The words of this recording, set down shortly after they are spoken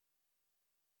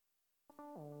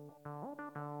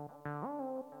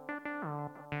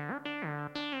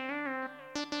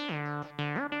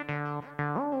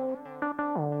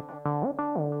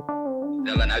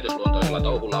näytösluontoisella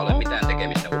touhulla ole mitään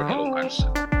tekemistä urheilun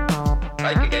kanssa.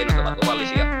 Kaikki keinot ovat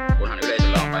luvallisia, kunhan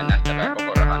yleisöllä on vain nähtävää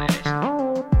koko rahan edestä.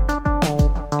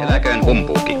 Eläköön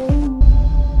humpuuki.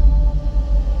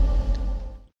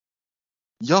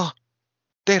 Ja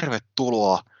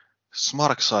tervetuloa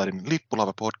Smarksidin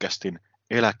lippulaiva-podcastin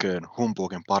Eläköön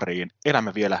humpuukin pariin.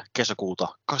 Elämme vielä kesäkuuta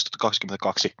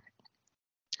 2022.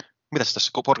 Mitäs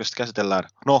tässä podcastissa käsitellään?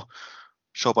 No,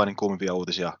 showpainin kuumimpia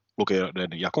uutisia,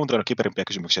 lukijoiden ja kuuntelijoiden kiperimpiä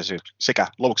kysymyksiä sekä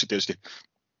lopuksi tietysti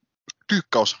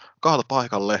tyykkaus kahta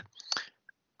paikalle.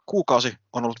 Kuukausi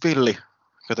on ollut villi,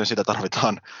 joten sitä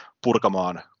tarvitaan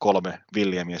purkamaan 3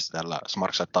 villiä miestä tällä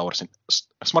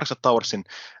Smarkside Towersin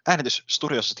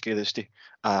äänitysstudiossa tietysti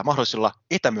mahdollisilla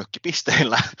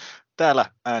etämökkipisteillä. Täällä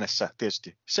äänessä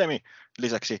tietysti Semi,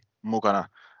 lisäksi mukana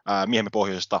miehemme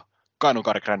pohjoisesta Kainuun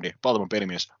Kari Grandi, Paltamon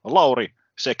pelimies Lauri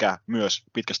sekä myös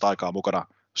pitkästä aikaa mukana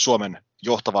Suomen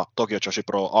johtava Tokyo Joshi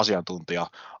Pro-asiantuntija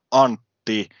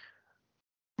Antti.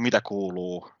 Mitä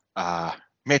kuuluu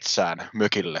metsään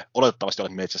mökille? Oletettavasti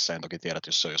olet metsässä, en toki tiedät,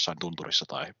 jos se on jossain tunturissa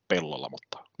tai pellolla,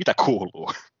 mutta mitä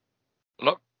kuuluu?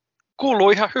 No,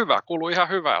 kuuluu ihan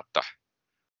hyvä, että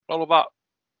on ollut vaan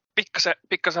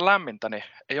pikkasen lämmintä, niin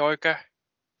ei oikein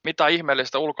mitään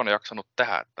ihmeellistä ulkona jaksanut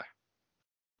tehdä, että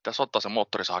pitäisi ottaa se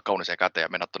moottorisaha kauniseen käteen ja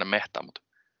mennä tuonne mehtään, mutta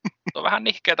on vähän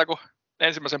nihkeetä, kun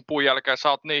ensimmäisen puun jälkeen sä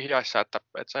oot niin hiäissä, että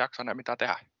et sä jaksa enää mitään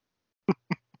tehdä.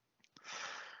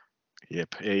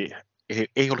 Jep,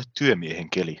 ei ole työmiehen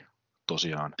keli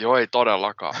tosiaan. Joo, ei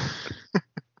todellakaan.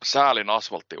 Säälin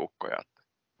asfalttiukkoja.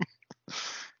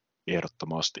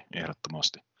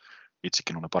 Ehdottomasti.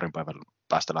 Itsekin olen parin päivän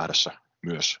päästä lähdössä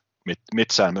myös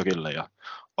metsään mökille, ja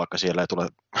vaikka siellä ei tule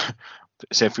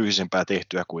sen fyysisempää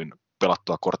tehtyä kuin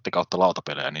pelattua kortti kautta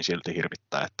lautapelejä, niin silti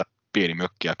hirvittää, että pieni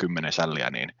mökki ja 10 sälliä,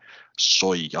 niin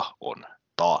soija on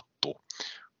taattu.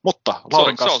 Mutta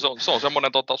Laurin kanssa... Se on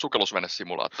semmoinen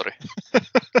sukellusvenesimulaattori.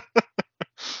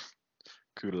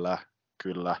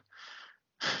 Kyllä.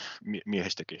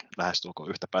 Miehistäkin lähestulkoon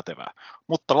yhtä pätevää.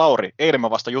 Mutta Lauri, eilen me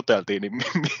vasta juteltiin, niin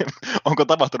onko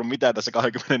tapahtunut mitään tässä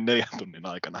 24 tunnin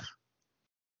aikana?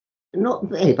 No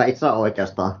eipä itse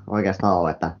oikeastaan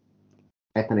ole, että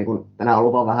niin kuin, tänään on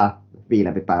ollut vaan vähän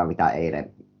viilempi päivä mitä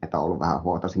eilen, että on ollut vähän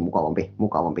huomattavasti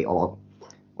mukavampi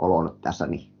olo nyt tässä,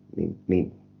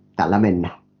 niin tällä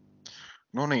mennään.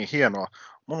 No niin, hienoa.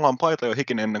 Mulla on paita jo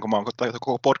hikinen ennen kuin mä oon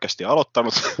koko podcastia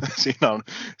aloittanut.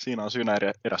 Siinä on syynä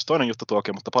eräs toinen juttu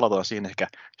tuokin, mutta palataan siihen ehkä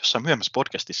jossain myöhemmässä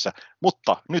podcastissa.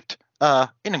 Mutta nyt,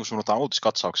 ennen kuin suunnataan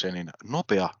uutiskatsaukseen, niin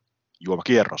nopea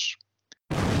juomakierros.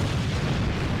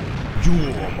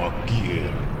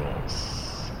 Juomakierros.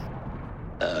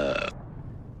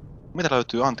 Mitä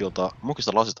löytyy Antilta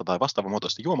mukista lasista tai vastaavan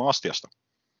muotoista juoma-astiasta?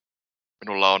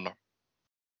 Minulla on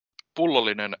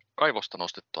pullollinen kaivosta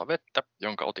nostettua vettä,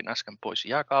 jonka otin äsken pois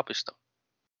jääkaapista.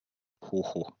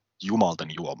 Jumalten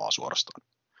juomaa suorastaan.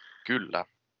 Kyllä.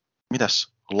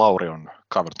 Mitäs Lauri on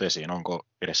kaivannut esiin? Onko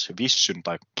edes vissyn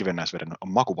tai kivennäisveden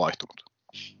maku vaihtunut?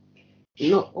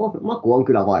 No, maku on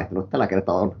kyllä vaihtunut. Tällä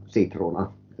kertaa on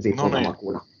sitruuna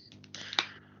makuna.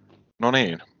 No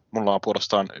niin. Mulla on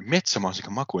puolestaan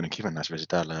metsämansikan makuinen kivennäisvesi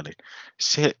täällä, eli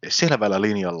selvällä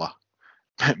linjalla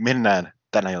mennään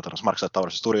tänä iltana Smarkside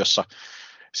Towersin studiossa.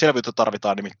 Selvyyttä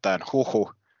tarvitaan nimittäin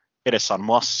edessä on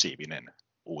massiivinen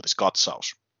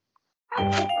uutiskatsaus.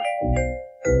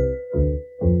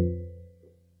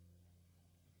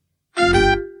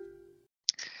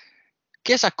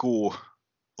 Kesäkuu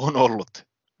on ollut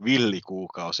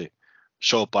villikuukausi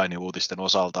showpaini-uutisten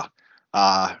osalta.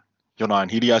 Jonain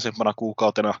hiljaisempana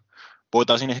kuukautena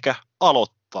voitaisiin ehkä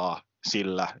aloittaa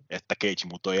sillä, että Keiji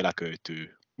Muton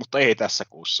eläköityy, mutta ei tässä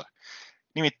kuussa.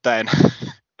 Nimittäin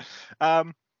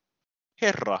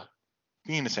herra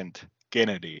Vincent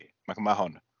Kennedy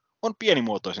McMahon on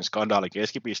pienimuotoisen skandaalin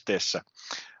keskipisteessä.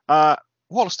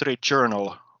 Wall Street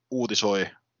Journal uutisoi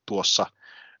tuossa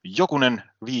jokunen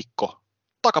viikko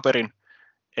takaperin,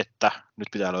 että nyt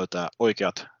pitää löytää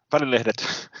oikeat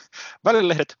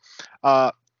välilehdet.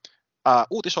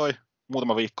 Uutisoi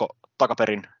muutama viikko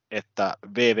takaperin, että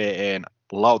VVEn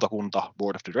lautakunta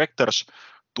Board of Directors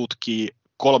tutkii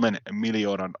 3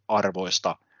 miljoonan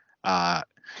arvoista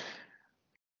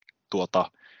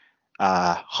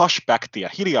hushpactia,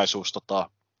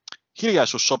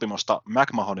 hiljaisuussopimusta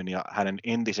McMahonin ja hänen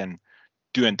entisen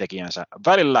työntekijänsä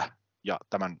välillä, ja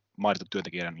tämän mainitun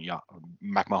työntekijän ja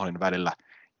McMahonin välillä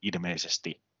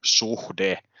ilmeisesti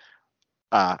suhde.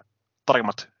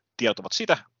 Tarkemmat tiedot ovat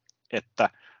sitä, että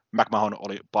McMahon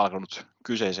oli palkannut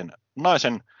kyseisen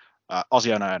naisen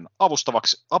asianajajan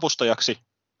avustajaksi,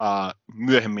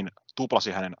 myöhemmin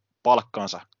tuplasi hänen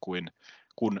palkkaansa kuin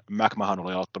kun McMahon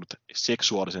oli aloittanut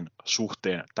seksuaalisen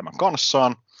suhteen tämän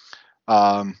kanssaan.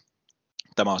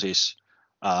 Tämä on siis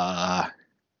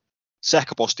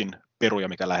sähköpostin peruja,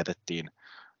 mikä lähetettiin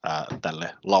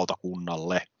tälle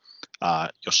lautakunnalle,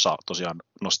 jossa tosiaan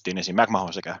nostettiin esiin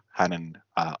McMahon sekä hänen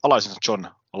alaisensa John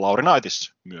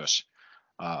Laurinaitis myös.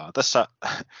 Tässä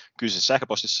kyseisessä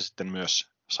sähköpostissa sitten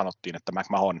myös sanottiin, että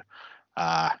McMahon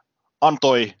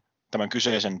antoi tämän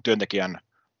kyseisen työntekijän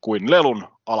kuin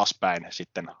lelun alaspäin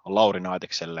sitten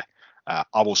Laurinaitikselle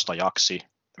avustajaksi,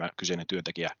 tämä kyseinen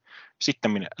työntekijä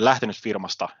sitten lähtenyt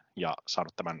firmasta ja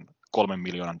saanut tämän $3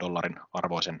 miljoonan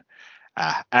arvoisen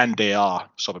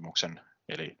NDA-sopimuksen,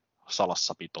 eli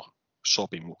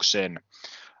salassapitosopimuksen.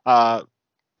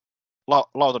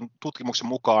 Lautan tutkimuksen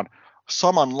mukaan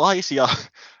samanlaisia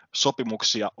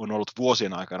sopimuksia on ollut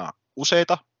vuosien aikana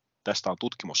useita. Tästä on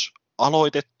tutkimus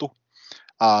aloitettu.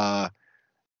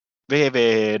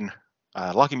 VV:n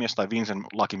lakimies tai Vincen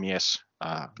lakimies,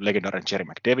 legendaarinen Jerry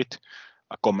McDevitt,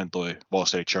 kommentoi Wall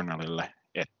Street Journalille,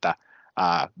 että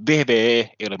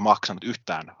VVE ei ole maksanut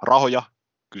yhtään rahoja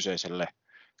kyseiselle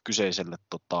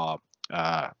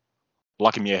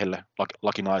lakimiehelle,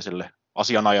 lakinaiselle,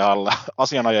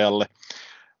 asianajajalle,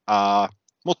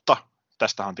 mutta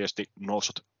tästä on tietysti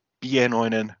noussut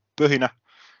pienoinen pöhinä,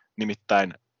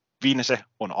 nimittäin Vince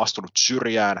on astunut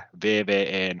syrjään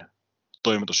VVEn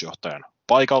toimitusjohtajan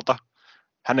paikalta.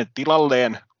 Hänen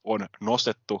tilalleen on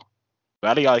nostettu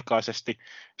väliaikaisesti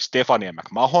Stephanie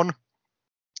McMahon,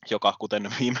 joka,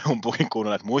 kuten viime humpuukin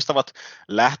kuunnelijat muistavat,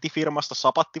 lähti firmasta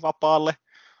sapattivapaalle.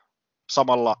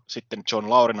 Samalla sitten John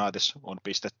Laurinaitis on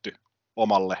pistetty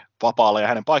omalle vapaalle, ja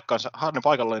hänen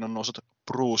paikalleen on noussut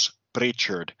Bruce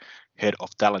Pritchard, Head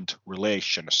of Talent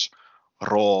Relations,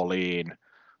 rooliin.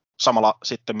 Samalla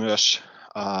sitten myös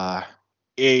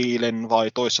eilen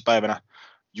vai toissapäivänä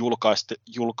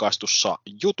julkaistussa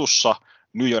jutussa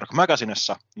New York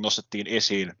Magazinessa nostettiin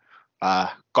esiin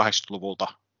 80-luvulta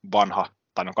vanha,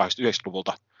 tai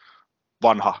 89-luvulta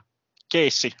vanha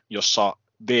keissi, jossa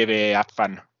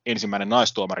WWF:n ensimmäinen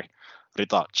naistuomari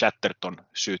Rita Chatterton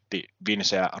syytti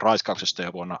Vinceä raiskauksesta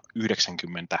jo vuonna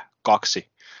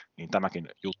 1992, niin tämäkin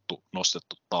juttu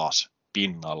nostettu taas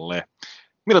pinnalle.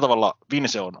 Millä tavalla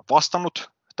Vince on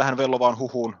vastannut tähän vellovaan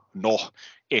huhuun? No,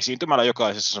 esiintymällä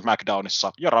jokaisessa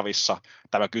SmackDownissa ja Ravissa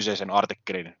tämän kyseisen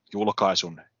artikkelin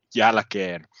julkaisun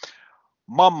jälkeen.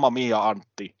 Mamma mia,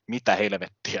 Antti, mitä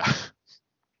helvettiä?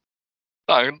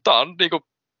 Tämä on niinku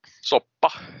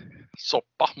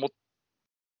soppa, mutta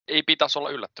ei pitäisi olla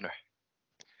yllättynyt.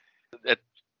 Tämä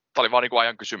oli vaan niinku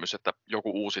ajan kysymys, että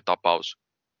joku uusi tapaus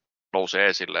nousee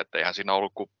esille, että eihän siinä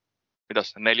ollut kuin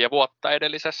 4 vuotta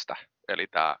edellisestä. Eli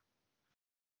tämä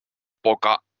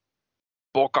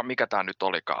Boca, mikä tämä nyt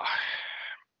olikaan?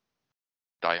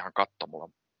 Tämä ihan katto mulla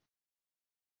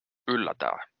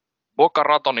yllätää. Boca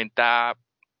Ratonin tämä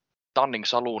Tanning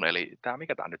Saloon, eli tämä,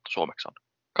 mikä tämä nyt suomeksi on?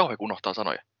 Kauhean kun unohtaa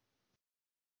sanoja.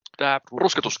 Tämä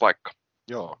rusketuspaikka.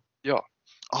 Joo. Joo.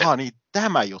 Aha, niin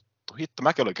tämä juttu. Hitto,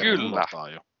 mäkin olin kerran unohtaa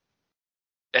jo.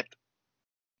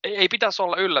 Ei pitäisi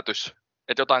olla yllätys,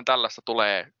 että jotain tällaista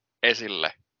tulee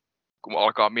esille, kun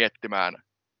alkaa miettimään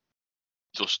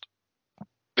just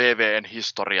VV:n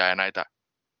historiaa ja näitä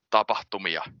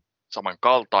tapahtumia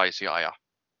samankaltaisia ja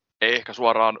ei ehkä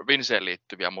suoraan Vinceen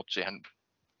liittyviä, mutta siihen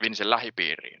Vincen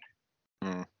lähipiiriin.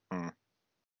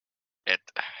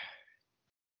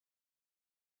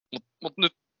 Mut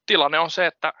nyt tilanne on se,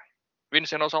 että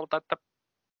Vincen osalta, että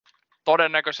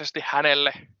todennäköisesti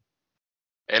hänelle,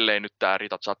 ellei nyt tämä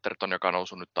Rita Chatterton, joka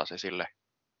nousi nyt taas esille,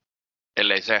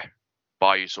 ellei se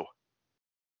paisu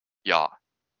ja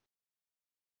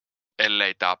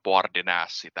ellei tämä Boardi näe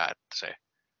sitä, että se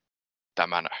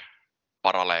tämän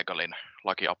paralegalin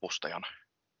lakiapustajan,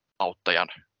 auttajan,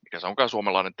 mikä se onkaan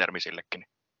suomalainen termi sillekin,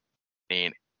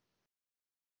 niin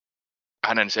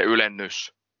hänen se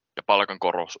ylennys ja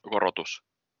palkankorotus,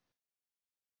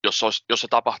 jos se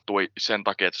tapahtui sen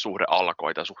takia, että suhde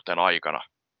alkoi tämän suhteen aikana,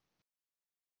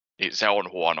 niin se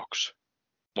on huonoksi.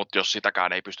 Mutta jos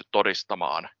sitäkään ei pysty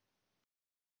todistamaan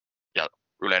ja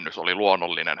ylennys oli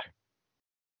luonnollinen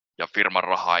ja firman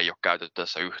rahaa ei ole käytetty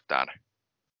tässä yhtään,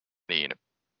 niin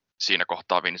siinä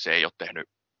kohtaa Vince ei ole tehnyt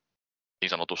niin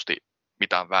sanotusti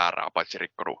mitään väärää, paitsi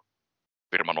rikkonut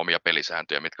firman omia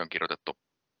pelisääntöjä, mitkä on kirjoitettu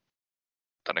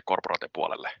tänne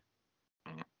korporatepuolelle.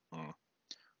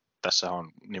 Tässä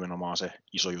on nimenomaan se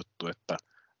iso juttu, että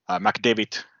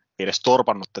McDevitt ei edes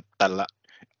torpannut tällä.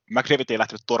 McDevitt ei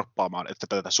lähtenyt torppaamaan, että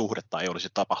tätä suhdetta ei olisi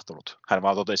tapahtunut. Hän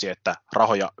vaan totesi, että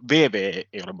VV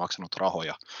ei ole maksanut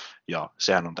rahoja, ja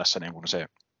sehän on tässä niin kuin se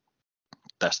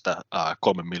tästä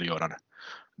 $3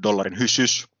 miljoonan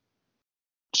hysys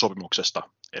sopimuksesta,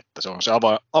 Että se on se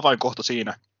avainkohta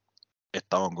siinä,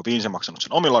 että onko Vince maksanut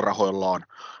sen omilla rahoillaan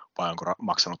vai onko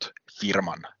maksanut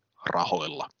firman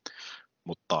rahoilla.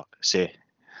 Mutta se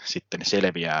sitten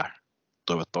selviää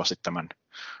toivottavasti tämän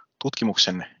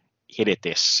tutkimuksen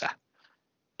edetessä.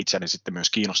 Itseäni sitten myös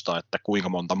kiinnostaa, että kuinka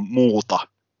monta muuta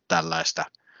tällaista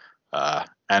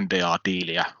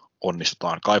NDA-diiliä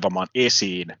onnistutaan kaivamaan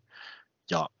esiin,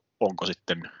 ja onko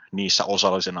sitten niissä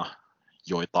osallisena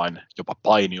joitain jopa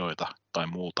painijoita tai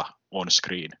muuta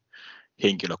on-screen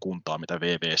henkilökuntaa, mitä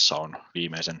VV:ssä on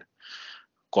viimeisen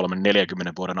 30-40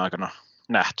 vuoden aikana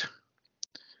nähty.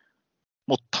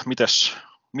 Mutta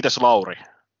mites Lauri?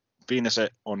 Vince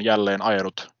on jälleen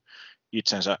ajanut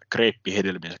itsensä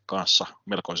kreippihedelmiensä kanssa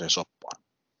melkoiseen soppaan.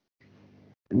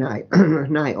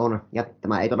 Näin on, ja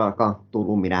tämä ei todellakaan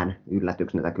tullut minään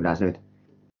yllätyksenä, kyllä se nyt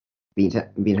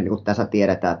Vince niin kuin tässä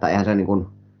tiedetään, että eihän se niin kuin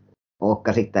ole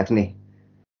käsittääkseni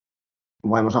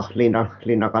vaimonsa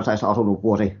Lindan kanssa edes asunut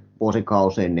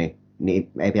vuosikausiin,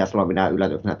 niin ei pitäisi olla minään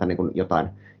yllätyksenä, että niin kuin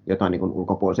jotain niin kuin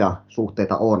ulkopuolisia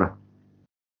suhteita on.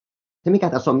 Se, mikä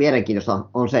tässä on mielenkiintoista,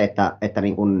 on se, että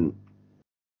niin kuin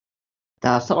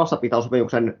tämä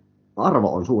salassapitosopimuksen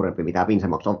arvo on suurempi, mitä Vince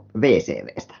maksoi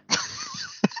VCVstä.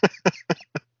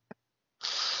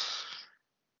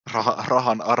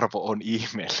 Rahan arvo on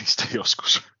ihmeellistä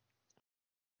joskus.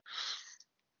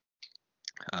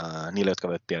 Niille, jotka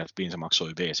eivät tiedä, että Vince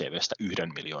maksoi VCVstä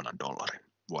 $1 miljoonan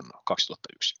vuonna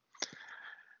 2001.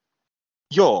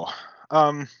 Joo.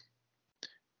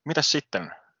 Mitäs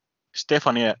sitten?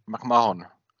 Stephanie McMahon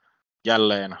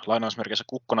jälleen lainausmerkeissä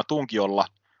kukkona tunkiolla,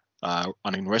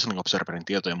 ainakin Wrestling Observerin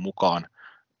tietojen mukaan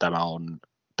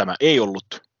tämä ei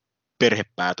ollut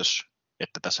perhepäätös,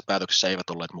 että tässä päätöksessä eivät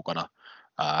olleet mukana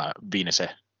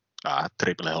Vince,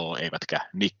 Triple H eivätkä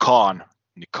Nick Khan.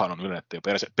 Nick Khan on ylennetty jo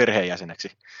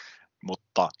perheenjäseneksi,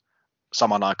 mutta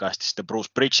samanaikaisesti sitten Bruce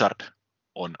Pritchard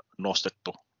on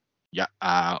nostettu ja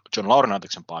John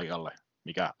Laurinaitiksen paikalle,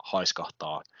 mikä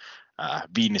haiskahtaa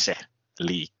Vince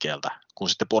liikkeeltä, kun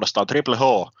sitten puolestaan Triple H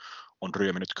on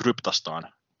ryöminyt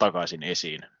kryptastaan takaisin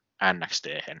esiin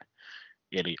NXT:hen.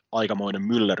 Eli aikamoinen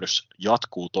myllerrys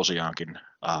jatkuu tosiaankin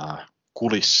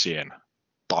kulissien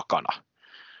takana.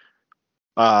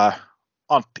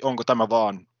 Antti, onko tämä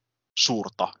vaan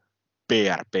suurta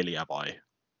PR-peliä vai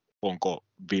onko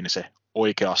Vince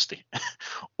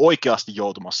oikeasti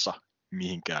joutumassa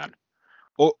mihinkään?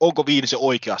 Onko Vince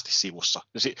oikeasti sivussa?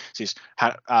 Siis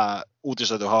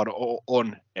uutisoituhan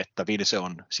on, että Vince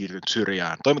on siirtynyt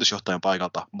syrjään toimitusjohtajan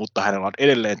paikalta, mutta hänellä on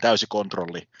edelleen täysi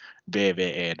kontrolli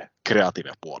VVEn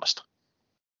kreatiivipuolesta.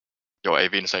 Joo,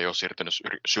 ei Vince ole siirtynyt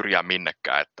syrjään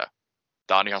minnekään. Että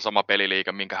tämä on ihan sama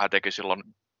peliliike, minkä hän teki silloin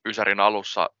Ysärin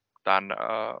alussa,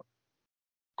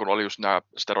 kun oli just nämä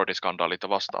steroidiskandaalit ja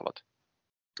vastaavat.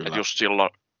 Että just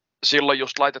silloin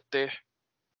just laitettiin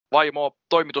vaimoa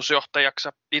toimitusjohtajaksi,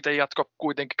 itse jatko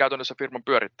kuitenkin käytännössä firman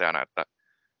pyörittäjänä, että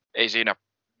ei siinä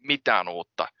mitään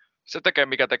uutta. Se tekee,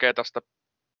 mikä tekee tästä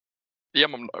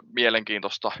hieman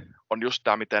mielenkiintoista, on just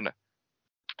tämä, miten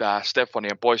tämä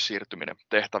Stephanien poissiirtyminen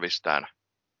tehtävistään,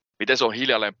 miten se on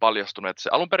hiljalleen paljastunut. Että se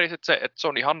alun perin että se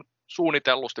on ihan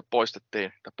suunnitellusti poistettiin,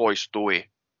 että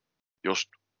poistui just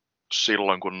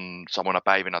silloin, kun samoina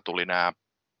päivinä tuli nämä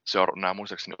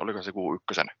muistaakseni, oliko se kuun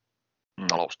ykkösen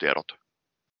taloustiedot.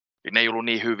 Ne ei ollut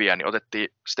niin hyviä, niin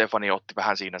Stephanie otti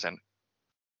vähän siinä sen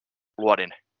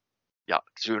luodin ja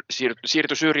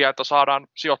siirtyi syrjään, että saadaan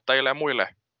sijoittajille ja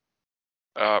muille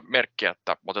merkkiä,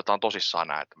 että otetaan tosissaan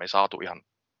nämä, että me ei saatu ihan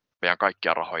meidän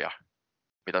kaikkia rahoja,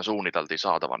 mitä suunniteltiin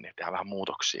saatavan, niin tehdään vähän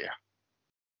muutoksia.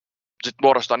 Sitten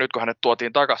vuorostaan nyt, kun hänet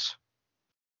tuotiin takaisin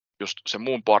just sen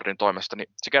muun boardin toimesta, niin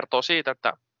se kertoo siitä,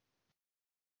 että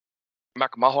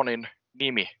McMahonin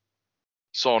nimi,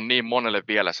 se on niin monelle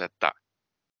vielä se, että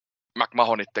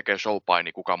McMahonit tekee showpaini,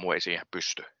 niin kukaan muu ei siihen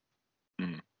pysty.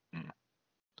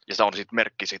 Ja se on sitten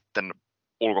merkki sitten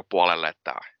ulkopuolelle,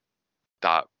 että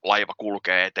tämä laiva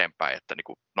kulkee eteenpäin, että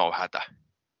niinku no hätä.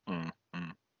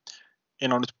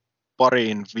 En ole nyt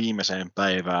pariin viimeiseen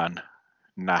päivään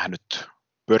nähnyt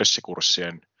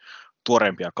pörssikurssien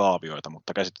tuoreempia kaavioita,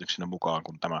 mutta käsitykseni mukaan,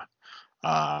 kun tämä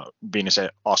Vince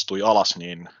astui alas,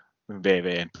 niin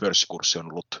VV:n pörssikurssi on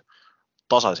ollut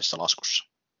tasaisessa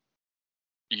laskussa.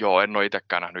 Joo, en ole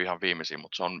itsekään nähnyt ihan viimeisiä,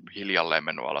 mutta se on hiljalleen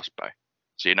mennyt alaspäin.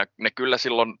 Siinä ne kyllä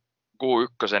silloin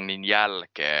Q1 niin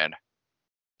jälkeen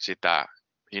sitä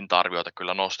hinta-arvioita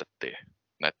kyllä nostettiin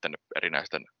näiden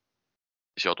erinäisten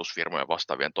sijoitusfirmojen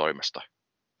vastaavien toimesta,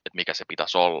 että mikä se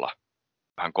pitäisi olla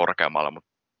vähän korkeammalla, mutta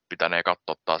pitänee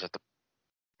katsoa taas, että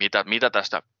mitä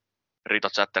tästä Rita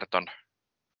Chatterton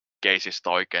keisistä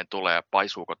oikein tulee ja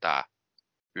paisuuko tämä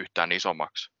yhtään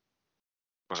isommaksi.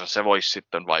 koska se voisi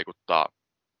sitten vaikuttaa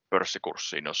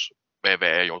pörssikurssiin, jos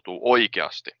WWE joutuu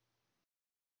oikeasti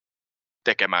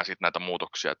tekemään sitten näitä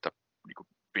muutoksia, että niin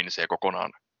Vince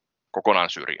kokonaan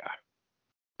syrjää.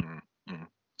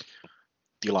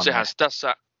 Tilanne. Sehän se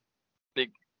tässä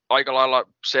niin aika lailla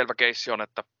selvä keissi on,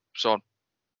 että se on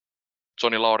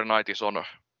Johnny Laurinaitis on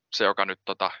se, joka nyt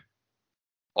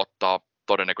ottaa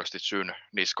todennäköisesti syyn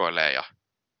niskoilleen ja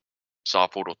saa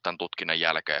fudut tämän tutkinnan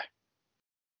jälkeen.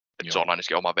 Se on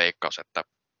ainakin oma veikkaus, että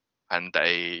häntä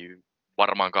ei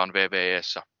varmaankaan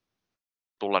VVE:ssä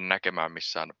tulla näkemään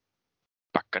missään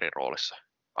päkkärin roolissa,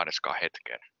 ainakaan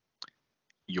hetkeen.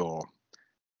 Joo.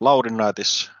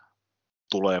 Laurinaitis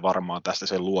tulee varmaan tästä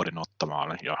sen luodin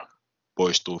ottamaan ja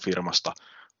poistuu firmasta,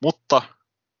 mutta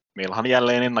meillä on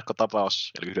jälleen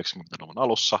ennakkotapaus, eli 90-luvun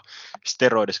alussa,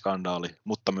 steroidiskandaali,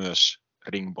 mutta myös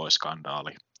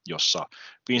ringboy-skandaali, jossa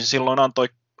Vince silloin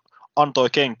antoi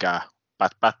kenkää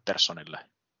Pat Pattersonille,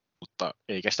 mutta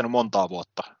ei kestänyt montaa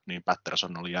vuotta, niin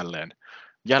Patterson oli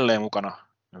jälleen mukana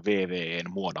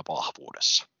VVE:n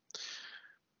muodavahvuudessa.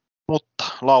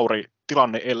 Mutta Lauri,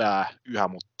 tilanne elää yhä,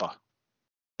 mutta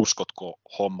uskotko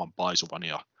homman paisuvan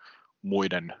ja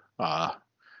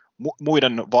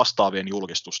muiden vastaavien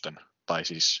julkistusten, tai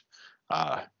siis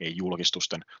ei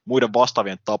julkistusten, muiden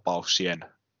vastaavien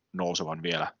tapauksien nousevan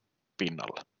vielä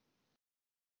pinnalle?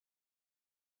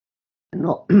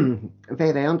 No,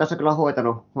 VV on tässä kyllä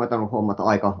hoitanut hommat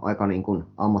aika niin kuin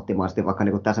ammattimaisesti, vaikka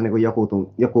niin kuin tässä niin kuin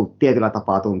joku tietyllä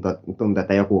tapaa tuntuu,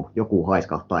 että joku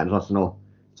haiskahtaa, en osaa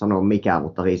sanoa mikään,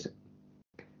 mutta siis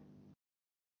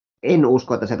en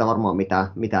usko, että sieltä varmaan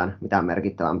mitään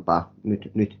merkittävämpää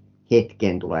nyt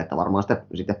hetkeen tulee, että varmaan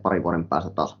sitten parin vuoden päästä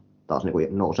taas niin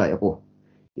kuin nousee joku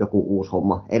uusi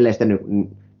homma, ellei sitten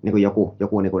niin kuin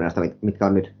joku niin kuin näistä, mitkä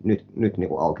on nyt niin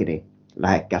kuin auki, niin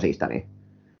lähde käsistä, niin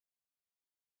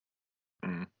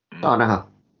saa nähdä.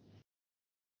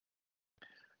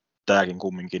 Tämäkin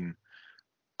kumminkin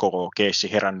koko keissi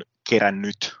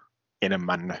kerännyt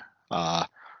enemmän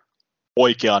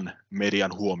oikean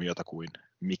median huomiota kuin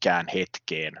mikään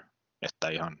hetkeen, että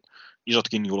ihan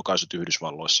isotkin julkaisut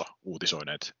Yhdysvalloissa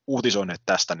uutisoineet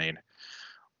tästä, niin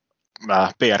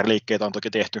PR-liikkeitä on toki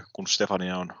tehty, kun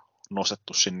Stefania on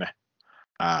nostettu sinne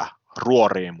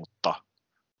ruoriin, mutta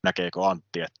näkeekö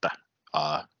Antti, että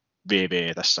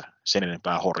VV tässä sen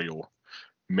enempää horjuu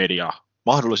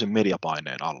mahdollisen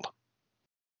mediapaineen alla?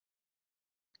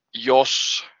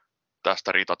 Jos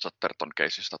tästä Rita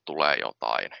Chatterton-keisistä tulee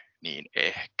jotain, niin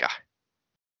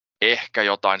ehkä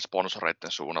jotain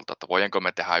sponsoreiden suunnalta, että voidaanko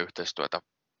me tehdä yhteistyötä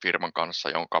firman kanssa,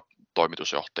 jonka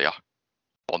toimitusjohtaja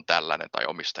on tällainen tai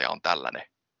omistaja on tällainen.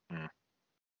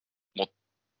 Mutta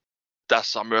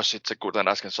tässä on myös sitten se, kuten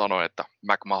äsken sanoin, että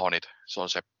McMahonit, se on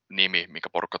se nimi, mikä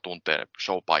porukka tuntee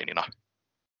showpainina.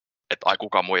 Että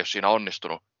kukaan muu ei ole siinä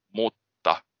onnistunut,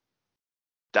 mutta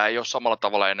tämä ei ole samalla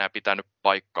tavalla enää pitänyt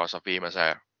paikkaansa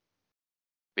viimeiseen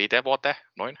 5 vuoteen,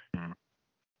 noin.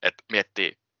 Että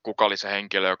miettii, kuka oli se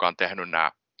henkilö, joka on tehnyt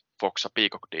nämä Fox ja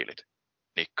Peacock-diilit.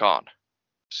 Nick Khan.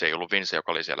 Se ei ollut Vince,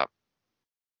 joka oli siellä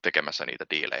tekemässä niitä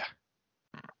diilejä.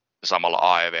 Ja samalla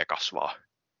AEV kasvaa.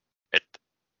 Et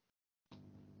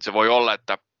se voi olla,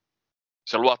 että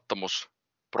se luottamus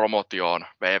promotioon,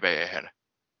 VVE:hen,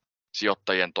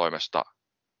 sijoittajien toimesta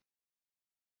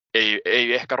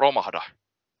ei ehkä romahda.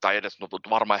 Tai edes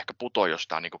varmaan ehkä putoo, jos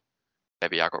tämä niin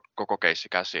leviää koko keissi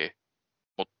käsiin.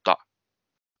 Mutta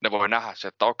ne voi nähdä se,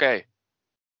 että okei,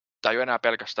 tämä ei ole enää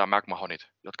pelkästään McMahonit,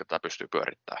 jotka tätä pystyy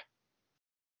pyörittämään.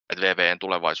 Että VVE:n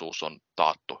tulevaisuus on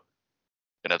taattu.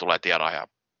 Ja ne tulee tienaa ihan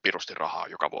pirusti rahaa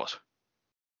joka vuosi.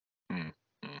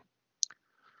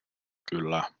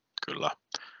 Kyllä.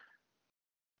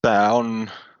 Tämä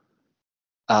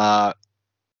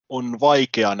on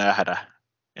vaikea nähdä,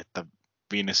 että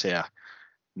Vinceä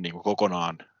niin kuin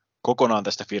kokonaan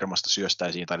tästä firmasta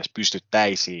syöstäisiin tai edes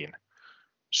pystyttäisiin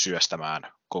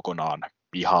syöstämään kokonaan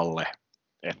pihalle.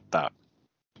 Että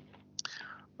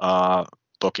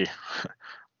toki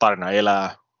tarina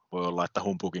elää, voi olla, että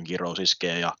Humpuukin kirous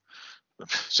iskee ja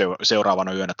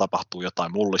seuraavana yönä tapahtuu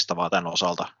jotain mullistavaa tämän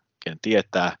osalta, ken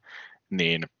tietää,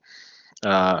 niin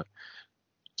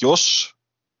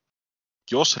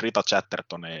jos Rita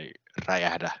Chatterton ei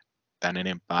räjähdä tämän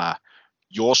enempää,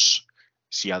 jos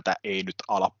sieltä ei nyt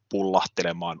ala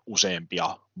pullahtelemaan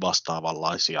useampia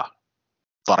vastaavanlaisia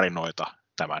tarinoita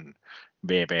tämän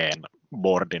VV:n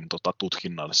boardin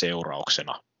tutkinnan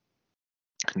seurauksena,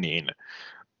 niin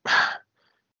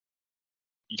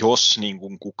jos niin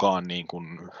kuin kukaan niin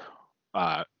kuin,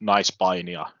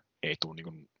 naispainija ei tule niin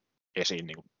kuin esiin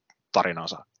niin kuin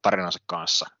tarinansa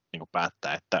kanssa niin kuin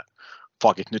päättää, että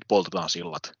fuck it, nyt poltetaan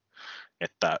sillat,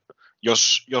 että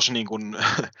jos niin kuin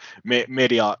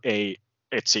media ei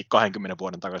etsi 20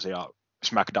 vuoden takaisia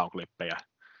SmackDown-klippejä,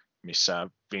 missä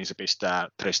Vince pistää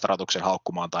Tristaratuksen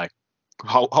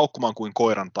haukkumaan kuin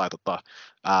koiran tai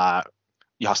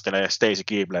ihastelee Stacy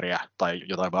Keibleria tai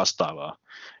jotain vastaavaa,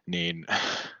 niin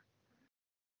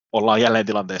ollaan jälleen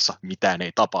tilanteessa, mitään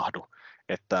ei tapahdu.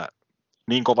 Että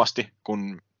niin kovasti,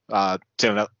 kun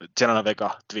Zelena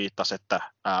Vega twiittasi,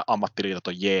 että ammattiliitot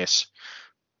on jees,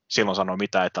 silloin sanoi,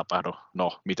 mitä ei tapahdu,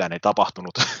 no, mitään ei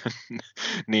tapahtunut,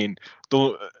 niin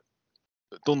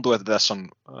tuntuu, että tässä on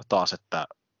taas, että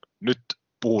nyt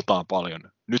puhutaan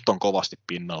paljon, nyt on kovasti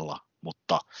pinnalla,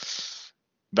 mutta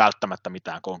välttämättä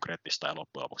mitään konkreettista ei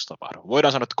loppujen lopuksi tapahdu.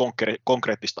 Voidaan sanoa, että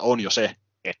konkreettista on jo se,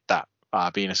 että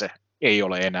Vince ei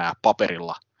ole enää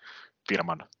paperilla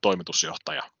firman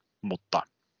toimitusjohtaja, mutta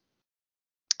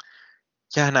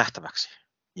jää nähtäväksi.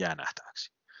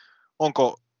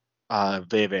 Onko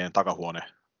VV:n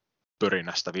takahuone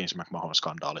pörinnästä Vince McMahon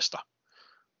skandaalista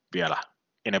vielä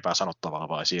enempää sanottavaa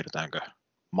vai siirrytäänkö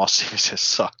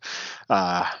massiivisessa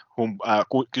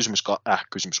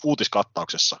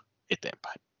uutiskattauksessa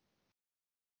eteenpäin?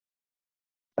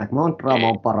 McMahon draama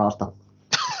on parasta.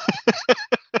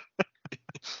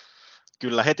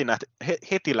 Kyllä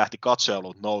heti lähti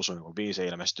katsojaluut nousuun, kun Vince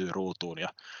ilmestyy ruutuun, ja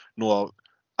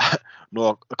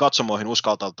nuo katsomoihin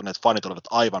uskaltautuneet fanit olivat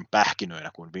aivan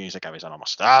pähkinöinä, kun Vince kävi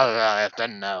sanomassa,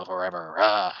 then now forever,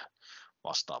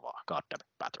 vastaavaa, goddammit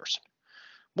Patterson.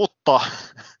 Mutta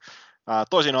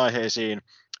toisiin aiheisiin,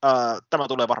 tämä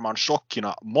tulee varmaan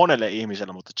shokkina monelle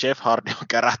ihmiselle, mutta Jeff Hardy on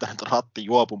kärähtänyt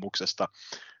rattijuopumuksesta.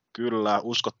 Kyllä,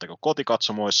 uskotteko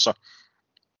kotikatsomoissa?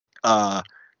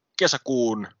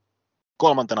 Kesäkuun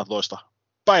 13.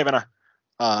 päivänä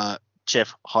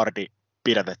Jeff Hardy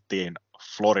pidätettiin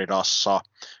Floridassa,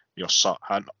 jossa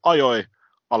hän ajoi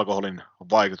alkoholin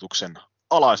vaikutuksen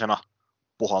alaisena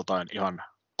puhaltaen ihan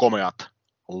komeat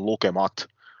lukemat,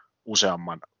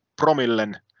 useamman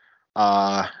promillen,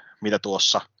 mitä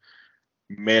tuossa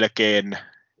melkein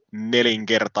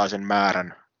 4-kertaisen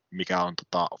määrän, mikä on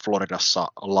Floridassa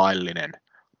laillinen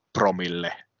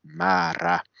promille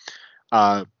määrä.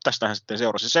 Tästähän sitten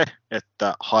seurasi se,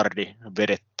 että Hardy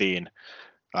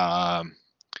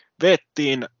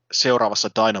vedettiin seuraavassa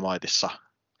Dynamiteissa,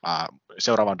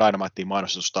 seuraavan Dynamiteen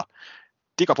mainostusta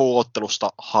tikapuuottelusta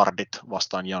Hardyt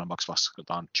vastaan Young Bucks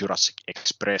vastaan Jurassic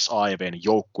Express AEW:n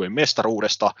joukkueen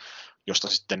mestaruudesta, josta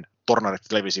sitten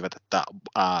tornarit levisivät, että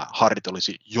Hardyt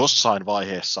olisi jossain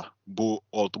vaiheessa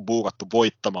oltu buukattu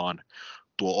voittamaan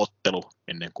tuo ottelu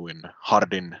ennen kuin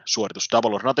Hardyn suoritus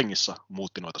Double or Nothingissa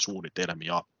muutti noita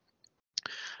suunnitelmia.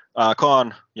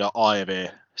 Khan ja AEW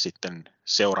sitten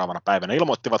seuraavana päivänä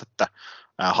ilmoittivat, että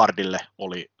Hardylle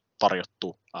oli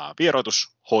tarjottu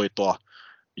vieroitushoitoa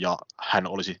ja hän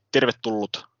olisi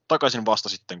tervetullut takaisin vasta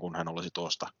sitten, kun hän olisi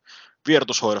tuosta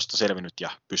vieroitushoidosta selvinnyt ja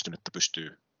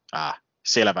pystyy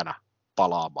selvänä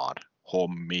palaamaan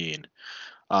hommiin.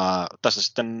 Tässä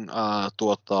sitten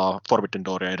Forbidden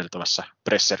Dooria edeltävässä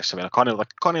presserissä vielä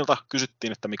Khanilta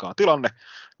kysyttiin, että mikä on tilanne,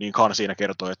 niin Khan siinä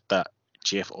kertoi, että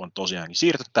Jeff on tosiaankin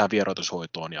siirtynyt tähän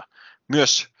vieroitushoitoon ja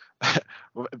myös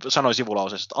sanoi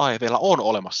sivulauseessa, että AEW:llä on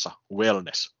olemassa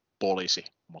wellness-poliisi,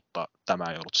 mutta tämä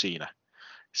ei ollut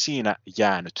siinä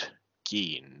jäänyt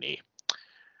kiinni.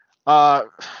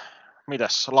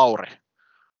 Mitäs Lauri?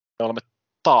 Me olemme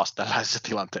taas tällaisessa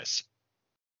tilanteessa.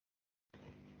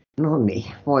 No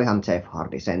niin, voihan Jeff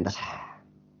Hardy sentäs.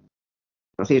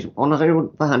 No siis onhan se niin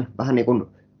vähän niin kuin,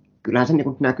 kyllähän se niin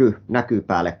kuin näkyy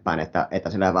päälle päin, että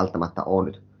sillä ei välttämättä ole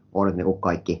nyt niin kuin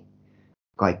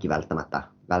kaikki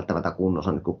välttämättä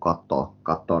kunnossa nyt kun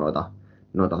katsoo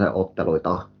noita se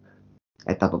otteluita.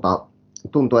 Että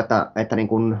tuntuu, että niin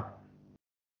kuin,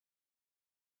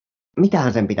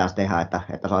 mitähän sen pitäisi tehdä,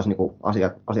 että saisi niin kuin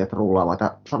asiat rullaamaan.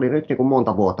 Että se oli nyt niin kuin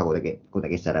monta vuotta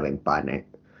kuitenkin selvinpäin,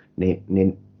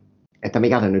 niin että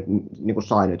mikä se nyt niin kuin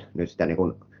sai nyt sitten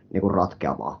niin kuin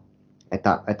ratkeamaan.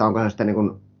 Että onko se sitten niin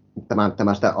kuin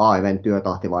tämä sitten AEW:n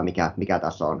työtahti vai mikä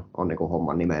tässä on niin kuin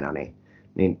homman nimenä,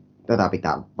 niin tätä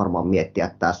pitää varmaan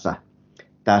miettiä tässä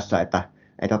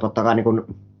että totta kai niin kuin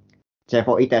Jeff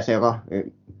on itse se,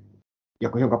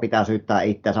 jonka pitää syyttää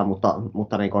itsensä,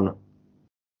 mutta niin kuin,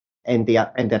 en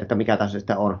tiedä, että mikä tässä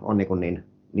sitten on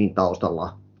niin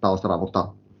taustalla,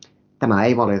 mutta tämä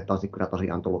ei valitettavasti kyllä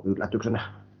tosiaan tullut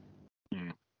yllätyksenä.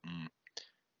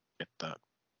 Että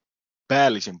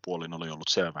päällisin puolin oli ollut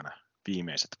selvänä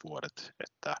viimeiset vuodet,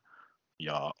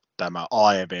 ja tämä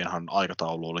AEW:nhan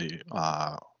aikataulu oli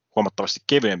huomattavasti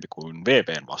kevyempi kuin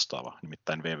VV:n vastaava,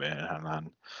 nimittäin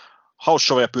VV:nhän house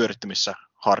showja pyöritti, missä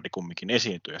Hardy kumminkin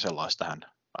esiintyi, ja sellaista hän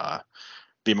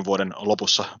viime vuoden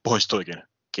lopussa poistuikin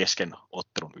kesken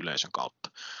ottelun yleisön kautta.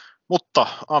 Mutta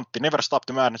Antti, Never Stop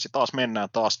the Madness, taas mennään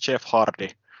taas Jeff Hardy,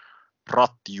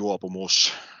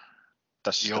 rattijuopumus.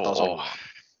 Tässä sitä taas ollaan.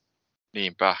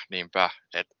 Niinpä.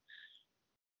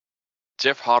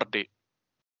 Jeff Hardy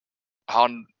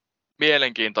on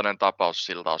mielenkiintoinen tapaus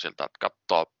siltä osilta, että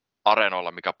katsoo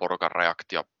areenoilla mikä porukan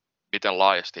reaktio, miten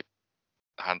laajasti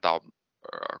häntä on,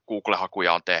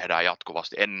 Google-hakuja on tehdään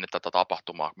jatkuvasti ennen tätä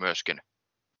tapahtumaa myöskin.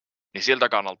 Niin siltä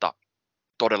kannalta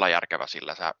todella järkevä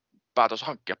sillä sä päätös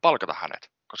hankkia, palkata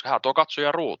hänet, koska hän tuo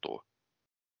katsoja ruutuun.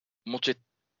 Mutta sitten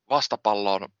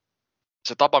vastapalloon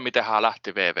se tapa, miten hän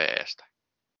lähti VVEstä.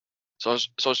 Se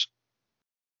olisi,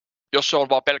 jos se on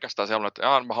vaan pelkästään sellainen,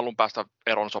 että mä haluan päästä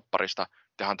eron sopparista,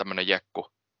 tehdään tämmöinen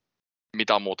jekku,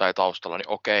 mitä muuta ei taustalla, niin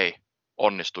okei,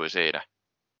 onnistui siinä.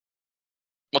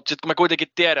 Mutta sitten kun me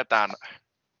kuitenkin tiedetään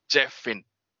Jeffin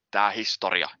tämä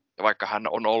historia, ja vaikka hän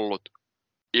on ollut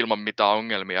ilman mitään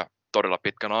ongelmia todella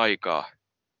pitkän aikaa,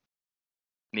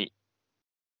 niin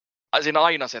siinä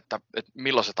aina se, että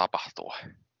milloin se tapahtuu.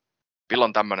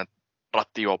 Milloin tämmöinen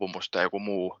rattijuopumus tai joku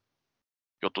muu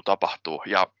juttu tapahtuu.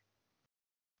 Ja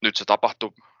nyt se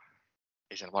tapahtuu,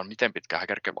 ei sen vaan miten pitkään hän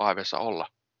kerkee AEV:ssä olla.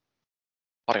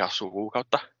 Pari hassua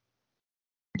kuukautta.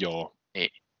 Joo. Niin.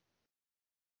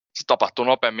 Se tapahtuu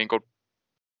nopeammin kuin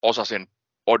osasin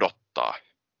odottaa.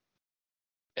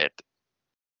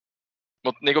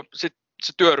 Mutta niinku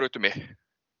se työrytmi.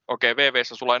 Okei,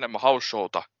 VV:ssä sulla on enemmän house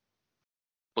showta,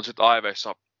 mutta sitten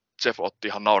AEV:ssä Jeff otti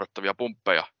ihan naurettavia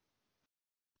pumppeja.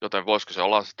 Joten voisiko se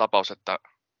olla se tapaus, että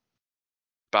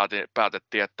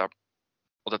päätettiin, että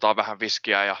otetaan vähän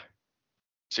viskiä ja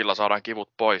sillä saadaan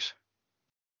kivut pois.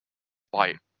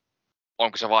 Vai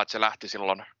onko se vaan, että se lähti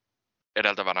silloin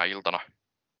edeltävänä iltana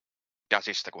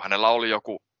käsistä, kun hänellä oli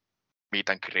joku meet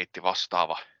and greet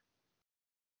vastaava,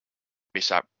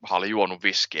 missä hän oli juonut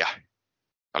viskiä. Hän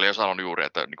oli jo sanonut juuri,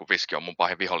 että niin viski on mun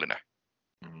pahin vihollinen.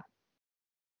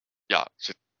 Ja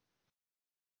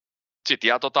sit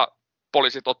jää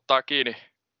poliisit ottaa kiinni,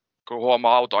 kun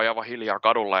huomaa auto ajava hiljaa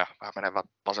kadulla ja vähän menevät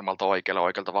vasemmalta oikealle,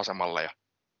 oikealta vasemmalle ja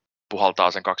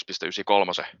puhaltaa sen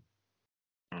 2.93.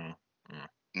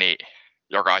 Niin,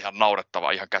 joka on ihan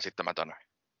naurettava, ihan käsittämätön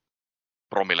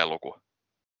promilleluku.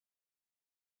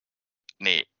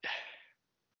 Niin,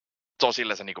 se on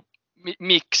sille se niinku,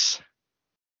 miksi?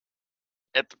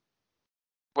 Et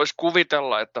vois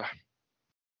kuvitella, että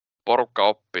porukka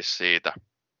oppisi siitä,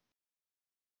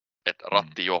 että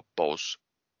rattijuoppous,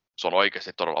 se on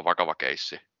oikeasti todella vakava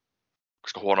keissi.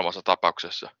 Koska huonommassa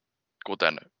tapauksessa,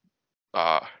 kuten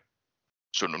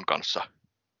Synnyn kanssa,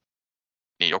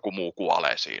 niin joku muu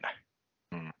kuolee siinä.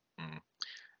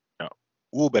 Ja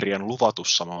Uberien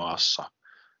luvatussa maassa.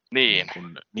 Niin.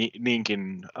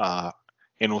 Niinkin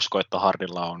en usko, että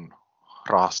Hardylla on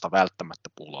rahasta välttämättä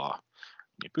pulaa.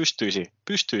 Niin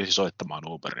pystyisi soittamaan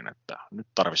Uberin, että nyt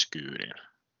tarvitsisi kyydiin.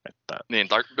 Että... Niin,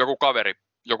 tai joku kaveri,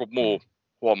 joku muu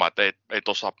huomaa, että ei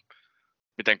tuossa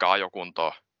mitenkään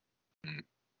ajokuntoa.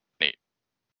 Niin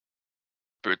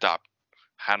pyytää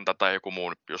häntä tai joku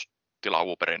muu, jos tilaa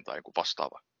Uberin tai joku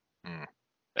vastaava.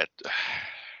 Et,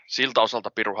 siltä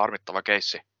osalta pirun harmittava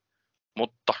keissi.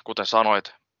 Mutta kuten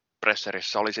sanoit,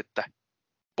 presserissä oli sitten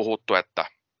puhuttu, että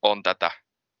on tätä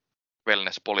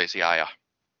wellness-poliisia ja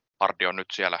Hardy on nyt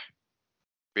siellä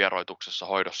vieroituksessa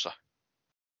hoidossa.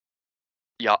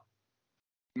 Ja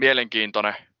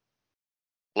mielenkiintoinen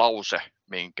lause,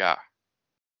 minkä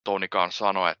Tony Khan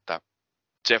sanoi, että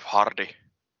Jeff Hardy,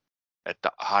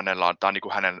 että hänellä on, tämä on niin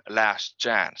kuin hänen last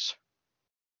chance.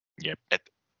 Yep.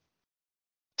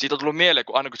 Siitä on tullut mieleen,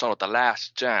 kun aina kun sanotaan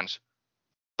last chance,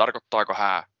 tarkoittaako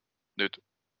hän nyt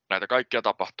näitä kaikkia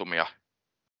tapahtumia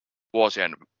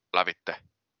vuosien lävitte,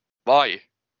 vai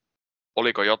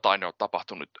oliko jotain jo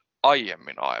tapahtunut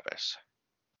aiemmin AEV:ssä?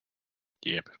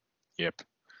 Jep.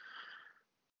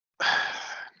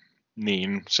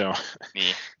 Niin,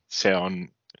 niin.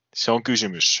 se on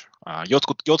kysymys.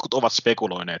 Jotkut ovat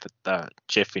spekuloineet, että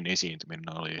Jeffin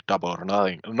esiintyminen oli Double or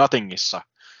Nothingissa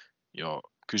jo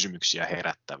kysymyksiä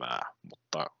herättävää,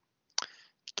 mutta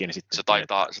ken sitten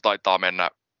se taitaa mennä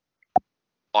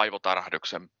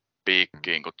aivotärähdyksen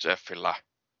piikkiin, kun Jeffillä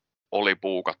oli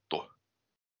buukattu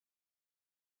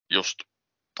just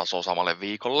taso samalle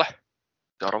viikolle,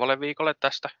 seuraavalle viikolle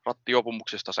tästä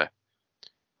rattijuopumuksista se.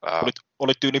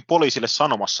 Oli tyyliin poliisille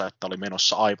sanomassa, että oli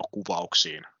menossa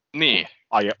aivokuvauksiin. Niin.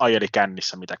 Ajeli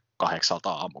kännissä mitä 8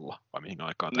 aamulla, vai mihin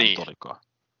aikaan tämä nyt olikaan.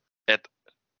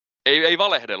 Ei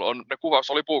valehdellut, ne kuvaus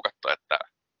oli buukattu, että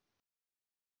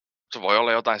se voi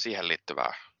olla jotain siihen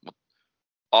liittyvää. Mut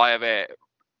AEV,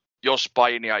 jos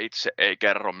painija itse ei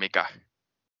kerro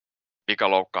mikä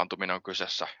loukkaantuminen on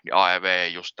kyseessä, niin AEV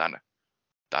ei just tämän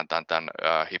tämän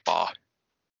hipaa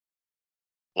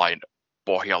lain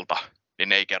pohjalta, niin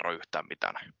ne ei kerro yhtään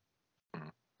mitään.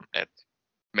 Et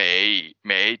me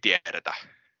ei tiedetä.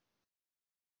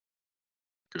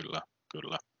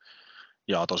 Kyllä.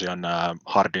 Ja tosiaan nämä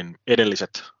Hardyn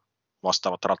edelliset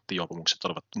vastaavat rattijuopumukset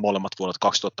olivat molemmat vuodet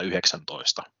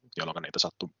 2019, jolloin niitä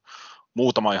sattui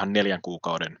muutama ihan 4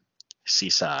 kuukauden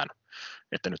sisään.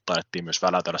 Että nyt taidettiin myös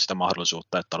välätellä sitä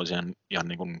mahdollisuutta, että olisi ihan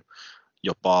niin kuin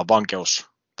jopa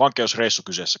vankeusreissu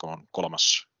kyseessä, kun on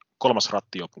kolmas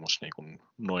rattijuopumus niin kuin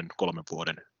noin 3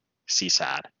 vuoden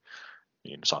sisään.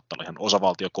 Niin saattaa olla ihan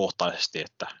osavaltiokohtaisesti,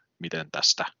 että miten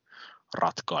tästä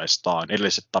ratkaistaan.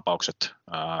 Edelliset tapaukset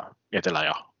Etelä-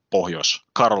 ja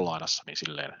Pohjois-Karolainassa niin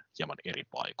silleen hieman eri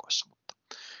paikoissa. Mutta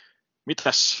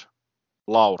mitäs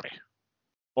Lauri,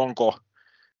 onko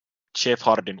Jeff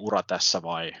Hardyn ura tässä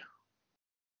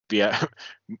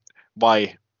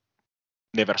vai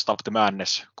Never Stop the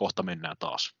Madness, kohta mennään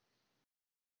taas?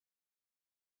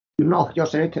 No,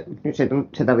 jos se nyt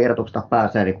sitä vierotuksesta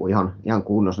pääsee niin kuin ihan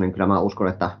kunnossa, niin kyllä mä uskon,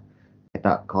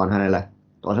 että kaan hänelle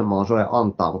toisen mahdollisuuden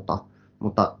antaa,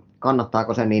 mutta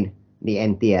kannattaako se, niin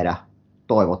en tiedä,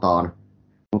 toivotaan.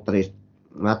 Mutta siis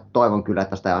mä toivon kyllä, että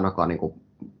tästä ei ainakaan niin kuin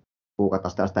puukata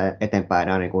tästä eteenpäin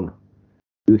enää niin kuin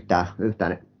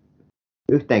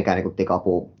yhteenkään niin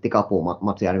tikapuu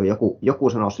matsia. Niin joku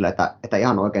sanoi sille, että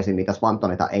ihan oikeasti niitä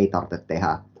svantoneita ei tarvitse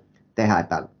tehdä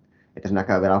että siinä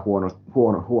käy vielä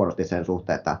huonosti sen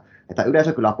suhteen, että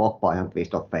yleisö kyllä poppaa ihan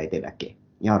Twist of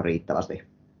Fateillekin ihan riittävästi.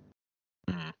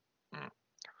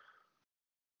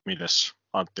 Mites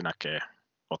Antti näkee,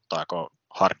 ottaako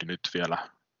Hardy nyt vielä,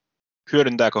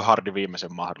 hyödyntääkö Hardy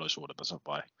viimeisen mahdollisuudensa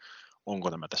vai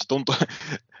onko tämä tässä?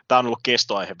 Tämä on ollut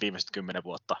kestoaihe viimeiset 10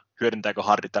 vuotta. Hyödyntääkö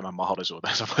Hardy tämän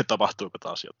mahdollisuutensa vai tapahtuuko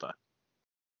taas jotain?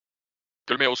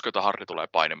 Kyllä minä uskon, että Hardy tulee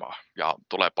painimaan ja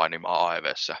tulee painimaan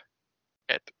AEV:ssä.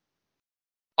 Et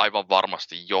aivan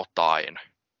varmasti jotain.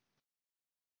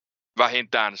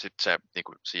 Vähintään sitten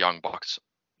se Young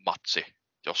Bucks-matsi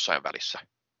jossain välissä.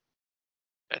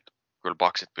 Et kyllä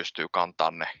Bucksit pystyy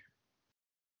kantamaan ne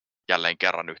jälleen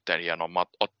kerran yhteen hienoon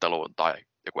otteluun tai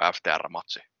joku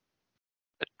FTR-matsi.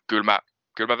 Et kyllä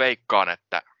mä veikkaan,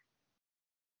 että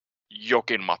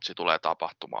jokin matsi tulee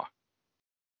tapahtumaan.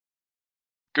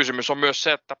 Kysymys on myös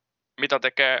se, että mitä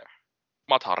tekee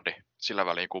Matt Hardy sillä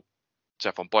väliin, kun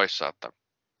Jeff on poissa, että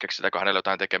keksitäänkö hänellä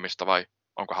jotain tekemistä vai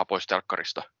onko hän pois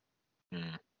telkkarista.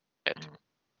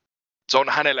 Se on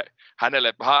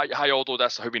hänelle, hän joutuu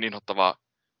tässä hyvin inhottavaa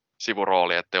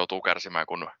sivurooliin, että joutuu kärsimään,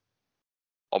 kun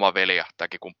oma veli ja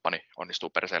tämäkin kumppani onnistuu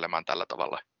perseilemään tällä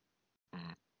tavalla.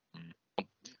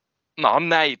 Nämä on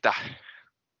näitä.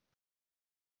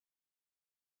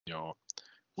 Joo,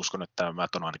 uskon, että mä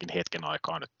ton ainakin hetken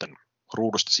aikaa nyt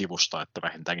ruudusta sivusta, että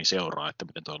vähintäänkin seuraa, että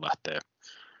miten tuo lähtee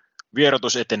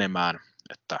vierotus etenemään,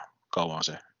 että kauan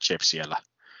se Jeff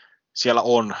siellä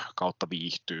on kautta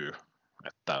viihtyy,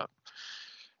 että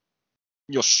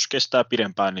jos kestää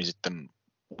pidempään, niin sitten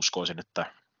uskoisin,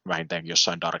 että vähintäänkin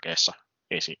jossain Darkeissa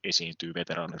esiintyy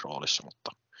veteraaniroolissa,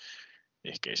 mutta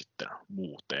ehkä ei sitten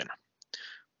muuten.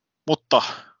 Mutta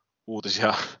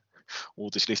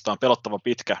uutislista on pelottavan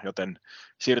pitkä, joten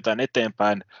siirrytään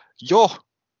eteenpäin. Jo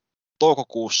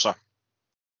toukokuussa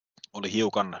oli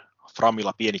hiukan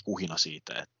Framilla pieni kuhina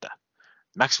siitä, että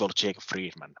Maxwell Jacob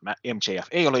Friedman, MJF,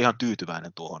 ei ole ihan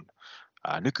tyytyväinen tuohon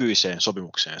nykyiseen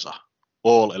sopimukseensa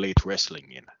All Elite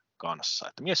Wrestlingin kanssa.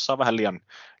 Että mies saa vähän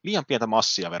liian pientä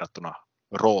massia verrattuna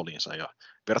rooliinsa ja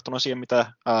verrattuna siihen,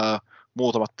 mitä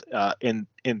muutamat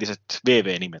entiset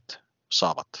VV-nimet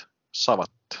saavat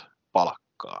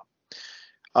palkkaa.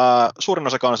 Suurin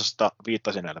osa kansasta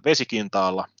viittasi näillä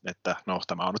vesikintaalla, että no,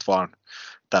 tämä on nyt vaan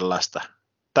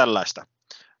tällaista.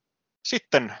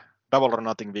 Sitten Double or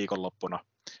Nothing viikonloppuna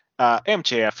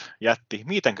MJF jätti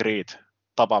meet and greet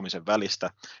tapaamisen välistä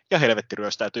ja helvetti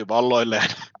ryöstäytyi valloilleen,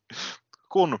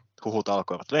 kun huhut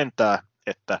alkoivat lentää,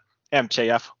 että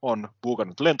MJF on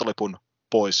buukannut lentolipun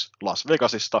pois Las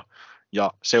Vegasista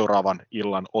ja seuraavan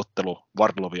illan ottelu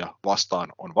Wardlowia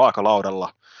vastaan on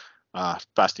vaakalaudalla.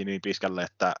 Päästiin niin pitkälle,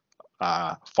 että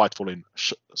Fightfulin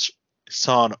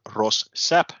Sean Ross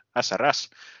Sapp, SRS,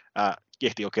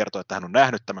 kehti jo kertoa, että hän on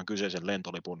nähnyt tämän kyseisen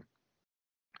lentolipun.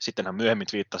 Sitten hän myöhemmin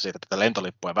twiittasi, että tätä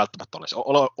lentolippua ei välttämättä olisi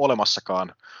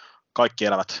olemassakaan. Kaikki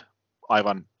elävät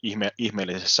aivan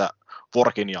ihmeellisessä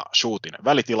workin ja shootin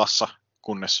välitilassa,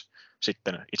 kunnes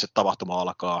sitten itse tapahtuma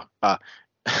alkaa.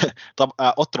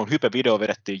 Ottelun hype-video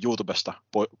vedettiin YouTubesta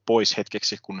pois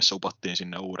hetkeksi, kunnes se upattiin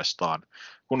sinne uudestaan.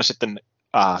 Kunnes sitten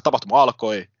tapahtuma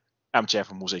alkoi,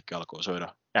 MJF-musiikki alkoi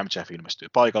soida, MJF ilmestyi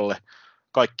paikalle.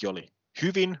 Kaikki oli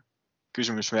hyvin,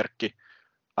 kysymysmerkki.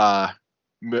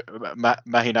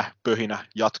 mähinä pöhinä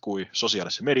jatkui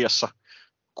sosiaalisessa mediassa,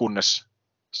 kunnes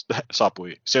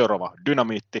saapui seuraava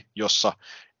dynamiitti, jossa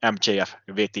MJF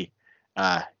veti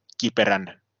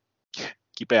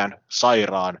kipeän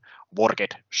sairaan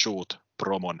Worked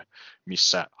Shoot-promon,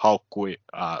 missä haukkui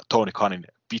Tony Khanin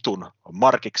vitun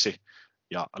markiksi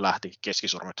ja lähti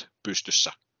keskisormet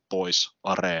pystyssä pois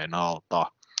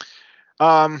areenalta.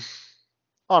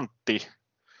 Antti,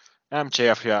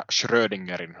 MJF ja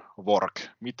Schrödingerin work,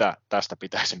 mitä tästä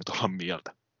pitäisi nyt olla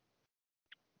mieltä?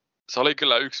 Se oli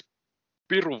kyllä yksi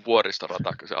pirun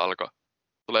vuoristorata, kun se alkoi.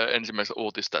 Tulee ensimmäistä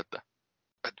uutista, että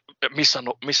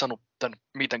missä on tämän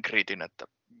meet and greetin, että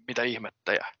mitä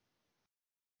ihmettä.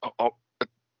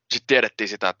 Sitten tiedettiin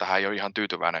sitä, että hän ei ole ihan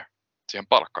tyytyväinen siihen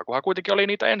palkkaan, kun hän kuitenkin oli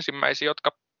niitä ensimmäisiä,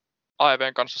 jotka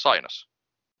AEVn kanssa sainas.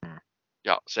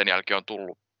 Ja sen jälkeen on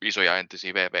tullut isoja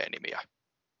entisiä VV-nimiä.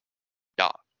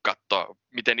 Ja katsoa,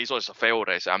 miten isoissa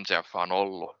feudeissa MJF on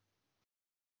ollut.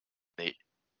 Niin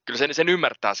kyllä sen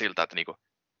ymmärtää siltä, että niinku,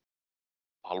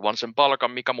 haluan sen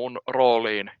palkan, mikä mun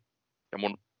rooliin ja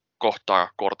mun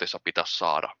kohtaa kortissa pitäisi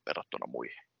saada verrattuna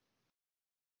muihin.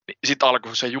 Niin sitten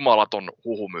alkoi se jumalaton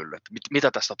huhumylly, että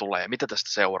mitä tästä tulee ja mitä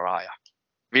tästä seuraa. Ja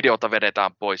videota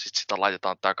vedetään pois, sitten sitä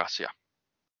laitetaan takaisin. Ja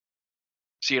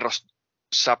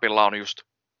siirrossäpillä on just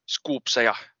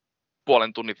scoopseja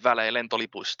puolen tunnin välein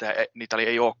lentolipuista ja niitä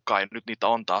ei olekaan ja nyt niitä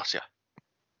on taas. Ja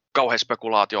kauhean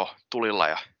spekulaatio tulilla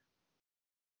ja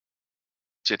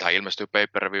sitten hän ilmestyy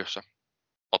pay-per-viewssä,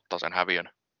 ottaa sen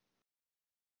häviön.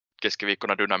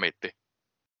 Keskiviikkona Dynamiitti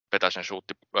vetää sen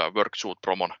work shoot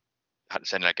promon.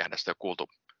 Sen jälkeen hänestä ei ole kuultu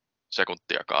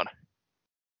sekuntiakaan.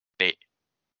 Niin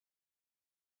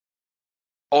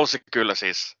olisi kyllä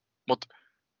siis.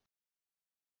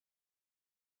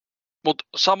 Mut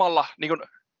samalla niin kun,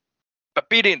 mä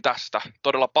pidin tästä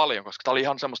todella paljon, koska tää oli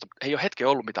ihan semmoista, ei ole hetken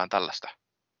ollut mitään tällaista.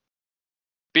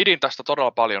 Pidin tästä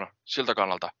todella paljon siltä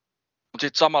kannalta. Mutta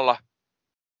sitten samalla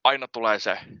aina tulee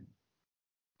se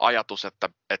ajatus, että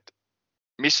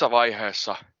missä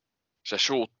vaiheessa se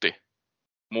shootti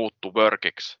muuttui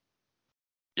workiksi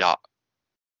ja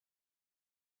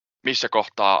missä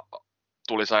kohtaa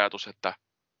tuli se ajatus, että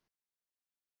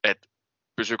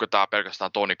pysyykö tämä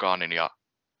pelkästään Tony Khanin ja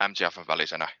MJF:n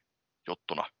välisenä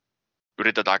juttuna.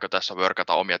 Yritetäänkö tässä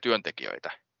workata omia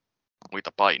työntekijöitä,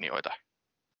 muita painijoita.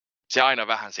 Se aina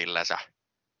vähän silleensä,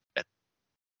 että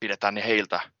pidetään ne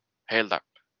heiltä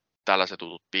tällaiset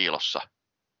jutut piilossa.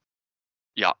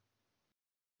 Ja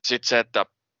sitten se, että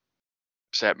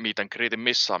se meet and greetin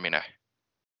missaaminen,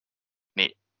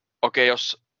 niin okei,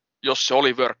 jos se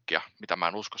oli workkia, mitä mä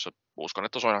en uskon,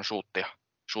 että se on ihan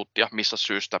shoottia, missä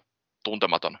syystä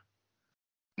tuntematon,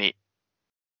 niin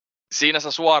siinä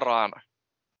sä suoraan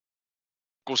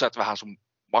kuset vähän sun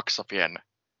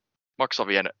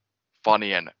maksavien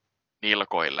fanien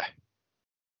nilkoille.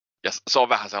 Ja se on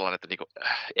vähän sellainen, että niinku,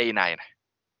 ei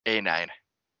näin.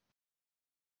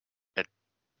 Et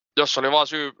jos oli vaan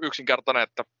syy yksinkertainen,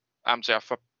 että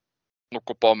MJF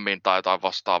nukkui pommiin tai jotain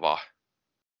vastaavaa,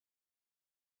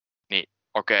 niin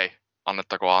okei,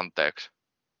 annettako anteeksi.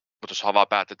 Mutta jos vaan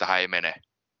päätti, että hän ei mene,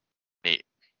 niin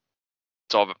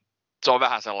se on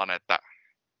vähän sellainen, että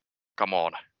come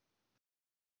on.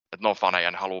 Että no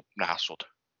faneja, ne haluaa nähdä sut.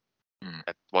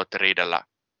 Että voitte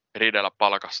riidellä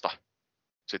palkasta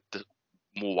sitten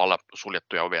muualla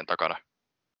suljettuja ovien takana.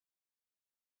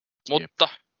 Mutta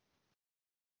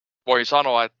voin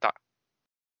sanoa, että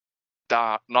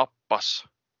tämä nappas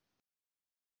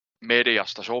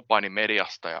mediasta, showpainin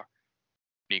mediasta ja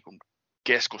niin kuin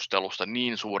keskustelusta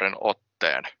niin suuren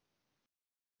otteen,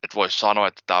 että voisi sanoa,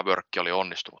 että tämä vörkki oli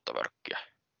onnistunutta vörkkiä.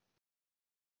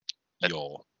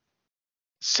 Joo.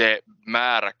 Se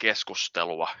määrä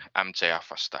keskustelua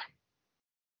MJF:stä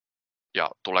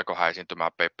ja tuleeko hän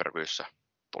esiintymään pay-per-viewssä,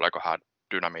 tuleeko hän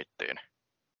Dynamiittiin,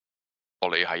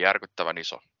 oli ihan järkyttävän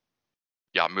iso.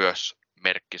 Ja myös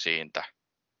merkki siitä,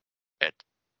 että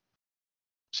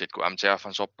sitten kun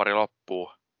MJF:n soppari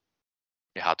loppuu,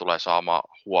 niin hän tulee saamaan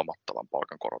huomattavan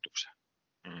palkankorotuksen.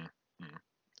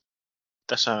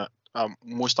 Tässä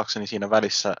muistaakseni siinä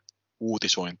välissä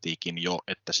uutisointiikin jo,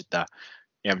 että sitä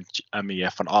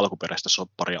MJF:n alkuperäistä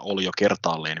sopparia oli jo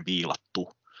kertaalleen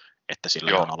viilattu, että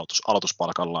sillä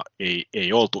aloituspalkalla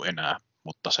ei oltu enää,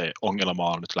 mutta se ongelma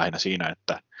on nyt lähinnä siinä,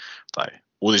 tai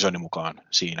uutisoinnin mukaan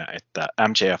siinä, että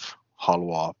MJF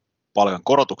haluaa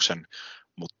palkankorotuksen,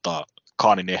 mutta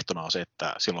Khanin ehtona on se,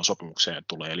 että silloin sopimukseen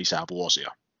tulee lisää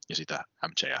vuosia, ja sitä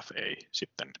MJF ei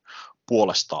sitten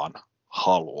puolestaan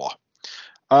halua.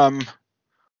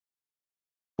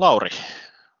 Lauri,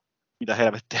 mitä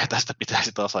helvettiä tästä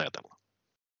pitäisi taas ajatella?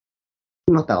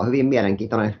 No tämä on hyvin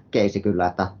mielenkiintoinen keisi kyllä,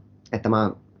 että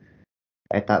mä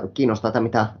että kiinnostaa, että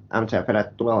mitä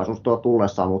MJF:lle tulevaisuus tuo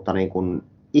tullessaan, mutta niin kuin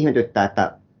ihmetyttää,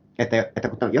 että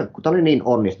kun tämä oli niin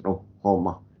onnistunut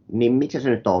homma, niin miksi se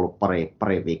nyt on ollut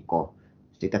pari viikkoa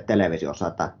sitten televisiossa,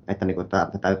 että niin kuin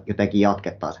tätä jotenkin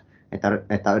jatkettaisiin,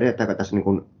 että yritetäänkö tässä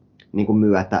niin kuin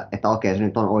myyä, että okei, se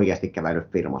nyt on oikeasti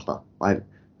kävellyt firmasta, vai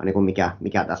niin kuin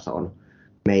mikä tässä on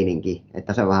meininki,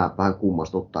 että se vähän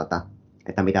kummastuttaa,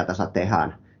 että mitä tässä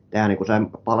tehdään niin kuin sen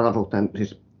palkan suhteen,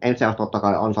 siis MJF totta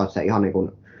kai ansaitsee ihan niin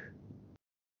kuin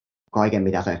kaiken,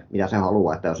 mitä se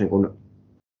haluaa, että jos niin kuin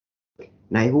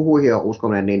näihin huhuihin on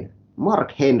uskominen, niin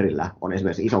Mark Henryllä on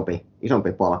esimerkiksi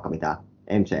isompi palkka, mitä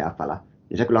MJF:llä,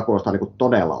 niin se kyllä kuulostaa niin kuin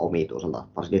todella omituiselta,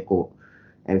 varsinkin kun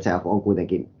MJF on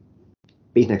kuitenkin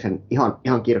bisneksen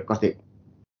ihan kirkkaasti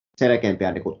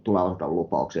selkeämpiä niin kuin tulevaisuuden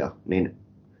lupauksia, niin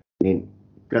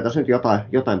kyllä tässä nyt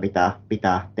jotain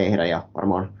pitää tehdä, ja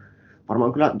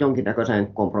varmaan kyllä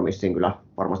jonkinnäköiseen kompromissiin kyllä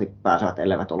varmasti pääsevät,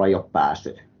 elleivät ole jo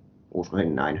päässyt.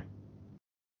 Uskoisin näin.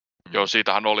 Joo,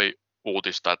 siitähän oli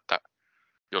uutista, että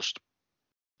jos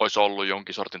olisi ollut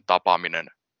jonkin sortin tapaaminen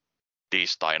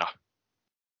tiistaina,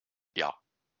 ja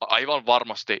aivan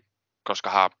varmasti, koska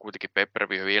hän kuitenkin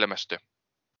pay-per-view ilmestyi,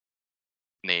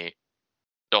 niin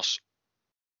jos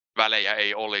välejä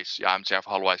ei olisi ja MJF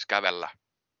haluaisi kävellä,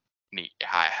 niin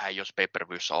hän ei olisi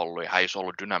pay-per-viewssä ollut ja hän ei olisi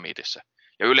ollut Dynamitissä.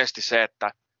 Ja yleisesti se,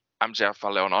 että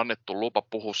MJF:lle on annettu lupa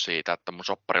puhua siitä, että mun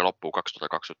soppari loppuu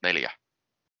 2024.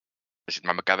 Ja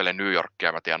sitten mä kävelen New Yorkia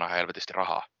ja mä tienaan helvetisti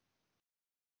rahaa.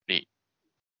 Niin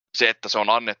se, että se on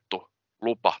annettu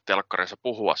lupa telkkarissa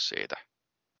puhua siitä,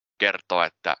 kertoo,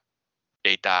 että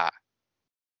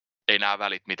ei nämä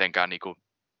välit mitenkään niinku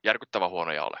järkyttävän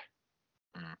huonoja ole.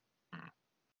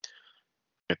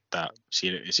 Että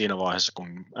siinä vaiheessa, kun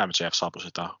MJF saapui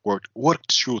sitä Work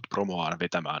Shoot-promoaan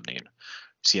vetämään, niin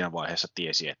siinä vaiheessa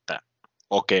tiesi, että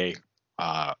okei,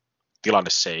 tilanne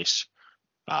seis,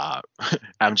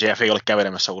 MJF ei ole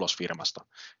kävelemässä ulos firmasta,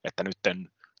 että nyt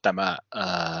tämä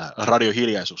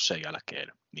radiohiljaisuus sen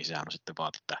jälkeen, niin sehän on sitten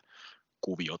vaan tätä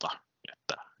kuviota,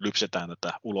 että lypsetään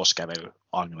tätä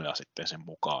uloskävelyanglia sitten sen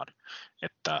mukaan,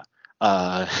 että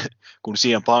kun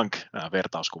CM Punk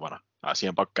vertauskuvana,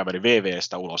 CM Punk käveli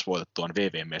VV:stä ulos voitettuaan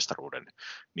VV-mestaruuden,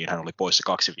 niin hän oli poissa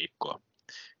 2 viikkoa.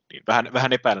 Niin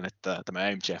vähän epäilen, että tämä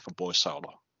MJF:n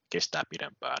poissaolo kestää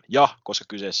pidempään. Ja koska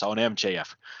kyseessä on MJF,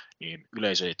 niin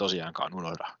yleisö ei tosiaankaan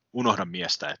unohda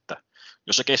miestä, että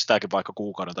jos se kestääkin vaikka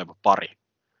kuukauden tai pari,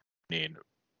 niin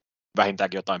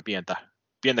vähintäänkin jotain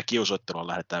pientä kiusoittelua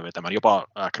lähdetään vetämään. Jopa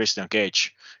Christian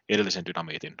Cage edellisen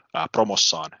Dynamitin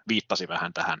promossaan viittasi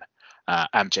vähän tähän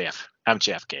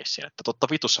MJF-keissiin, että totta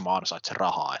vitussa mä ansaitsen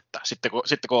rahaa, että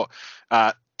sitten kun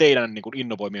teidän niin kuin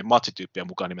innovoimien matsityyppien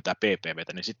mukaan nimetään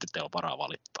PPVtä, niin sitten teillä on varaa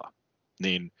valittaa.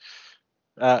 Niin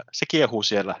se kiehuu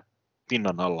siellä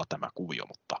pinnan alla tämä kuvio,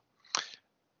 mutta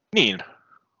niin,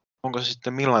 onko se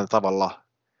sitten millainen tavalla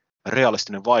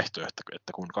realistinen vaihtoehto,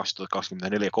 että kun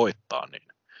 2024 koittaa, niin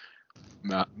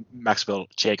Maxwell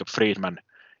Jacob Friedman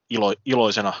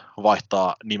iloisena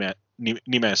vaihtaa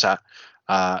nimensä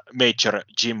Major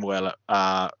Jimwell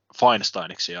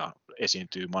Feinsteiniksi ja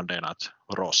esiintyy Monday Night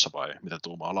Rawssa, vai mitä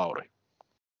tuumaa Lauri?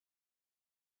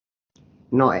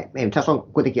 No ei, se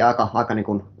on kuitenkin aika niin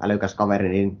kuin älykäs kaveri,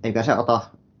 niin eikä se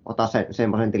ota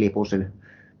semmoisen tilipussin,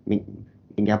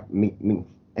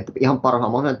 että ihan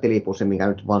parhaan mahdollisen tilipussin, minkä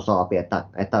nyt vaan saapi,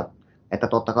 että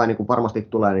totta kai niin kuin varmasti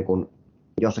tulee niin kuin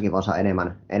jossakin vaiheessa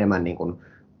enemmän niin kuin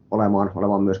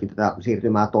olemaan myöskin tätä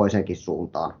siirtymää toisenkin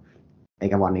suuntaan,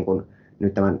 eikä vaan niin kuin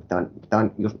nyt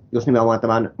tämän just nimenomaan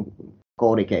tämän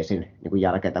Cody-keisin niin kuin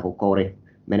jälkeen, kun Cody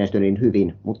menestyi niin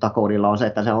hyvin, mutta Codylla on se,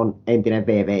 että se on entinen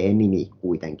WWE-nimi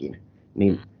kuitenkin,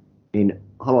 niin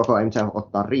haluaako MJF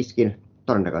ottaa riskin?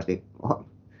 Todennäköisesti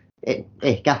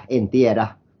ehkä, en tiedä,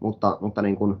 mutta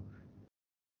niin kuin,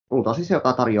 luultavasti se,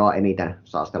 joka tarjoaa eniten,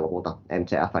 saa sitten lopulta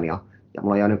MJF:n, ja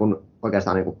mulla ei ole niin kuin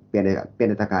oikeastaan niin kuin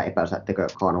pienetäkään epäilystä, etteikö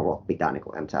Khan halua pitää niin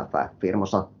kuin MJF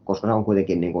firmassa, koska se on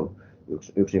kuitenkin niin kuin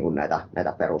yksi niin kuin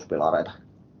näitä peruspilareita.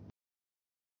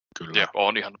 Kyllä. Jep,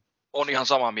 on ihan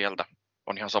samaa mieltä.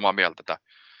 On ihan samaa mieltä.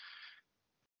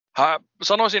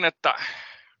 Sanoisin, että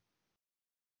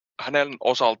hänen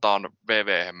osaltaan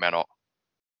WWE-meno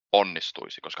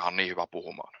onnistuisi, koska hän on niin hyvä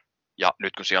puhumaan. Ja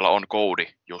nyt kun siellä on Cody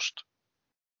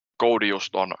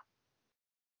just on,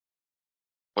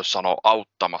 voisi sanoa,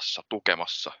 auttamassa,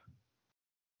 tukemassa.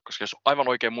 Koska jos aivan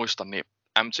oikein muistan, niin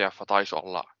MJF taisi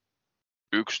olla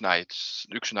yksi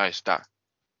näistä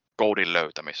Codyn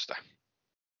löytämistä.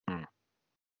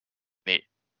 Niin.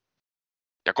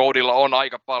 Ja Codylla on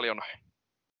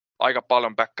aika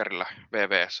paljon backerillä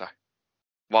VV:ssä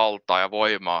valtaa ja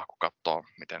voimaa, kun katsoo,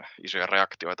 miten isoja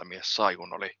reaktioita mies sai,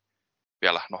 kun oli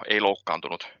vielä, no ei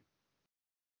loukkaantunut,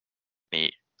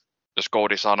 niin jos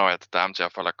Cody sanoi, että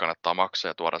MJF:lle kannattaa maksaa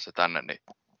ja tuoda se tänne, niin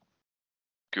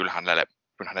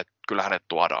kyllä hänet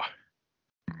tuodaan.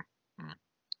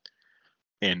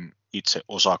 En itse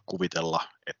osaa kuvitella,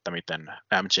 että miten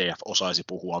MJF osaisi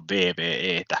puhua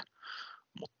VVEtä,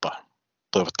 mutta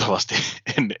toivottavasti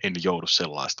en joudu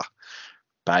sellaista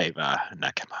päivää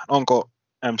näkemään. Onko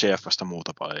MJF:stä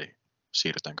muuta vai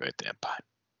siirrytäänkö eteenpäin?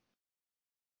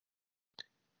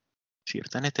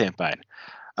 Siirrytään eteenpäin.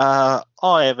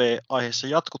 AEV-aiheessa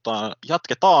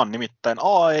jatketaan nimittäin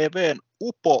AEVn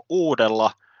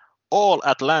uudella All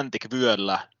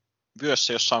Atlantic-vyöllä.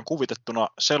 Vyössä, jossa on kuvitettuna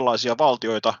sellaisia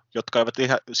valtioita, jotka eivät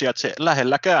sijaitse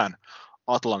lähelläkään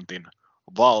Atlantin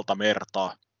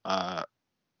valtamerta.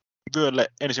 Vyölle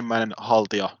ensimmäinen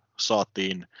haltija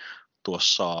saatiin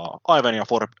tuossa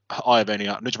Aiven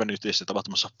ja nyt yhteisessä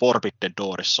tapahtumassa Forbidden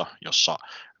Doorissa, jossa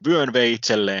vyön vei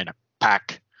itselleen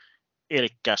Pack.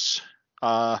 Elikkäs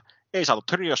ei saatu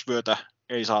triosvyötä,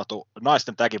 ei saatu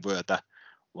naisten tagvyötä,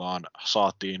 vaan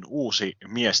saatiin uusi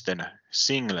miesten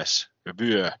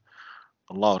singles-vyö.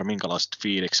 Lauri, minkälaiset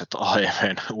fiilikset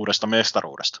AEVn uudesta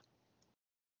mestaruudesta?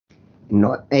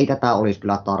 No ei tätä olisi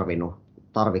kyllä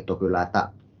tarvittu kyllä,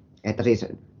 että siis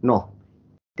no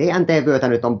TNT-vyötä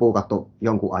nyt on puukattu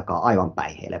jonkun aikaa aivan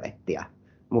päin helvettiä,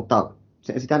 mutta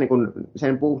sitä niin kuin,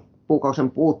 sen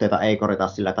puukauksen puutteita ei korjata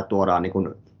sillä, että tuodaan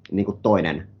niin kuin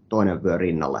toinen vyö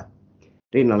rinnalle.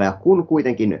 Ja kun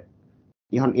kuitenkin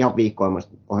ihan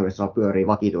viikko-ohjelmassa pyörii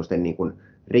vakituisesti niin kuin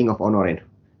Ring of Honorin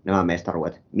nämä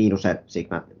mestaruudet, miinus se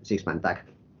six-man tag,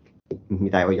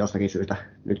 mitä ei ole jostakin syystä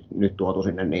nyt tuotu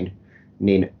sinne,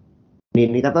 niin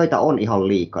niitä vöitä on ihan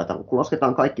liikaa. Kun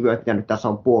lasketaan kaikki vyöt, mitä nyt tässä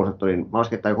on puolustettu, niin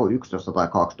lasketaan joko 11 tai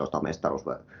 12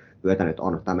 mestaruusvyötä nyt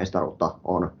on, tai mestaruutta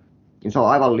on. Niin se on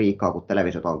aivan liikaa, kun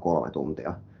televisiota on 3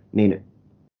 tuntia. Niin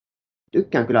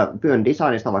tykkään kyllä vyön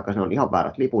designista, vaikka se on ihan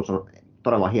väärät liput, se on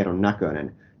todella hienon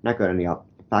näköinen ja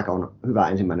Pack on hyvä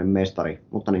ensimmäinen mestari,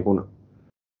 mutta niin kuin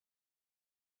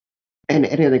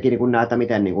en jotenkin niin näe, että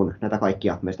miten niin näitä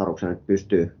kaikkia mestaruuksia nyt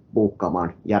pystyy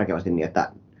buukkaamaan järkevästi niin,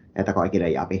 että kaikille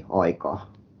jääpi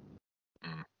aikaa.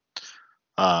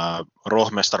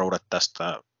 Roh-mestaruudet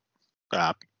tästä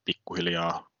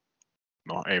pikkuhiljaa,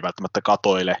 no ei välttämättä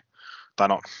katoile, tai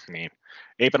no niin,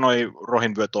 eipä noi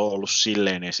Rohin vyöt ole ollut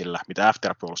silleen esillä, mitä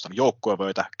After puolustan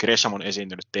joukkuevöitä. Gresham on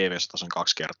esiintynyt TV-ssä tasan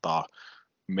 2 kertaa,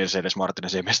 Mercedes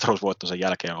Martinezin mestaruusvoittonsa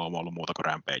jälkeen on ollut muuta kuin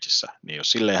Rampageissa, niin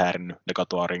jos silleen häirinnyt, ne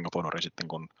katoaa Ring of Honorin sitten,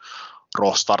 kun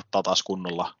Roh starttaa taas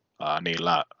kunnolla.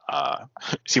 Niillä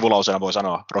sivulauseena voi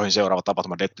sanoa, Rohin seuraava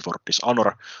tapahtuma Death Before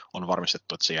Dishonor on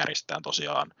varmistettu, että se järjestetään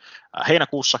tosiaan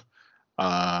heinäkuussa,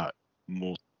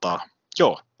 mutta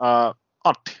joo,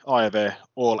 Antti, AEV,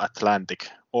 All Atlantic,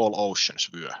 All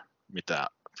Oceans vyö, mitä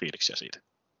fiiliksiä siitä?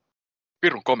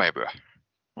 Pirun komea vyö.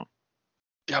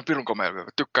 Ihan pirun komea vyö.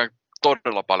 Tykkään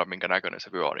todella paljon, minkä näköinen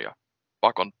se vyö on, ja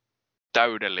Pack on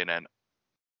täydellinen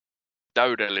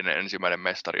ensimmäinen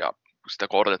mestari, ja sitä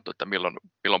on odotettu, että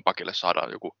milloin Packille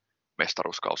saadaan joku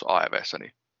mestaruuskaus AEV:ssä,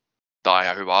 niin tämä on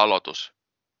ihan hyvä aloitus.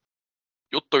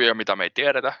 Juttuja, mitä me ei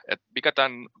tiedetä, että mikä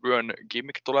tämän vyön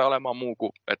gimmick tulee olemaan muu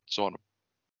kuin, että se on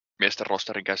miesten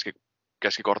rosterin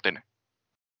keskikortin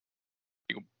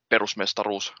niin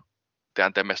perusmestaruus,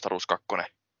 TNT-mestaruus 2.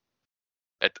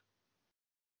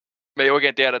 Me ei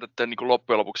oikein tiedetä, että niin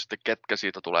loppujen lopuksi sitten ketkä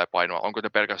siitä tulee painoa. Onko ne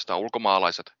pelkästään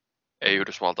ulkomaalaiset, ei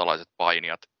yhdysvaltalaiset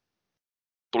painijat?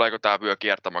 Tuleeko tämä vyö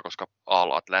kiertämään, koska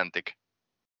All Atlantic,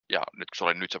 ja nyt kun se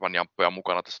oli nyt Japan jamppuja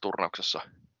mukana tässä turnauksessa,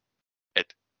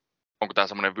 että onko tämä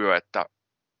semmoinen vyö, että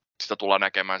sitä tullaan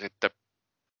näkemään sitten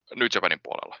nyt Japanin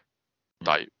puolella,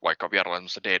 tai vaikka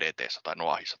vierailemassa DDT:ssä tai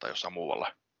Noahissa tai jossain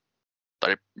muualla,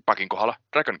 tai Packin kohdalla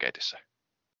Dragon Gateissa.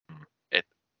 Et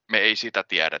me ei sitä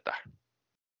tiedetä.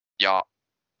 Ja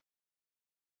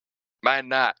mä en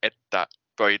näe, että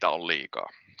pöitä on liikaa,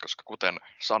 koska kuten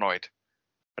sanoit,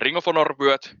 Ring of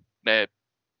Honor-vyöt, ne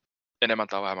enemmän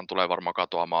tai vähemmän tulee varmaan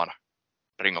katoamaan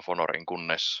Ring of Honorin,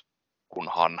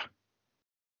 kunhan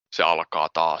se alkaa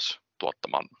taas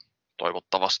tuottamaan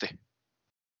toivottavasti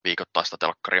viikoittaista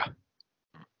telkkaria.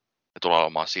 Ne tulee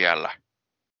olemaan siellä.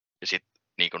 Ja sitten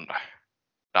niin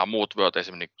nämä muut vyöt,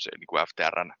 esimerkiksi niin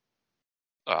FTRn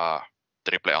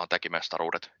AAA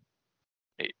täkimestaruudet,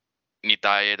 niin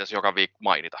niitä ei edes joka viikko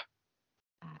mainita.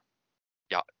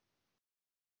 Ja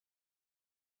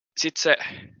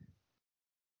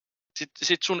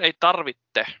sit sun ei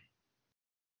tarvitse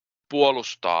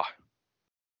puolustaa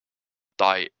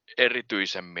tai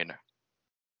erityisemmin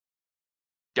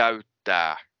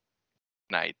käyttää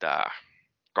näitä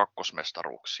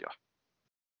kakkosmestaruuksia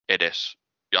edes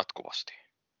jatkuvasti.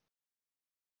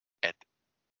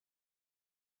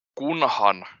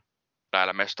 kunhan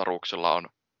näillä mestaruuksilla on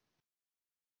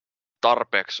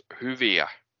tarpeeksi hyviä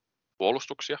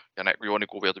puolustuksia, ja ne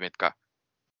juonikuviot,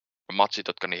 matsit,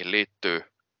 jotka niihin liittyy,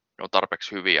 ne on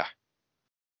tarpeeksi hyviä,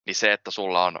 niin se, että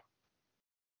sulla on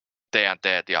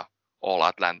TNTt ja All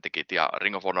Atlanticit ja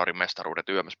Ring of Honorin mestaruudet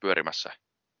yömässä pyörimässä,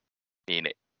 niin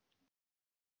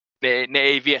ne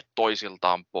ei vie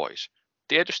toisiltaan pois.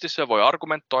 Tietysti se voi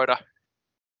argumentoida,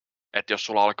 että jos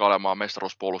sulla alkaa olemaan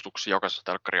mestaruuspuolustuksia jokaisessa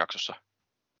telkkarijaksossa,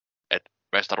 että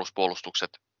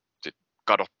mestaruuspuolustukset sit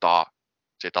kadottaa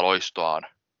sitä loistoaan,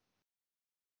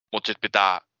 mutta sitten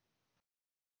pitää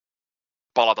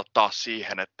palata taas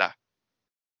siihen, että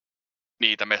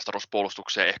niitä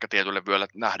mestaruuspuolustuksia ei ehkä tietylle vyölle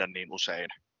nähdä niin usein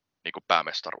niin kuin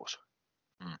päämestaruus.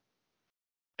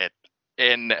 Et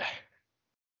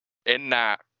en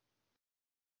näe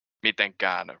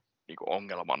mitenkään niin kuin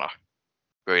ongelmana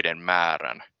vöiden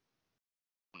määrän,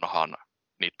 kunhan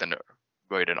niiden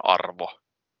vöiden arvo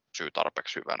pysyy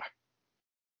tarpeeksi hyvänä.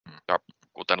 Ja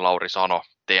kuten Lauri sanoi,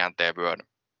 TNT-vyön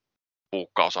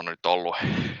puukkaus on nyt ollut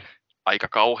aika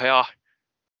kauheaa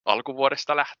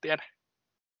alkuvuodesta lähtien.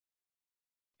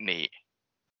 Niin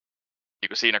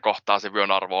siinä kohtaa se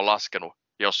vyön arvo on laskenut,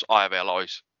 jos AEV:llä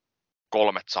olisi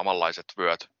 3 samanlaiset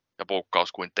vyöt ja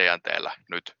puukkaus kuin TNT:llä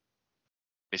nyt,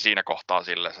 niin siinä kohtaa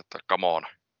silleen, että come on.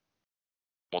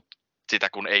 Mutta sitä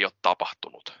kun ei ole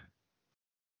tapahtunut.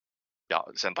 Ja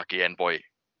sen takia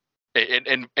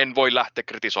en voi lähteä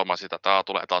kritisoimaan sitä, että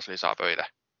tulee taas lisää vöitä.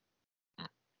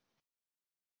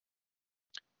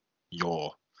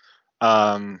 Joo.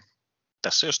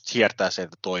 Tässä just hiertää se,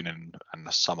 että toinen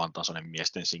ns. Samantasoinen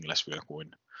miesten singlesvyö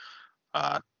kuin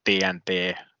TNT,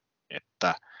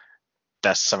 että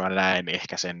tässä mä näen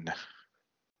ehkä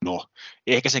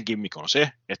sen gimmick on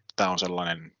se, että tämä on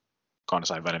sellainen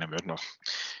kansainvälinen myös,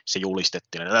 se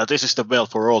julistettiin, että this is the well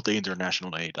for all the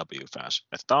international AEW fans,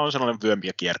 että tämä on sellainen vyö,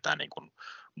 mikä kiertää niin kuin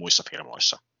muissa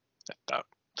firmoissa, että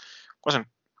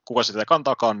kuka sitä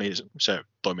kantaakaan, niin se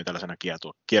toimii tällaisena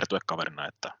kiertuekaverina,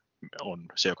 että on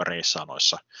se, joka reissaa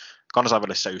noissa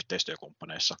kansainvälisissä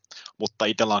yhteistyökumppaneissa. Mutta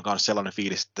itsellä on myös sellainen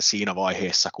fiilis, että siinä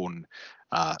vaiheessa, kun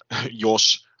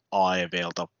jos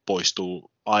AEVltä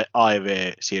poistuu,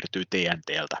 AEV siirtyy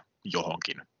TNTltä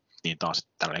johonkin, niin tämä on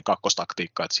sitten tällainen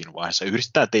kakkostaktiikka, että siinä vaiheessa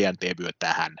yhdistetään TNT-vyö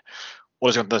tähän.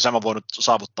 Olisiko tämä sama voinut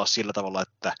saavuttaa sillä tavalla,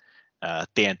 että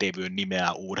TNT-vyön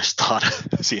nimeää uudestaan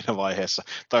siinä vaiheessa.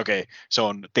 Tai okei, se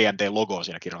on TNT-logo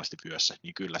siinä kirjallisesti vyössä,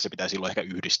 niin kyllä se pitää silloin ehkä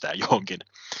yhdistää johonkin.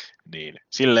 Niin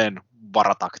silleen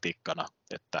varataktiikkana,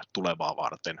 että tulevaa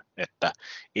varten, että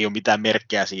ei ole mitään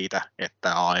merkkejä siitä,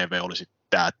 että AEV olisi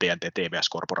tämä TNT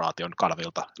TVS-korporaation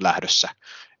kalvilta lähdössä,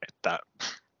 että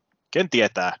ken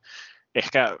tietää.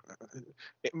 Ehkä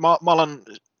mä alan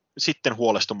sitten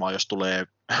huolestumaan, jos tulee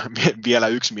vielä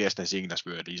yksi miesten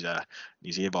singles-vyö lisää,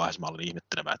 niin siinä vaiheessa mä olen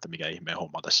ihmettelemään, että mikä ihmeen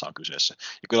homma tässä on kyseessä.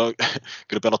 Ja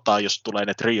kyllä pelottaa, jos tulee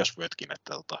ne trios-vyötkin,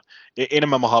 että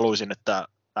enemmän mä haluaisin, että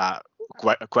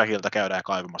Quackilta käydään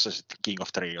kaivamassa sitten King of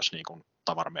Trios niin kuin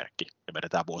tavaramerkki ja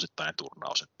vedetään vuosittainen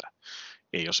turnaus, että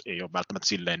ei ole välttämättä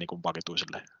silleen niin kuin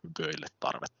vakituiselle vyöille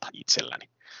tarvetta itselläni.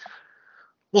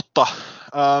 Mutta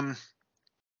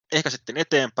ehkä sitten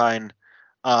eteenpäin.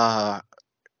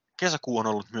 Kesäkuu on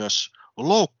ollut myös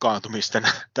loukkaantumisten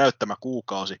täyttämä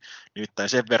kuukausi, nimittäin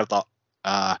sen verta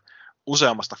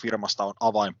useammasta firmasta on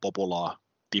avainpopulaa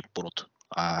tippunut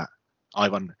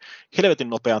aivan helvetin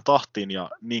nopeaan tahtiin ja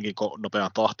niinkin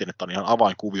nopeaan tahtiin, että on ihan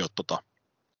avainkuviot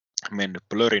mennyt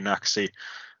plörinäksi.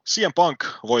 CM Punk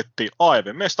voitti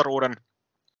AEW-mestaruuden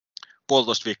 1,5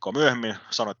 viikkoa myöhemmin,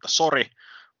 sanoi, että sori,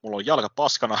 mulla on jalka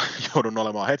paskana, joudun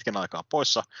olemaan hetken aikaa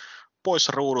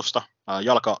poissa ruudusta,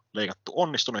 jalka leikattu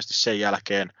onnistuneesti sen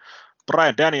jälkeen.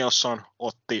 Bryan Danielson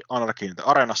otti Anarchy in the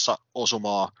Arenassa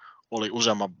osumaa, oli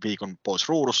useamman viikon pois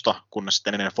ruudusta, kunnes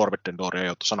sitten ennen Forbidden Dooria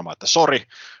joutui sanomaan, että sori,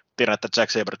 tiedän, että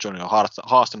Jack Sabre Jr. on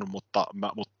haastanut,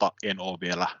 mutta en ole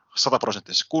vielä 100%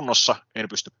 kunnossa, en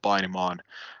pysty painimaan.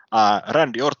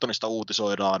 Randy Ortonista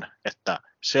uutisoidaan, että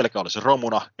selkä olisi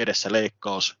romuna, edessä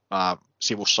leikkaus,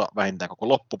 sivussa vähintään koko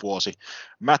loppuvuosi.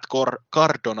 Matt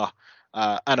Cardona,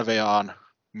 NVAn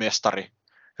mestari,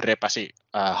 repäsi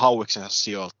hauiksensa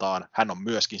sijoiltaan. Hän on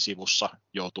myöskin sivussa,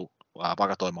 joutui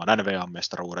vakatoimaan NVAn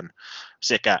mestaruuden.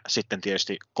 Sekä sitten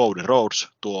tietysti Cody Rhodes,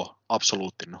 tuo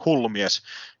absoluuttinen hullumies,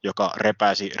 joka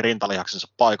repäisi rintalihaksensa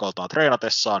paikaltaan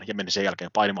treenatessaan ja meni sen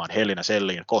jälkeen painimaan hellinä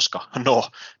selliin, koska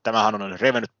tämähän on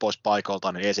revennyt pois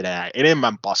paikaltaan, niin ei siinä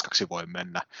enemmän paskaksi voi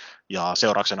mennä. Ja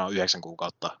seurauksena on 9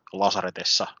 kuukautta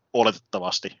lasaretessa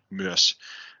oletettavasti myös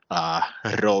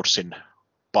Rhodesin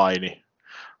paini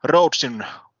Rhodesin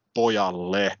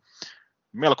pojalle.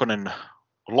 Melkoinen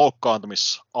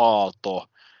loukkaantumisaalto.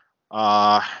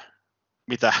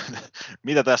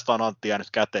 mitä tästä on Antti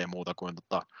jäänyt käteen muuta kuin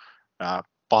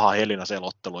paha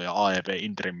Helina-selottelu ja AEV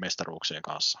Interim mestaruuksien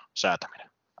kanssa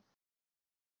säätäminen?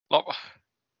 No,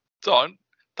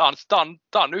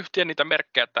 Tämä on yhtiä niitä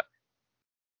merkkejä, että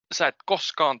sä et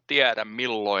koskaan tiedä,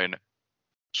 milloin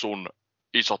sun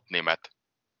isot nimet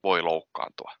voi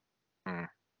loukkaantua.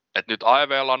 Et nyt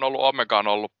AEV:lla on ollut, Omega on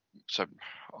ollut se,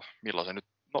 milloin se nyt,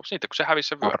 no siitä kun se hävisi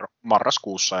se vyö.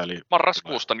 Marraskuussa. Eli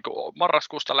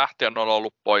Marraskuusta lähtien on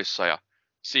ollut poissa ja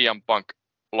CM Punk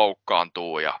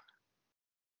loukkaantuu ja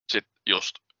sitten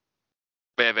just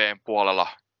PV:n puolella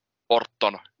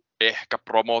Orton ehkä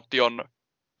promotion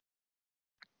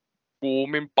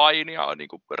kuumin painija niin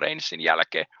kuin Reignsin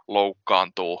jälkeen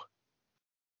loukkaantuu.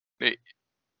 Niin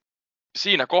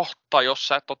siinä kohtaa, jos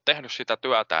sä et ole tehnyt sitä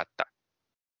työtä, että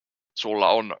sulla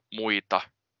on muita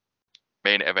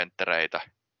main eventtereitä,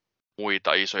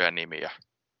 muita isoja nimiä,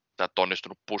 sä et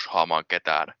onnistunut pushaamaan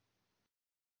ketään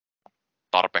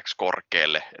tarpeeksi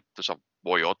korkealle, että sä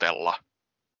voi otella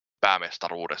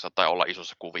päämestaruudessa tai olla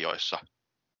isossa kuvioissa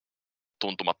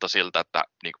tuntumatta siltä, että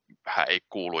niin, hän ei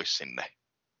kuuluisi sinne.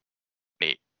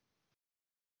 Niin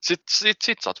sit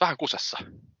sä oot vähän kusessa.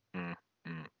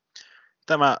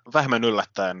 Tämä vähemmän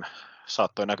yllättäen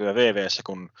saattoi näkyä VV:ssä,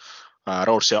 kun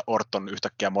Rhodes ja Orton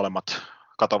yhtäkkiä molemmat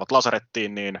katoavat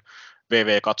lasarettiin, niin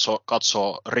VV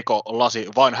katsoo Riko lasi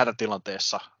vain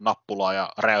hätätilanteessa nappulaa ja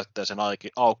räjäyttää sen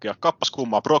auki. Ja kappas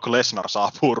kummaa, Brock Lesnar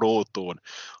saapuu ruutuun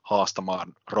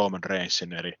haastamaan Roman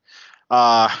Reignsin. Eli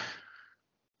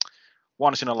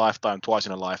once in a lifetime, twice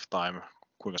in a lifetime.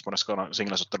 Kuinka monessa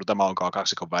singlesottelu tämä onkaan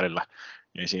kaksikon välillä?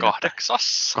 Niin siinä,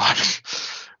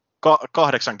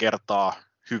 8 kertaa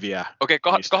hyviä. Okei,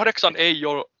 8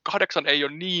 ei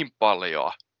ole niin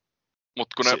paljon,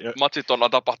 mutta kun ne matsit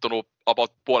on tapahtunut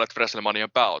about puolet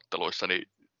WrestleManian pääotteluissa,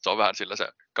 niin se on vähän sillä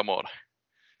se, come on.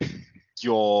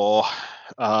 Joo,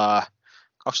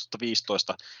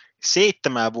 2015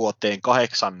 7 vuoteen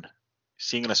 8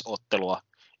 singles-ottelua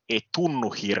ei tunnu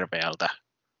hirveältä,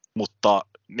 mutta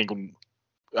niin kuin,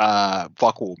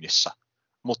 vakuumissa.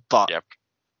 Mutta Jep.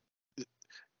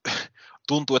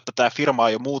 Tuntuu, että tämä firma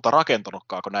ei ole muuta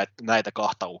rakentanutkaan kuin näitä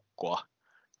kahta ukkoa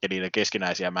ja niiden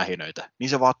keskinäisiä mähinöitä. Niin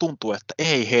se vaan tuntuu, että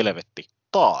ei helvetti,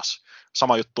 taas.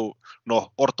 Sama juttu,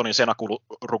 no Ortonin Sena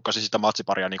rukkasi sitä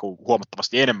matsiparia niin kuin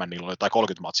huomattavasti enemmän, niillä oli jotain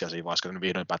 30 matsia siinä vaiheessa, kun ne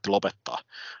vihdoin päätti lopettaa.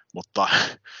 Mutta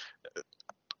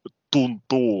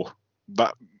tuntuu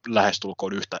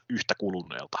lähestulkoon yhtä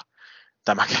kuluneelta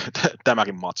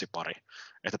tämäkin matsipari.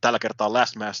 Että tällä kertaa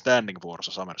Last Man Standing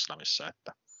vuorossa SummerSlamissa,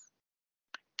 että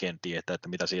ken tietää, että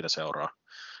mitä siitä seuraa.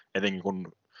 Etenkin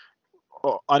kun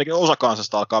ainakin osa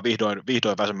kansasta alkaa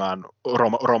vihdoin väsemään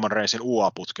Roman Reignsin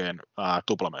UA-putkeen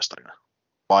tuplamestarina.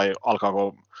 Vai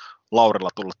alkaako Laurilla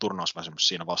tulla turnausväsymys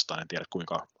siinä vastaan? En tiedä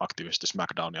kuinka aktiivisesti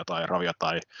SmackDownia tai Ravia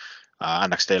tai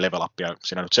NXT Level Upia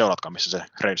sinä nyt seuratkaan, missä se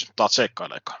Reigns taas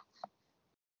seikkaileekaan.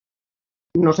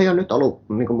 No se on nyt ollut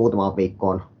niin kuin muutamaan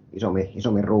viikkoon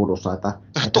isommin ruudussa, että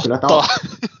kyllä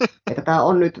tämä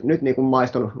on nyt niin kuin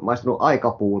maistunut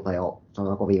aikapuulta jo,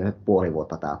 sanotaanko viimeiset puoli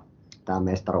vuotta tämä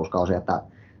mestaruuskausi,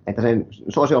 että sen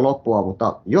suosio loppua,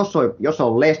 mutta jos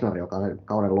on Lesnar, joka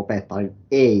kauden lopettaa, niin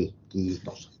ei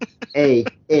kiitos.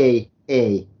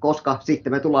 ei, koska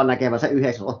sitten me tullaan näkemään se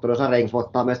 9. ottelu, jossa Reigns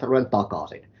voittaa mestaruuden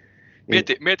takaisin. Niin.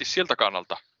 Mieti siltä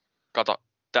kannalta, kato,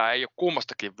 tämä ei ole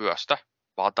kummastakin vyöstä,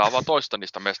 vaan tämä on vaan toista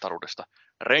niistä mestaruudesta.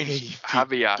 Reigns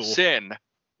häviää sen, ja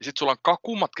sitten sulla on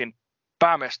kummatkin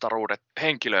päämestaruudet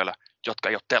henkilöillä, jotka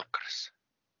ei ole telkkarissa.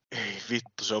 Ei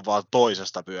vittu, se on vaan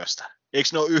toisesta vyöstä. Eikö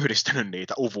ne ole yhdistänyt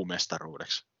niitä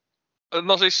uvumestaruudeksi?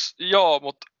 No siis joo,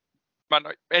 mutta mä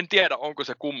en tiedä, onko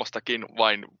se kummastakin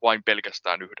vain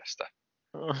pelkästään yhdestä.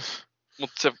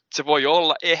 Mutta se voi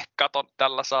olla, ehkä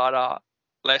tällä saadaan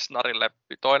Lesnarille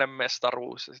toinen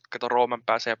mestaruus, ja sitten Roman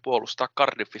pääsee puolustaa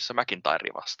Cardiffissa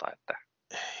McIntyrea vastaan. Että...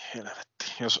 Ei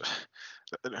helvetti, jos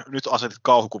nyt asetit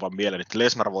kauhukuvan mieleen, että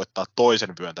Lesnar voittaa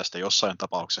toisen vyön tästä jossain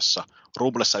tapauksessa,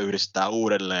 Rumblessa yhdistetään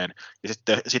uudelleen, ja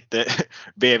sitten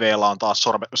VV:llä on taas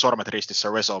sormet ristissä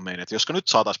WrestleMania, että josko nyt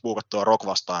saataisiin puukattua Rock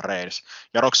vastaan Reigns,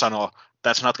 ja Rock sanoo,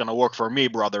 that's not gonna work for me,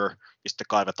 brother, ja sitten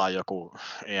kaivetaan joku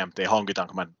EMT,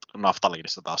 hankitaanko mä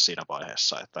naftaliinista taas siinä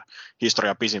vaiheessa, että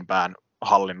historian pisimpään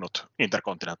hallinnut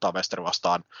Intercontinental Western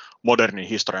vastaan modernin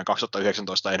historian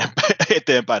 2019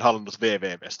 eteenpäin hallinnut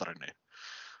VV-mestari. Niin.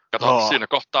 Kato,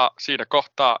 siinä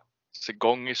kohtaa se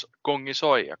gongi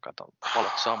soi ja kato,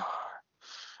 valot sammuu.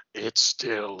 It's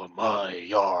still my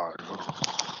yard.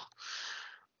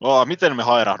 Miten me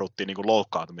hairahduttiin niin kuin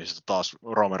loukkaantumisesta taas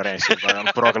Roman Reignsille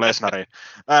tai Brock Lesnariin?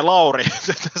 Lauri,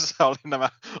 tässä oli nämä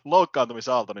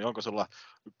loukkaantumisaalto, niin onko sulla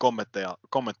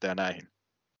kommentteja näihin?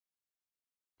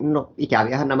 No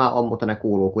ikäviähän nämä on, mutta ne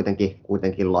kuuluu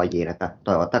kuitenkin lajiin, että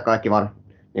toivottavasti kaikki vaan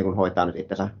niin kuin hoitaa nyt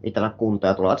itsensä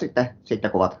kuntoon ja tulevat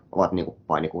sitten kun ovat niin kuin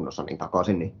painikunnossa niin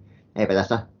takaisin, niin eipä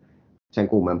tässä sen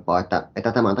kummempaa,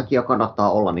 että tämän takia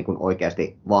kannattaa olla niin kuin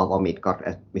oikeasti vahva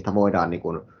midcard, mistä voidaan niin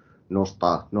kuin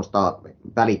nostaa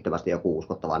välittömästi joku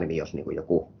uskottava nimi, jos niin kuin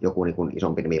joku niin kuin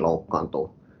isompi nimi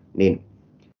loukkaantuu, niin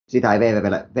sitä ei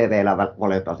VV:llä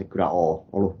valitettavasti kyllä ole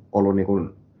ollut niin kuin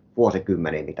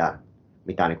vuosikymmeniä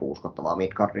mitään niin kuin uskottavaa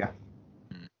midcardia.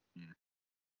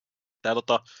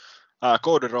 Tämä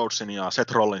Cody Rhodesin ja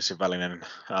Seth Rollinsin välinen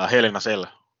Hell in a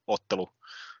Cell-ottelu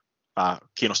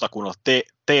kiinnostaa kuunnella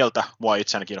teiltä, mua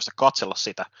itseäni kiinnostaa katsella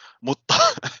sitä, mutta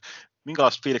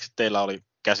minkälaiset fiilikset teillä oli,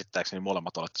 käsittääkseni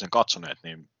molemmat olette sen katsoneet,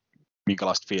 niin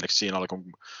minkälaiset fiilikset siinä oli,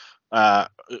 kun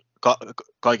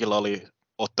kaikilla oli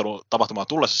ottelu tapahtumaan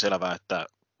tullessa selvää, että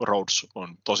Rhodes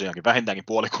on tosiaankin vähintäänkin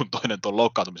puolikuntoinen tuon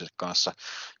loukkaantumisen kanssa,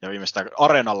 ja viimeistään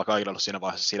areenalla kaikilla on siinä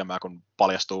vaiheessa silmää, kun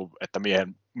paljastuu, että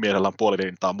miehellä on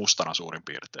puolirintaa mustana suurin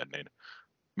piirtein, niin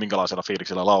minkälaisella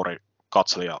fiiliksellä Lauri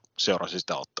katseli ja seurasi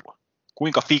sitä ottelua?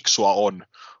 Kuinka fiksua on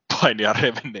painia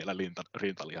revenneellä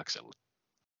rintalihaksella?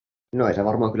 No ei se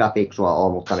varmaan kyllä fiksua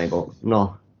ole, mutta niin kuin,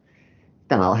 no,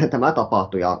 tämä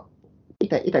tapahtui ja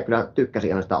itse kyllä tykkäsin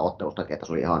ihan sitä ottelusta, että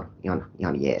se oli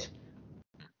ihan jees.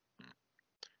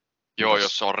 Joo,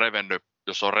 jos se on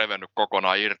revennyt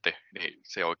kokonaan irti, niin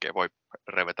se oikein voi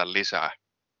revetä lisää.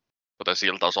 Joten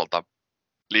siltä tasolta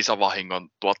lisävahingon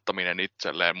tuottaminen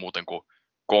itselleen muuten kuin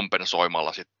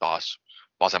kompensoimalla sitten taas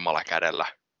vasemmalla kädellä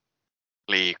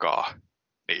liikaa,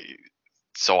 niin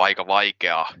se on aika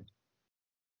vaikeaa.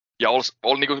 Ja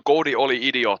niin kuin Cody oli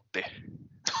idiootti,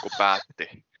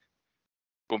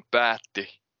 kun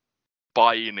päätti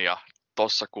painia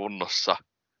tuossa kunnossa,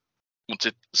 mutta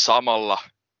sitten samalla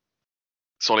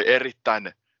se oli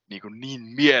erittäin niin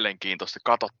mielenkiintoista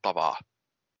katsottavaa,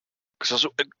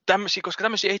 koska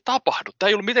tämmöisiä ei tapahdu. Tämä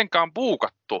ei ollut mitenkään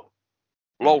buukattu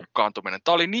loukkaantuminen.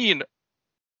 Tämä oli niin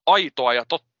aitoa ja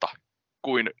totta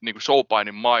kuin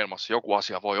showpainin maailmassa joku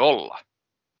asia voi olla.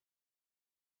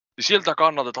 Siltä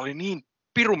kannalta tämä oli niin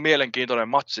pirun mielenkiintoinen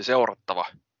matsi seurattava.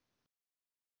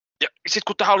 Ja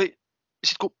sitten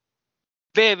kun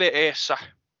VVE:ssä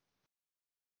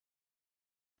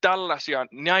tällaisia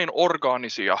näin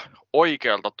orgaanisia,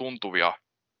 oikealta tuntuvia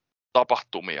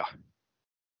tapahtumia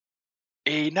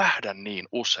ei nähdä niin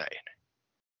usein.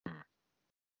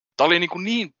 Tämä oli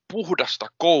niin puhdasta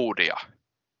Codya.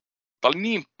 Tämä oli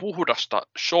niin puhdasta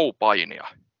showpainia,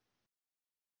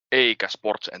 eikä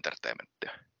sports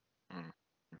entertainmenttia.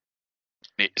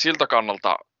 Niin siltä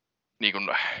kannalta niin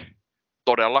kun,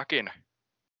 todellakin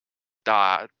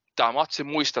tämä matsi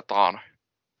muistetaan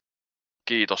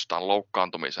kiitos tämän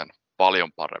loukkaantumisen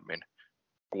paljon paremmin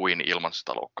kuin ilman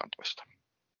sitä loukkaantumista.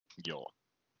 Joo.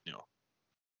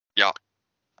 Ja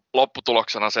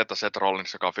lopputuloksena se, että Seth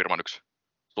Rollins, joka on firman yksi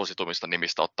suositummista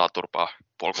nimistä, ottaa turpaa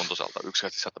puolikuntoiselta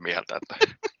yksinkertaiselta mieheltä, että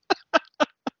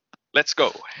let's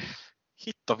go.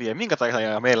 Hitto vie, minkä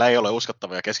takia meillä ei ole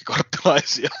uskottavia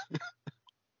keskikorttilaisia?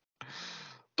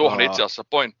 Tuohon itse asiassa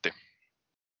pointti.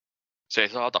 Se ei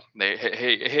saata.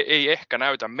 He ei ehkä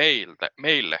näytä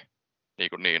meille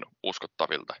niin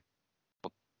uskottavilta.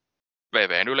 Mutta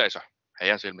VV:n yleisö,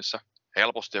 heidän silmissä,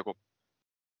 helposti joku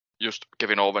just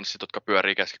Kevin Owensit, jotka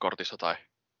pyörii keskikortissa, tai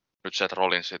nyt Seth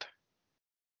Rollinsit.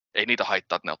 Ei niitä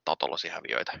haittaa, että ne ottaa tollaisia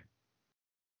häviöitä.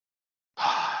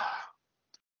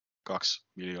 2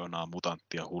 miljoonaa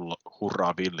mutanttia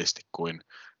hurraa villisti kuin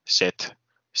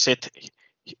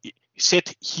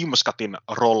Seth Himskatin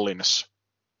Rollins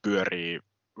pyörii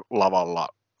lavalla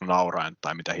nauraen,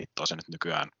 tai mitä hittoa se nyt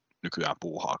nykyään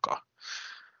puuhaakaan.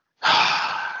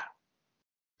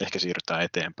 Ehkä siirrytään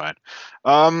eteenpäin.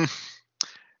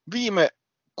 Viime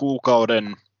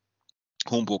kuukauden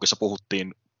Humpuukissa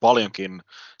puhuttiin paljonkin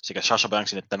sekä Sasha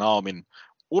Banksin että Naomin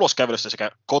uloskävelystä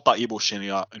sekä Kota Ibushin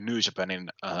ja New Japanin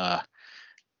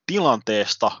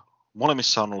tilanteesta.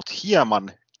 Molemmissa on ollut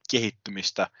hieman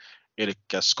kehittymistä, eli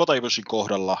Kota Ibushin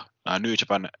kohdalla New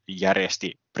Japan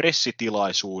järjesti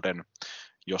pressitilaisuuden,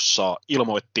 jossa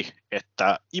ilmoitti,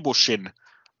 että Ibushin,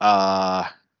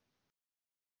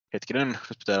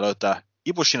 nyt pitää löytää,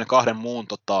 Ibushin ja 2 muun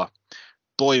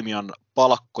toimijan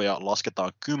palkkoja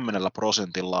lasketaan 10%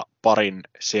 parin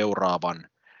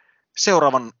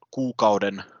seuraavan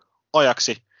kuukauden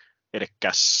ajaksi, eli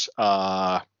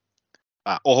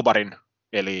Ohbarin,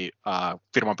 eli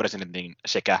firman presidentin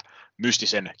sekä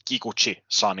mystisen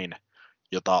Kikuchi-sanin,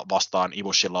 jota vastaan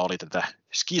Ibushilla oli tätä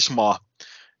skismaa,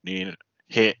 niin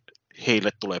heille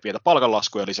tulee pientä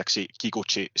palkanlaskua ja lisäksi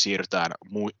Kikuchi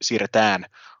siirretään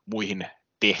muihin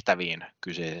tehtäviin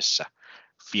kyseisessä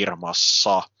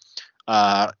firmassa.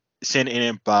 Sen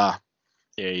enempää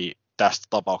ei tästä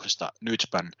tapauksesta New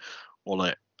Japan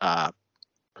ole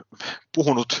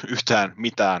puhunut yhtään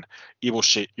mitään.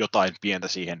 Ibushi jotain pientä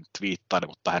siihen twiittaili,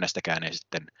 mutta hänestäkään ei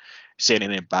sitten sen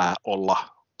enempää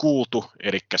olla kuultu.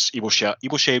 Eli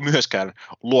Ibushi ei myöskään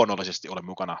luonnollisesti ole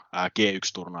mukana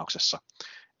G1-turnauksessa.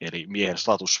 Eli miehen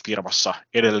status firmassa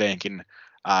edelleenkin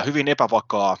hyvin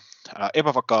epävakaa.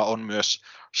 Epävakaa on myös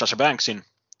Sasha Banksin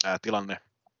tilanne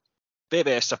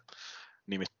PV:ssä.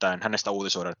 Nimittäin hänestä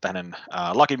uutisoidaan, että hänen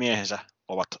lakimiehensä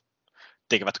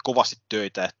tekevät kovasti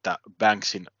töitä, että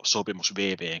Banksin sopimus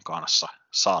VV:n kanssa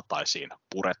saataisiin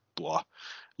purettua.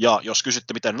 Ja jos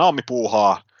kysytte, miten Naomi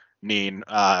puuhaa, niin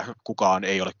kukaan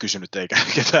ei ole kysynyt eikä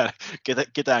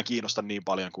ketään kiinnosta niin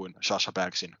paljon kuin Sasha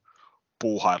Banksin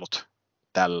puuhailut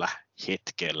tällä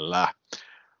hetkellä.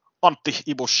 Antti,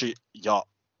 Ibushi ja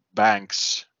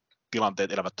Banks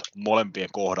tilanteet elävät molempien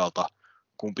kohdalta.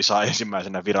 Kumpi saa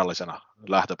ensimmäisenä virallisena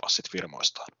lähtöpassit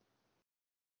firmoistaan?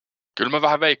 Kyllä mä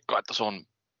vähän veikkaan, että se on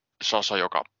Sasha,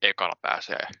 joka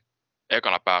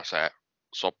ekana pääsee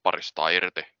sopparistaan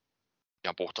irti.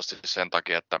 Ihan puhtaasti sen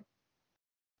takia, että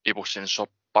Ibushin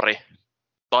soppari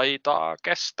taitaa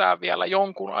kestää vielä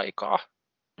jonkun aikaa.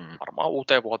 Varmaan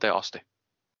uuteen vuoteen asti.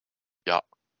 Ja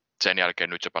sen jälkeen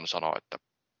nyt Japan sanoo, että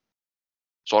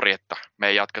sori, että me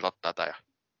ei jatketa tätä ja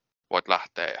voit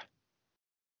lähteä ja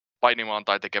painimaan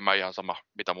tai tekemään ihan sama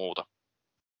mitä muuta.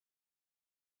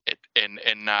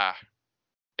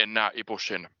 En näe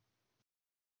Ibushin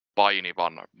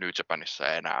painivan New Japanissa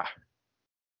enää.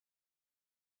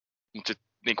 Mutta sitten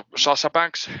niinku Sasha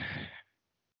Banks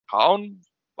on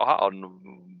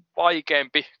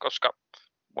vaikeampi, koska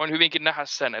voin hyvinkin nähdä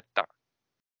sen, että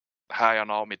hän ja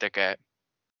Naomi tekee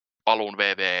paluun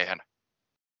VV:hen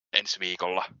ensi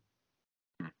viikolla,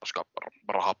 koska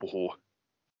raha puhuu.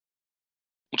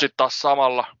 Mutta sitten taas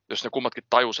samalla, jos ne kummatkin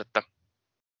tajus, että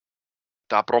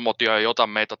tämä promotio ei ota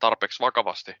meitä tarpeeksi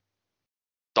vakavasti,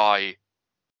 tai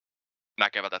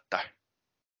näkevät, että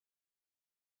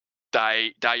tämä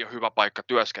ei ole hyvä paikka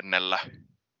työskennellä,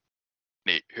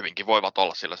 niin hyvinkin voivat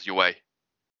olla sillä se juei.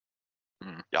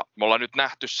 Ja me ollaan nyt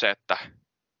nähty se, että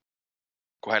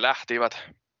kun he lähtivät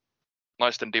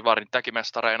naisten divarin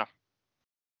täkimestareina,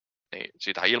 niin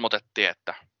siitähän ilmoitettiin,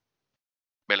 että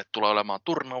meille tulee olemaan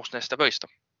turnaus näistä vöistä.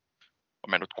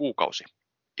 On mennyt kuukausi,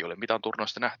 ei ole mitään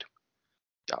turnausta nähty.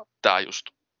 Ja tämä just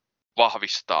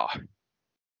vahvistaa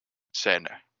sen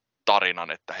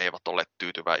tarinan, että he eivät ole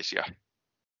tyytyväisiä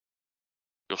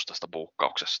just tästä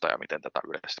buukkauksesta ja miten tätä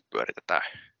yleisesti pyöritetään.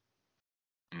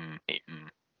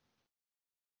 Niin.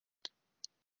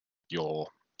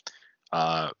 Joo.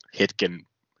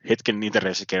 Hetken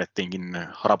internetissä kerettiinkin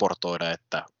raportoida,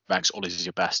 että Banks olisi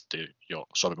jo päästy jo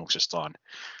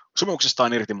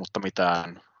sopimuksestaan irti, mutta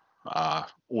mitään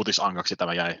uutisangaksi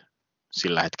tämä jäi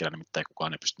sillä hetkellä, nimittäin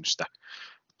kukaan ei pystynyt sitä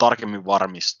tarkemmin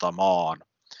varmistamaan.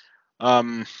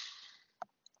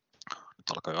 Nyt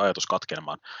alkaa jo ajatus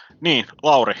katkenemaan. Niin,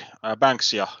 Lauri,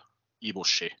 Banks ja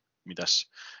Ibushi,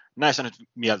 mitäs näissä nyt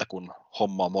mieltä, kun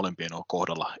homma on molempien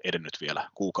kohdalla edennyt vielä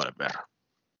kuukauden verran?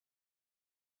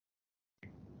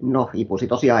 No, Ibushi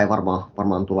tosiaan ei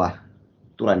varmaan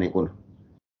tule niin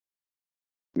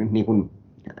kuin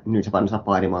nyt se vanha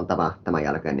painimaan tämän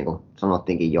jälkeen, niin kuin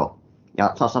sanottiinkin jo.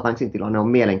 Ja Sasha Banksin tilanne on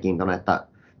mielenkiintoinen,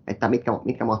 että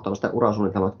mitkä mahtaa sitten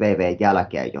urasuunnitelmat VV:n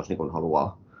jälkeen, jos niin kuin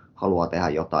haluaa tehdä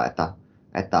jotain,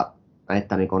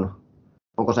 että niin kuin,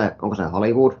 onko se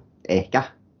Hollywood ehkä,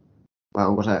 vai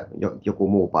onko se joku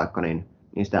muu paikka, niin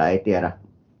sitä ei tiedä.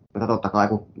 Mutta totta kai,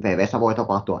 kun VV:ssä voi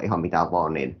tapahtua ihan mitään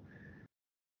vaan, niin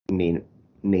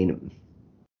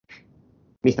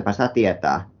mistäpä sitä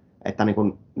tietää. Että niin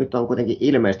kun, nyt on kuitenkin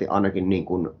ilmeisesti ainakin niin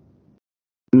kun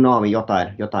Naami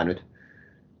jotain nyt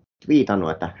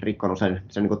twiitannut, että rikkonut sen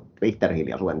niin kun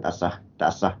Twitter-hiljaisuuden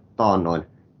tässä taannoin.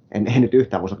 En nyt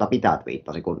yhtään muista, mitä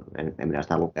twiittasi, kun en minä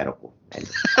sitä lukenut.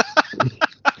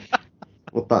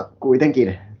 Mutta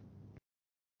kuitenkin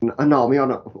Naomi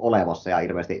on olevassa ja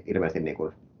ilmeisesti niin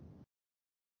kuin,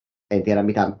 en tiedä,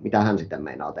 mitä hän sitten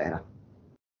meinaa tehdä.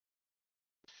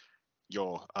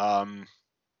 Joo,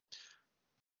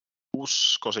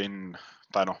 uskoisin,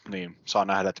 tai no niin, saa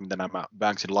nähdä, että miten nämä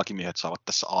Banksin lakimiehet saavat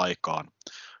tässä aikaan,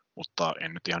 mutta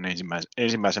en nyt ihan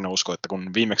ensimmäisenä usko, että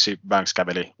kun viimeksi Banks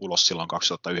käveli ulos silloin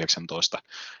 2019,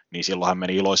 niin silloin hän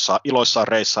meni iloissaan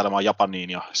reissailemaan Japaniin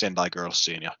ja Sendai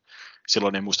Girlsiin, ja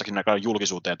silloin ei muistakin näköjään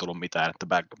julkisuuteen tullut mitään,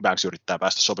 että Banks yrittää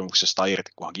päästä sopimuksesta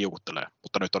irti, kun hän kiukuttelee,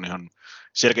 mutta nyt on ihan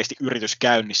selkeästi yritys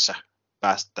käynnissä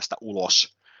päästä tästä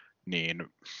ulos,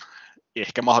 niin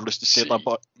ehkä mahdollisesti se jotain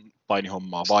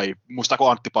painihommaa, vai muistaako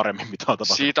Antti paremmin, mitä on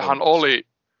tapahtunut? Siitähän oli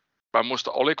Mä en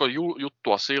muista, oliko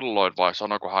juttua silloin vai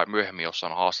sanoiko hän myöhemmin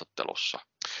jossain haastattelussa?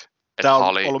 Tämä on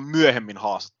ollut myöhemmin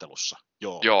haastattelussa,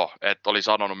 joo. Joo, että oli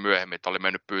sanonut myöhemmin, että oli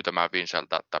mennyt pyytämään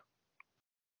Vinceltä, että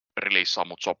releasaa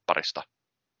mut sopparista.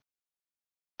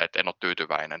 Että en ole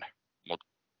tyytyväinen. Mutta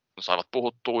saivat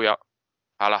puhuttua ja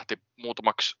hän lähti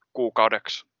muutamaksi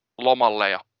kuukaudeksi lomalle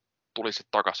ja tuli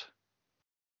sitten takaisin.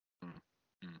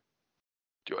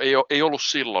 Ei ollut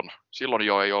silloin. Silloin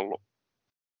jo ei ollut.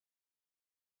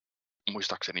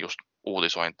 Muistaakseni just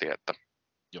uutisointia, että...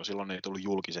 Joo, silloin ei tullut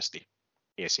julkisesti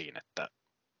esiin, että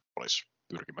olisi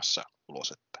pyrkimässä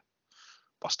ulos, että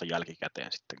vasta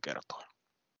jälkikäteen sitten kertoo.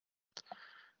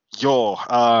 Joo,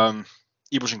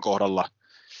 Ibushin kohdalla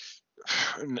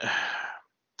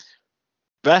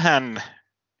vähän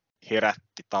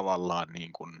herätti tavallaan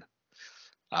niin kuin,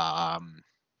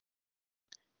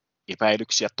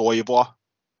 epäilyksiä, toivoa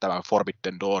tämän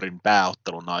Forbidden Doorin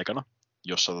pääottelun aikana,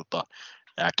 jossa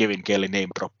Kevin Kelly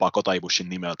name-droppaa Kota Ibushin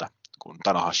nimeltä, kun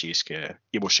Tanahashi iskee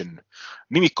Ibushin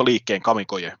nimikkoliikkeen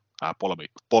Kamikoje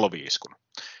polviiskun.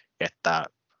 Että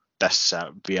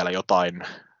tässä vielä jotain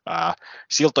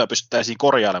siltoja pystyttäisiin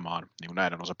korjailemaan niin kuin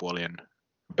näiden osapuolien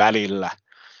välillä,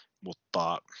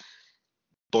 mutta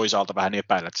toisaalta vähän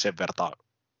epäillä, että sen verran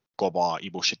kovaa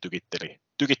Ibushi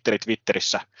tykitteli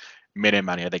Twitterissä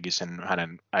menemään ja jotenkin sen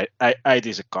hänen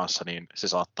äitinsä kanssa, niin se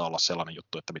saattaa olla sellainen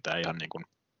juttu, että mitä ihan niin kuin,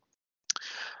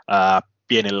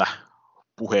 pienillä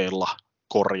puheilla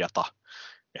korjata.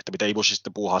 Että mitä Ibushi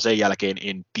sitten puuhaa sen jälkeen,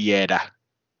 en tiedä.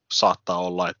 Saattaa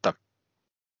olla, että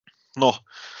no,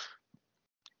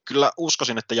 kyllä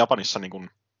uskoisin, että Japanissa niin kuin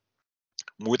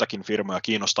muitakin firmoja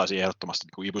kiinnostaisi ehdottomasti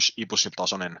niin kuin Ibushin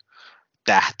tasoinen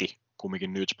tähti,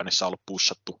 kumminkin New Japanissa on ollut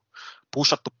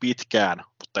pushattu pitkään,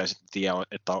 mutta ei sitten tiedä,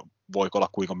 että voiko olla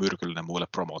kuinka myrkyllinen muille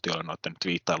promootioille noiden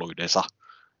twiittailuidensa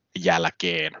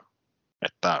jälkeen.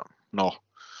 Että no,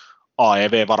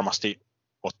 AEV varmasti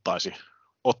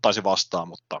ottaisi vastaan,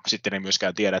 mutta sitten ei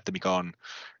myöskään tiedä, että mikä on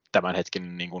tämän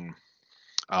hetken niin kuin,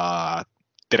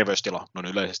 terveystila noin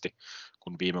yleisesti,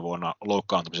 kun viime vuonna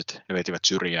loukkaantumiset vetivät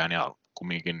syrjään ja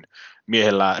kumminkin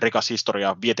miehellä rikas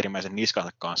historia vietirimäisen niskansa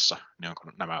kanssa, niin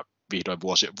onko nämä vihdoin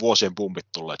vuosien pumpit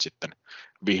tulleet sitten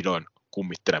vihdoin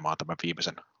kummittelemaan tämän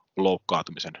viimeisen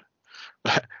loukkaantumisen,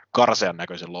 karsean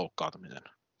näköisen loukkaantumisen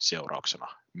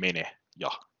seurauksena. Mene ja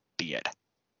tiedä.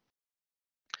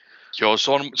 Joo,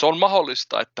 se on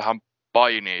mahdollista, että hän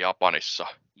painii Japanissa,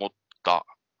 mutta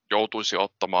joutuisi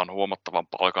ottamaan huomattavan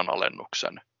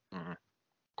palkanalennuksen,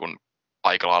 kun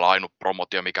aika lailla ainut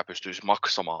promotio, mikä pystyisi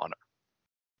maksamaan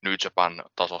New Japan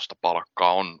tasosta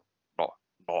palkkaa on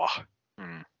Noah,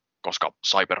 koska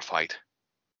Cyberfight.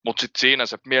 Mutta sitten siinä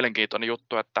se mielenkiintoinen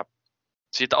juttu, että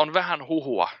siitä on vähän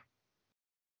huhua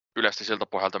yleisesti siltä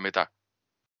pohjalta, mitä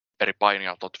eri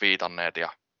painijat on twiitanneet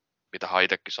ja mitä hän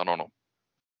itsekin sanonut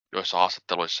joissa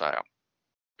haastatteluissa ja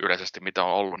yleisesti mitä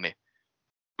on ollut, niin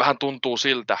vähän tuntuu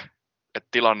siltä, että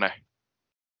tilanne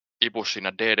Ibushin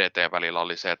ja DDT välillä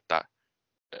oli se, että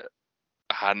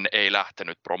hän ei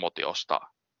lähtenyt promotiosta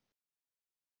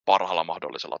parhaalla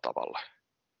mahdollisella tavalla.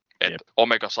 Et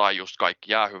Omega sai just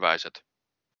kaikki jäähyväiset,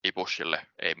 Ibushille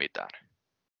ei mitään.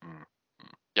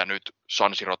 Ja nyt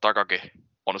Sanshiro Takagi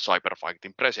on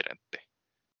Cyberfightin presidentti.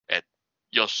 Et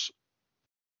jos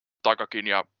Takagin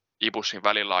ja Ibushin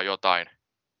välillä on jotain,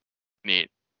 niin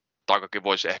Takagi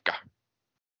voisi ehkä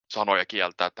sanoa ja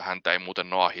kieltää, että häntä ei muuten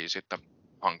Noahiin sitten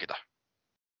hankita.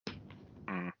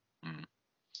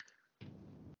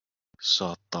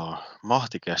 Saattaa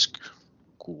mahtikäsky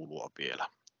kuulua vielä.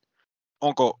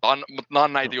 Onko... Nämä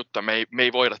on näitä juttuja, me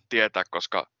ei voida tietää,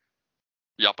 koska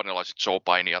japanilaiset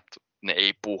showpainijat, ne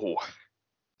ei puhu.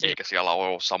 Eikä siellä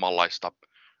ole samanlaista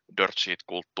dirt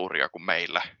sheet-kulttuuria kuin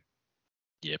meillä.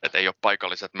 Että ei ole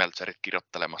paikalliset meltserit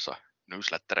kirjoittelemassa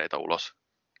newslettereitä ulos.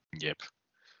 Jep.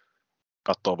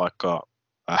 Katsoo vaikka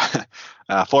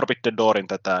Forbidden Doorin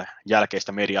tätä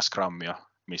jälkeistä mediascrummia,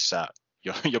 missä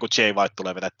joku Jay White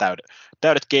tulee vetää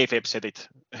täydet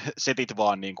kayfabe-setit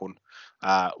vaan niin kuin,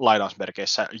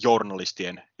 lainausmerkeissä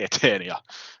journalistien eteen ja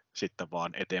sitten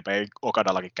vaan eteenpäin.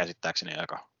 Okadallakin käsittääkseni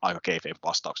aika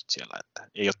kayfabe-vastaukset siellä, että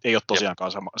ei ole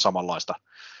tosiaankaan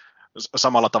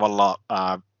samalla tavalla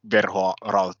verhoa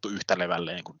rautettu yhtä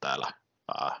levälleen kuin täällä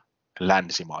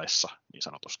länsimaissa niin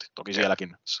sanotusti. Toki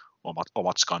sielläkin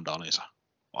omat skandaalinsa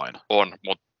aina. On,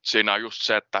 mutta siinä on just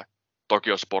se, että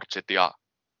Tokyo Sportsit ja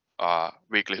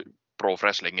Weekly Pro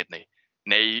Wrestlingit, niin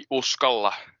ne ei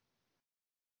uskalla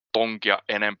tonkia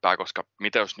enempää, koska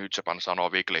mitä jos New Japan sanoo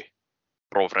Weekly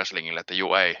Pro Wrestlingille, että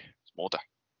juu ei, muuten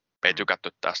ei tykätty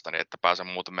tästä, niin että pääsen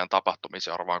muuten meidän tapahtumiin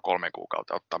seuraavaan 3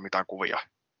 kuukautta ottaa mitään kuvia.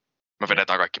 Me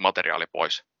vedetään kaikki materiaali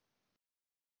pois.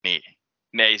 Niin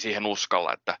ne ei siihen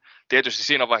uskalla. Että tietysti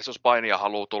siinä vaiheessa, jos painija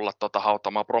haluaa tulla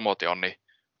hautaamaan promotion, niin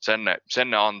sen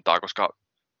ne antaa, koska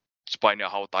painija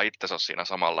hautaa itsensä siinä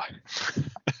samalla.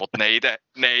 Mutta ne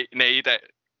itse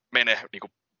mene niinku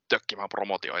tökkimään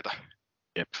promotioita.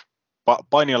 Jep.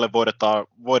 Painijalle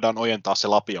voidaan ojentaa se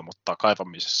lapio, mutta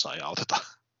kaivamisessa ei auteta.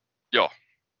 Joo.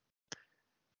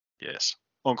 Yes.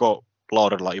 Onko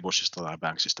Laurilla, Ibushista tai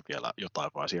Banksista vielä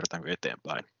jotain vai siirrytäänkö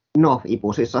eteenpäin? No,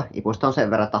 Ibusista on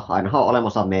sen verran, että ainahan on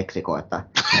olemassa Meksiko, että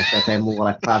se ei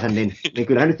muualle pääse, niin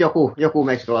kyllähän nyt joku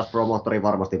meksikolaispromottori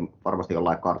varmasti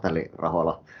jollain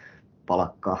kartellirahoilla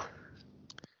palkkaa.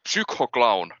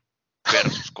 Psycho-clown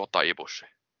versus Kota Ibushin.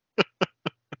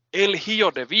 El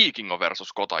Hijo de Vikingo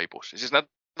versus Kota Ibushin. Siis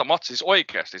näitä matsi, siis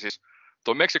oikeasti, siis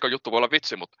tuo Meksikon juttu voi olla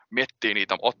vitsi, mutta miettii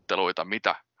niitä otteluita,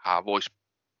 mitä hän voisi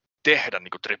tehdä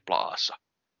niin kuin AAA:ssa.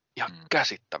 Ihan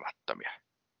käsittämättömiä.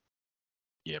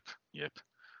 Jep.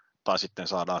 Tai sitten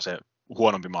saadaan se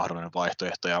huonompi mahdollinen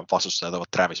vaihtoehto ja vastustajat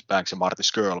ovat Travis Banks ja Marty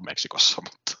Scurll Meksikossa.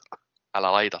 Mutta...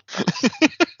 Älä laita tälle.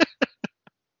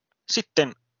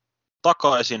 Sitten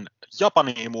takaisin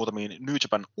Japaniin muutamiin New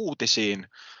Japan uutisiin.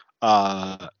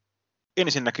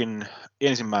 Ensinnäkin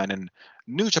ensimmäinen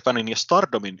New Japanin ja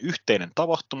Stardomin yhteinen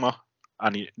tapahtuma,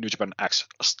 New Japan X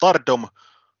Stardom,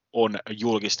 on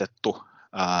julkistettu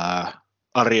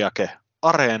Ariake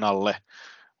Areenalle.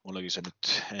 Oliko se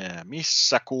nyt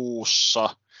missä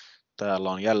kuussa?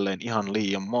 Täällä on jälleen ihan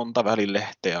liian monta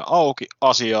välilehteä auki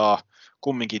asiaa.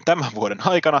 Kumminkin tämän vuoden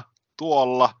aikana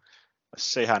tuolla.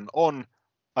 Sehän on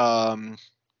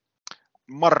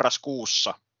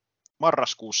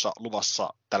marraskuussa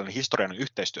luvassa tällainen historiallinen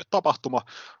yhteistyötapahtuma.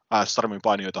 Stardomin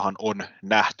painijoitahan on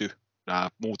nähty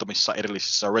muutamissa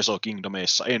erillisissä Wrestle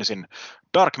Kingdomeissa, ensin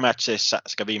Dark Matcheissa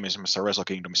sekä viimeisimmässä Wrestle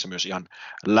Kingdomissa myös ihan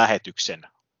lähetyksen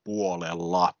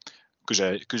puolella.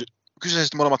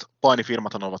 Kyseiset molemmat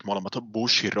painifirmat ovat molemmat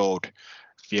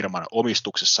Bushiroad-firman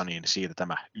omistuksessa, niin siitä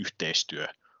tämä yhteistyö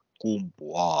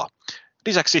kumpuaa.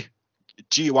 Lisäksi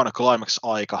G1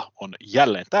 Climax-aika on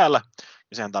jälleen täällä,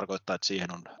 ja sehän tarkoittaa, että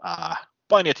siihen on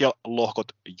painijat ja lohkot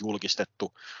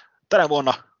julkistettu. Tänä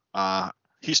vuonna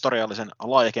historiallisen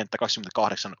laajakenttä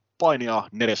 28 painijaa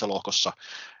 4 lohkossa.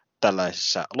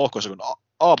 Tällaisissa lohkoissa kuin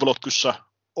A-blokissa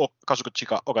Kazuka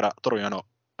Chika, Okada, Toru Yano,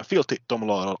 Filthy, Tom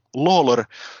Lawler,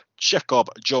 Jacob,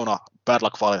 Jonah, Bad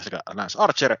Luck Fale sekä Lance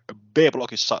Archer.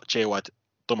 B-blokissa Jay White,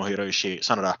 Tomohiro Ishii,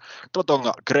 Sanada,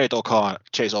 Totonga, Great O'Khan,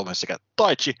 Chase Owens sekä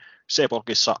Taichi.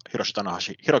 C-blokissa Hiroshi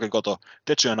Tanahashi, Hiroki Goto,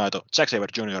 Tetsuya Naito, Zack Sabre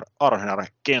Jr., Aaron Henare,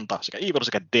 Kenta sekä Evil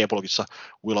sekä D-blokissa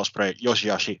Will Ospreay,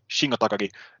 Yoshihashi, Shingo Takagi,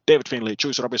 David Finlay,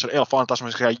 Juice Robinson, El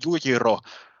Phantasmo sekä Yujiro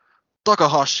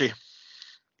Takahashi.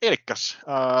 Elikkäs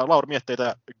Lauri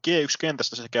mietteitä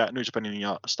G1-kentästä sekä New Japanin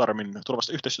ja Stardomin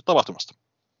tulevasta yhteistyötapahtumasta.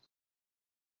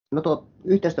 No tuo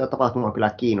yhteistyötapahtuma kyllä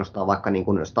kiinnostaa, vaikka niin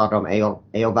kuin Stardom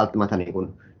ei ole välttämättä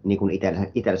niin kuin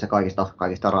itselle se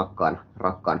kaikista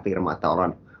rakkaan firma, että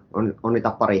on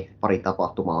niitä pari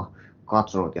tapahtumaa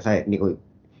katsonut ja se, niin kuin,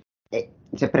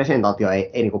 se presentaatio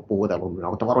ei niin kuin puhutellut minua,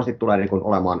 mutta varmasti tulee niin kuin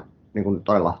olemaan niin kuin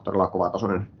todella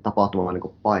kovatasoinen tapahtuma niin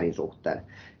kuin painin suhteen.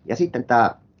 Ja sitten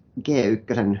tämä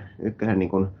G1 niin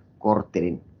kuin kortti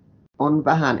niin on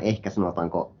vähän ehkä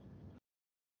sanotaanko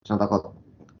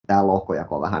tämä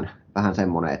lohkojako vähän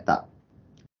semmoinen, että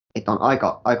on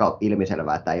aika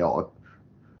ilmiselvää, että ei ole,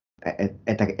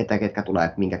 että ketkä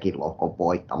tulee minkäkin lohkoon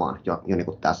voittamaan jo niin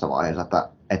kuin tässä vaiheessa,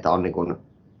 että on niin kuin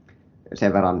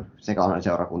sen verran sekalainen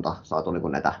seurakunta saatu niin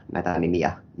kuin näitä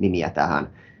nimiä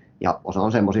tähän. Ja osa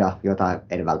on semmoisia, joita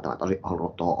en välttämättä olisi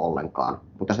halunnut tuohon ollenkaan.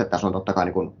 Mutta sitten tässä on totta kai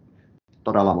niin kuin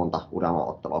todella monta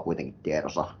urheiluottelua kuitenkin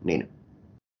tiedossa, niin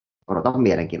odotan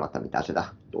mielenkiinnolla, että mitä sitä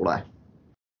tulee.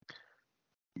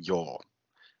 Joo.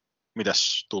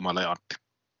 Mitäs tuumailee Antti?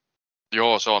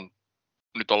 Joo,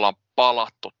 nyt ollaan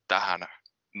palattu tähän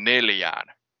 4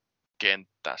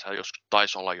 kenttään. Se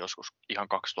taisi olla joskus ihan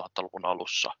 2000-luvun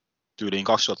alussa. Tyyliin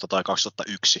 2000 tai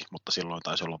 2001, mutta silloin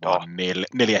taisi olla vain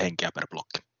 4 henkeä per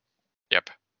blokki. Jep.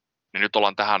 Niin nyt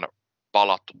ollaan tähän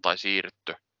palattu tai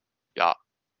siirrytty. Ja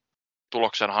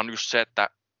tuloksenahan on just se, että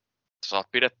sä saat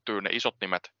pidettyä ne isot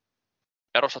nimet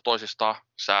erossa toisistaan,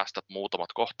 säästät muutamat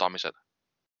kohtaamiset,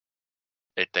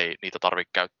 ettei niitä tarvitse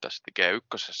käyttää sitten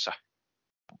G1.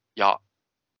 Ja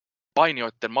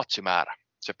painijoiden matsimäärä,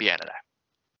 se pienenee.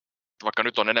 Vaikka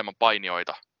nyt on enemmän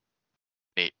painijoita,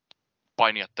 niin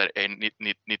painijat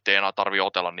niitä ei enää tarvitse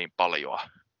otella niin paljon,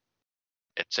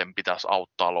 että sen pitäisi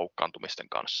auttaa loukkaantumisten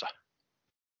kanssa.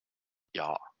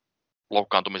 Ja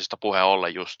loukkaantumisesta puheen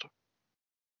ollen just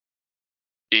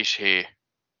Ishii,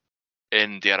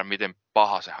 en tiedä miten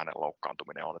paha se hänen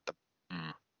loukkaantuminen on, että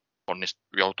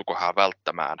joutuiko hän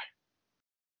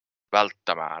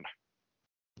välttämään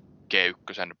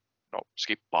G1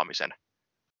 skippaamisen,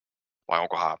 vai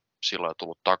onko hän silloin jo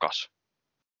tullut takas.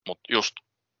 Mutta just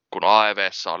kun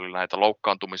AEV:ssä oli näitä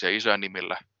loukkaantumisia isoja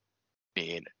nimillä,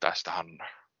 niin tästähän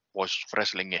Voice of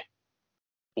Wrestling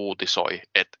uutisoi,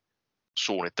 että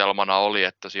suunnitelmana oli,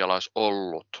 että siellä olisi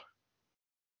ollut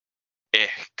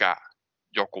ehkä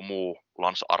joku muu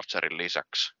Lance Archerin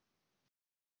lisäksi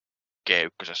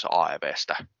G1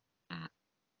 AEV:stä.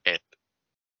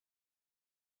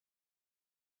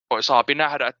 Saapi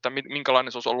nähdä, että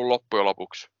minkälainen se olisi ollut loppujen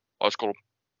lopuksi.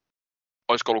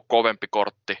 Olisiko ollut kovempi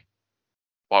kortti,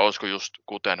 vai olisiko just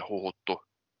kuten huhuttu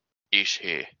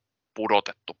Ishii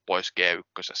pudotettu pois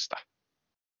G1:stä.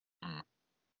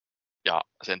 Ja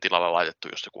sen tilalle laitettu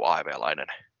just joku AEV-lainen.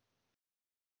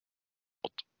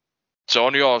 Mut se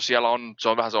on se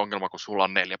on vähän se ongelma, kun sulla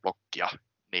on 4 blokkia,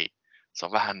 niin se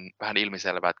on vähän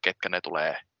ilmiselvää, että ketkä ne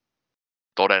tulee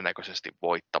todennäköisesti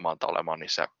voittamaan tai olemaan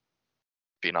niissä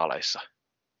finaaleissa.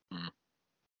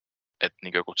 Että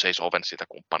niin joku Chase Owens ja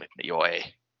kumppanit, niin joo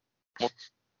ei. Mutta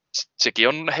sekin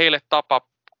on heille tapa.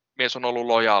 Mies on ollut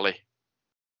lojaali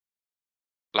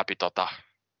läpi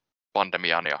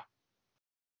pandemian ja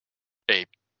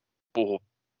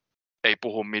ei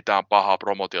puhu mitään pahaa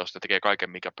promotiosta, tekee kaiken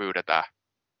mikä pyydetään.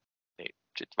 Niin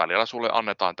sitten välillä sulle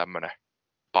annetaan tämmöinen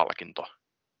palkinto.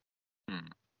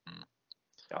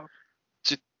 Ja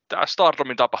sitten tämä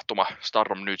Stardomin tapahtuma,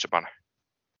 Stardom New Japan,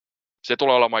 se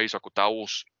tulee olemaan iso kuin tämä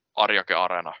uusi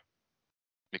Ariake-areena,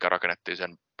 mikä rakennettiin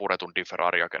sen puretun Differ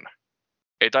Ariaken.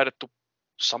 Ei taidettu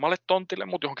samalle tontille,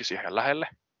 mutta johonkin siihen lähelle.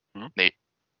 Niin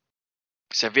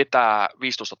se vetää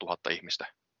 15 000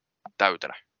 ihmistä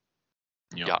täytenä.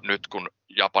 Joo. Ja nyt kun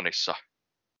Japanissa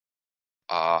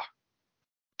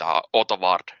tämä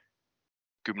Otavard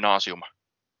Gymnasium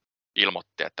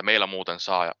ilmoitti, että meillä muuten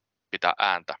saa pitää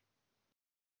ääntä.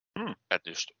 Että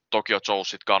just Tokyo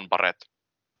Joesit, Ganbaret,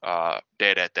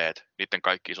 DDT, niiden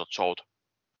kaikki isot showt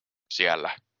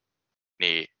siellä,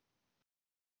 niin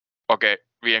okei,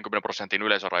 50%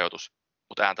 yleisörajoitus,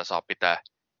 mutta ääntä saa pitää,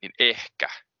 niin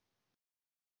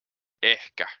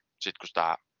ehkä, sit kun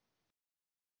tämä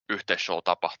yhteisshow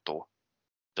tapahtuu,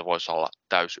 se voisi olla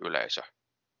täysyleisö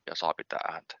ja saa pitää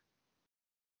ääntä.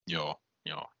 Joo.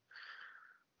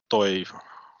 Toi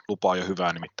lupaa jo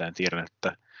hyvää, nimittäin tiedän,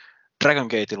 että Dragon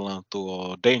Gateilla on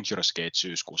tuo Dangerous Gate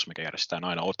syyskuussa, mikä järjestetään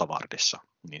aina Otavardissa,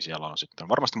 niin siellä on sitten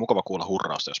varmasti mukava kuulla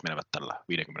hurrausta, jos menevät tällä 50%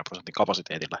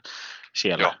 kapasiteetillä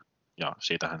siellä. Joo. Ja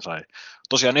siitä hän sai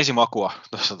tosiaan esimakua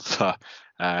tuossa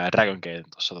Dragon Gaten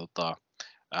tuossa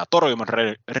Torjuman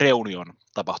Reunion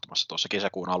tapahtumassa tuossa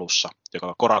kesäkuun alussa,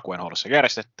 joka Korakuen hallissa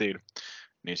järjestettiin,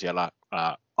 niin siellä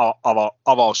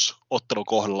avausottelun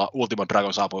kohdalla Ultimate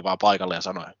Dragon saapui vaan paikalle ja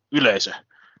sanoi, yleisö,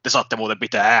 te saatte muuten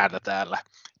pitää ääntä täällä.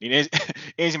 Niin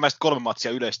ensimmäiset 3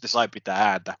 matsia yleisesti sai pitää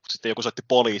ääntä, mutta sitten joku soitti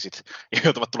poliisit ja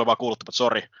joutuvat tulemaan kuuluttamaan, että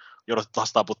sori, joudut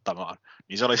taas taputtamaan.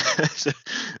 Niin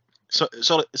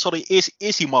se oli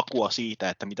esimakua siitä,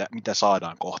 että mitä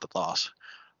saadaan kohta taas,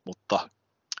 mutta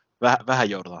vähän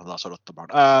joudutaan taas odottamaan.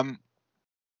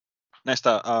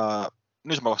 Näistä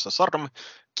nyt mä vastaan Stardom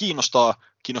kiinnostaa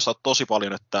tosi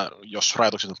paljon, että jos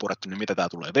rajoitukset on purettu, niin mitä tämä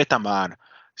tulee vetämään.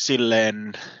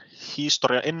 Silleen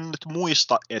historia, en nyt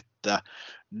muista, että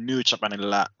New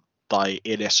Japanilla tai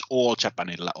edes All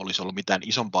Japanilla olisi ollut mitään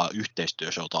isompaa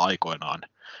yhteistyöshowta aikoinaan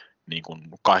niin kuin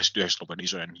 89-luvun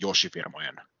isojen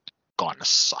Yoshi-firmojen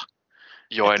kanssa.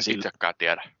 Joo, en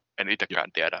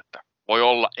itsekään tiedä, että voi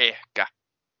olla ehkä,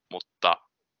 mutta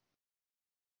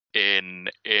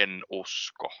en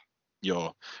usko.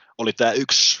 Joo, oli tämä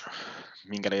yksi,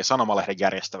 minkä Sanomalehden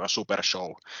järjestävä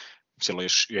Supershow, silloin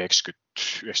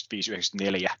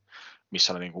 95-94,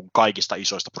 missä oli niin kuin kaikista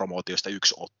isoista promootioista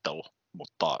yksi ottelu,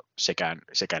 mutta sekään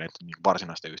ei niin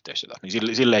varsinaista yhteistyötä.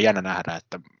 Niin silleen jännä nähdä,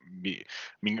 että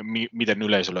miten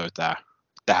yleisö löytää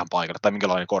tähän paikalle, tai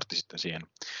minkälainen kortti sitten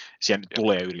siihen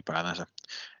tulee ylipäätänsä.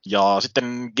 Ja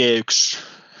sitten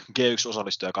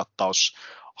G1-osallistujakattaus.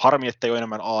 Harmi, että ei ole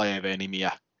enemmän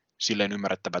AEV-nimiä, silleen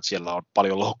ymmärrettävä, että siellä on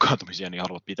paljon loukkaantumisia, niin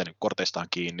haluavat pitää korteistaan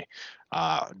kiinni.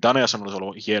 Danielson olisi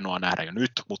ollut hienoa nähdä jo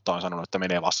nyt, mutta on sanonut, että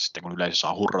menee vasta sitten, kun yleisö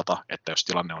saa hurrata, että jos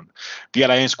tilanne on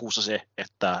vielä ensi kuussa se,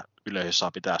 että yleisö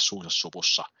saa pitää suunsa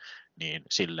supussa, niin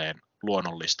silleen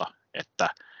luonnollista, että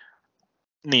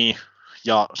niin.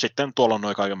 Ja sitten tuolla on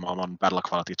noin kaiken maailman Battle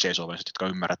Quality ja Chase Owensit, jotka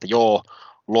ymmärrät, että joo,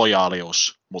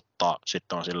 lojaalius, mutta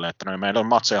sitten on silleen, että meillä on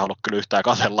matseja halua kyllä yhtään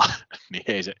katsella, niin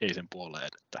ei sen puoleen.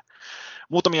 Että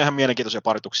muutamia ihan mielenkiintoisia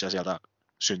parituksia sieltä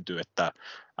syntyy, että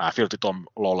Filthy Tom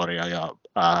Lawleria ja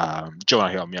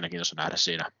Jonah on mielenkiintoista nähdä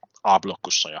siinä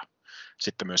A-blokkussa ja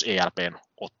sitten myös ELPn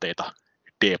otteita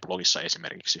D-blogissa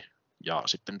esimerkiksi. Ja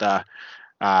sitten tämä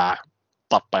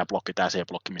tappajablokki, tämä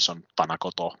C-blokki, missä on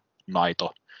Tanakoto,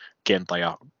 Naito, Kenta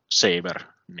ja Saber,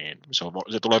 niin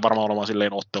se tulee varmaan olemaan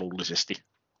silleen ottelullisesti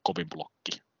kovin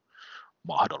blokki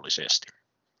mahdollisesti.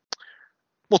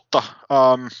 Mutta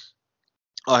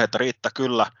aihetta riittää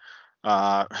kyllä.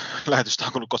 Lähetystä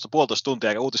on kulunut kohta 1,5 tuntia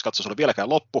eikä uutiskatsaus ole vieläkään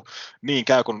loppu. Niin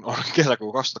käy kun on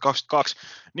kesäkuun 2022.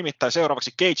 Nimittäin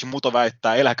seuraavaksi Keiji Muton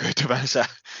väittää eläköityvänsä.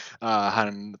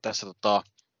 Hän tässä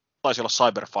taisi olla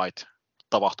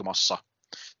Cyberfight-tapahtumassa.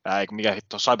 Mikä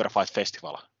hitto, Cyberfight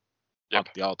Festival.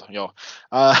 Antti Auto, joo.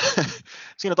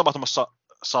 Siinä tapahtumassa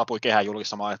saapui kehään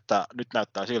julkistamaan, että nyt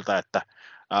näyttää siltä, että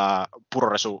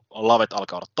puroresu lavet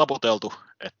alkaa olla taputeltu,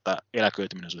 että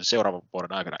eläköityminen on seuraavan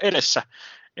vuoden aikana edessä,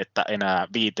 että enää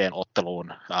 5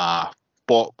 otteluun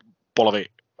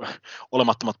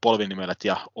olemattomat polvinimelet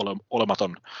ja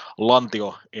olematon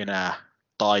lantio enää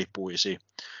taipuisi.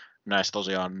 Näistä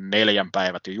tosiaan 4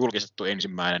 päivät jo julkistettu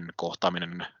ensimmäinen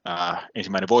kohtaaminen,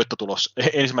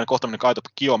 ensimmäinen kohtaaminen Kaito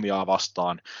Kiyomiaa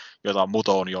vastaan, jota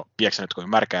Muto on jo pieksänyt kuin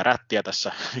märkää rättiä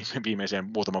tässä viimeisen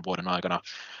muutaman vuoden aikana.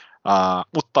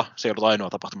 Mutta se ei ollut ainoa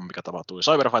tapahtuma, mikä tapahtui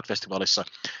Cyberfight-festivaalissa,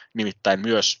 nimittäin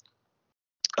myös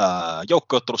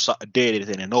joukkoottelussa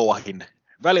DDT:n ja Noahin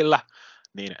välillä,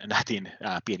 niin nähtiin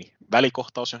pieni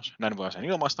välikohtaus, jos näin voi sen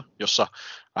ilmaista, jossa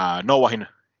Noahin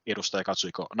edustaja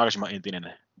Katsuhiko Nagashima,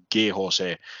 entinen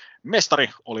GHC-mestari,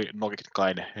 oli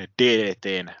nokikkain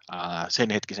DDT:n sen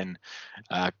hetkisen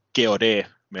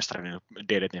GOD-mestarin,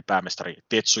 DDT:n päämestari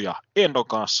Tetsuya Endon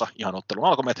kanssa ihan ottelun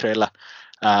alkumetreillä.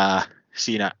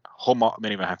 Siinä homma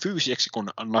meni vähän fyysiseksi, kun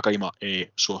Nakajima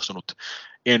ei suostunut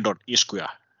Endon iskuja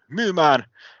myymään.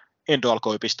 Endo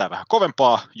alkoi pistää vähän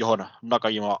kovempaa, johon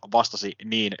Nakajima vastasi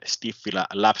niin stiffillä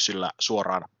läpsyllä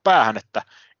suoraan päähän, että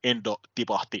Endo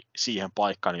tipahti siihen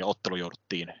paikkaan ja ottelu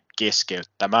jouduttiin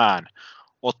keskeyttämään.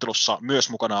 Ottelussa myös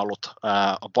mukana ollut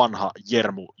vanha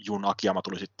Jermu Jun Akiyama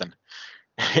tuli sitten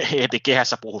heti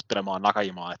kehässä puhuttelemaan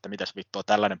Nakajimaa, että mitäs vittua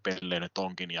tällainen pelle nyt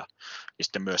onkin, ja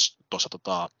sitten myös tuossa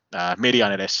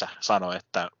median edessä sanoi,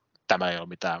 että tämä ei ole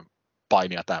mitään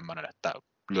painia tämmöinen, että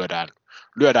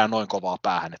lyödään noin kovaa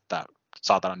päähän, että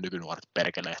saatana nykynuoret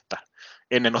perkele, että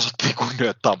ennen osattiin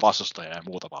kunnioittaa vastustajaa ja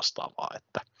muuta vastaavaa.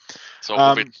 Että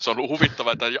se on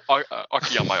huvittavaa, että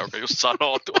Akiyama, joka just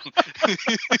sanoo tuon.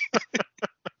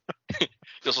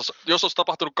 Jos olisi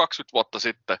tapahtunut 20 vuotta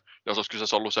sitten, jos olisi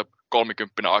kyseessä ollut se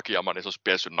 30 Akiyama, niin se olisi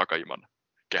piessyt Nakajiman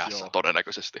kehässä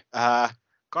todennäköisesti.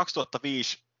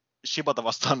 2005 Shibata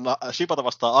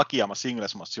vastaan Akiyama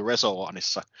singles match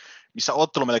Resoanissa, missä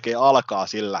ottelu melkein alkaa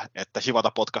sillä, että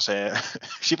Shibata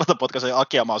potkaisee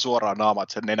Akiyamaa suoraan naamaan,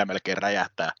 että sen nenä melkein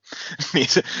räjähtää. Niin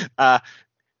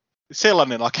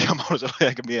sellainen Akiyama olisi ollut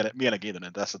ehkä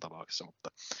mielenkiintoinen tässä tapauksessa. Mutta,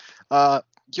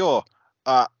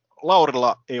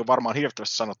 Laurilla ei ole varmaan hirveästi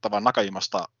sanottavaa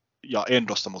Nakajimasta ja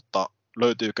Endosta, mutta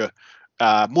löytyykö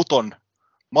Muton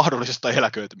mahdollisesta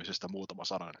eläköitymisestä muutama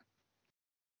sananen?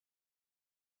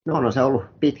 No se on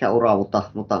ollut pitkä ura,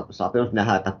 mutta saa myös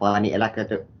nähdä, että paini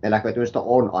eläköitymistä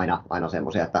on aina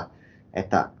semmoisia,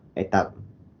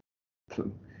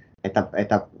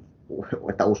 että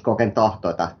uskoo ken tahto,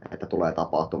 että tulee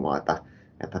tapahtumaan.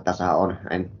 Että tässä on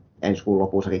ensi kuun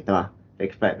lopussakin tämä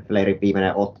Ric Flairin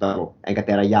viimeinen ottelu, enkä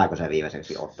tiedä jääkö se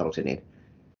viimeiseksi otteluksi, niin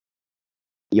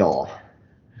joo.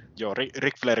 Joo,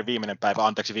 Ric Flairin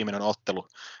viimeinen ottelu,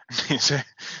 niin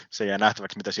se jää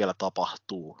nähtäväksi, mitä siellä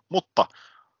tapahtuu. Mutta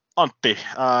Antti,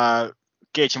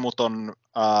 Keiji Muton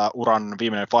uran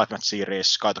viimeinen Fight Match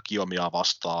Series Kaito Kiyomiaa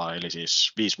vastaan, eli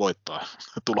siis 5 voittoa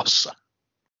tulossa.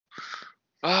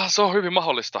 Se on hyvin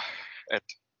mahdollista,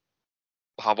 että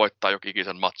hän voittaa jokin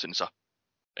ikisen matsinsa.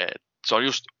 Se on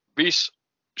just 5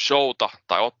 showta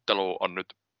tai ottelua on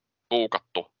nyt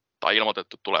puukattu tai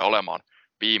ilmoitettu tulee olemaan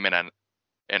viimeinen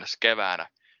ensi keväänä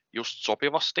just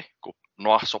sopivasti, kun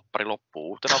Noah-soppari loppuu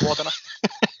uutena vuotena.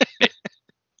 Niin,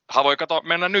 hän voi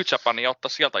mennä New Japaniin ja ottaa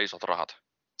sieltä isot rahat.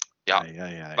 Ja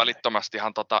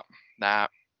välittömästihan nämä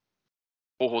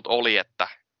puhut oli, että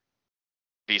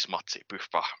 5 matsia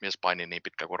pyhpää, mies painii niin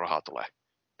pitkä kuin rahaa tulee.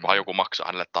 Vaan joku maksaa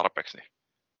hänelle tarpeeksi, niin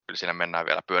kyllä siinä mennään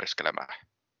vielä pyöriskelemään.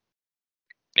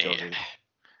 Niin.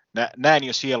 Näin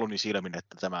jo sieluni silmin,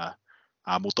 että tämä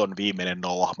Muton viimeinen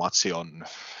Noah-matsi on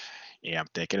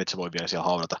EMT, kenet se voi vielä siellä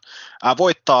haudata.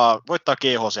 Voittaa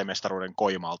GHC-mestaruuden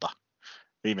Koimalta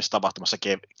viimeisessä tapahtumassa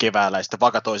keväällä, ja sitten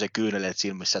vakatoisen kyyneleet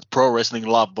silmissä, että Pro Wrestling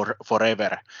Love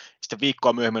Forever. Sitten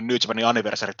viikkoa myöhemmin New Japanin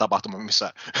anniversary-tapahtuma,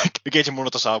 missä Keiji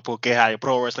Muton saapuu kehään, ja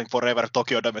Pro Wrestling Forever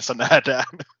Tokyo Domessa nähdään.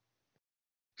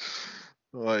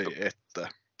 Oi että.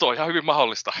 Tuo on ihan hyvin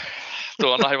mahdollista.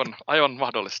 Tuo on aivan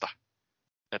mahdollista.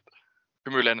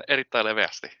 Hymyilen erittäin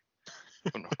leveästi,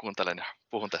 kun kuuntelen ja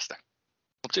puhun tästä.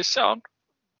 Mutta siis se on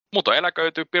Muton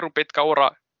eläköityy, pirun pitkä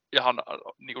ura, ihan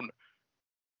niin kuin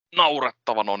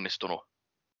naurettavan onnistunut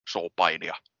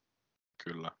showpainia.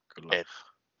 Kyllä.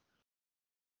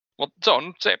 Mutta se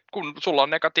on se, kun sulla on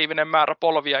negatiivinen määrä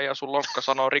polvia ja sun lonkka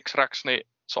sanoo riks-räks, niin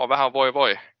se on vähän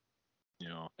voi.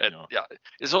 Joo.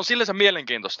 Ja se on sillensä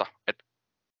mielenkiintoista, että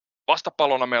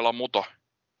vastapallona meillä on Muto,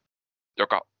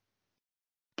 joka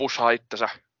pushaa itsensä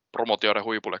promotioiden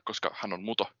huipulle, koska hän on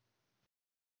Muto.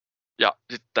 Ja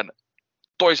sitten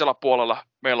toisella puolella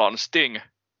meillä on Sting,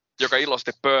 joka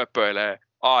iloisesti pööpöilee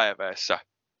AEV:ssä.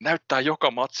 Näyttää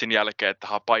joka matsin jälkeen, että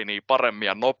hän painii paremmin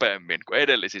ja nopeammin kuin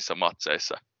edellisissä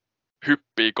matseissa.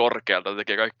 Hyppii korkealta,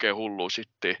 tekee kaikkea hullua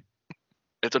shittiä.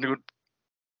 Että on niin kuin,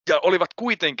 ja olivat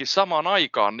kuitenkin samaan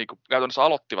aikaan, niin kuin käytännössä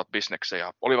aloittivat bisneksen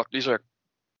ja olivat isoja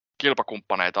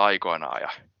kilpakumppaneita aikoinaan. Ja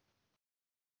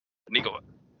niin kuin,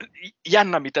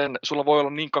 jännä, miten sulla voi olla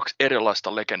niin kaksi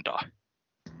erilaista legendaa.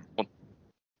 Mut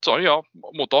se on jo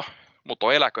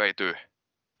Muto eläköityy.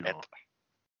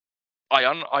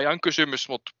 Ajan kysymys,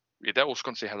 mutta itse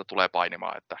uskon siihen, että tulee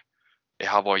painimaan. Että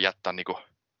eihän voi jättää niin kuin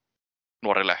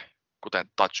nuorille,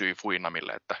 kuten Tatsui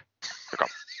Fuinamille, että joka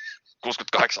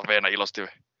 68 V ilosti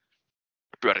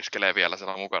pyöriskelee vielä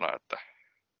siellä mukana, että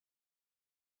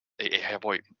ei he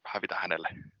voi hävitä hänelle.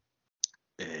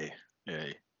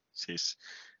 Ei. Siis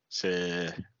se,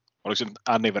 oliko se nyt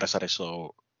Anniversary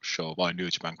Show vai New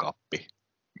Japan Cup,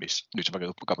 New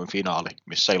Japan Cupin finaali,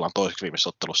 missä illan toiseksi viimeisessä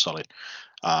ottelussa oli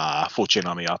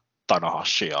Fujinami ja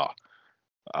Tanahashi ja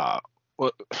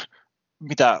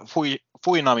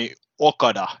Fuinami,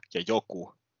 Okada ja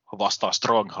joku vastaan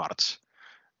Strong Hearts,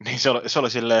 niin se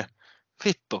oli silleen,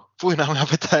 vittu, Fuinami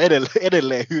vetää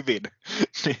edelleen hyvin,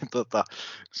 niin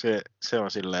se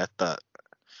on silleen, että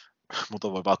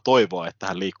mutta voi vaan toivoa, että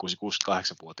hän liikkuisi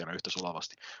 68-vuotiaana yhtä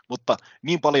sulavasti. Mutta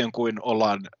niin paljon kuin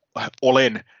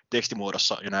olen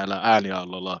tekstimuodossa ja näillä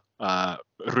äänialoilla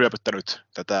ryöpyttänyt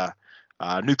tätä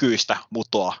nykyistä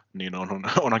Mutoa, niin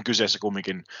onhan kyseessä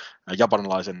kumminkin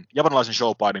japanilaisen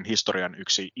showpainin historian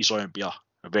yksi isoimpia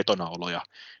vetonaoloja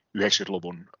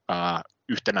 90-luvun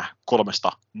yhtenä 3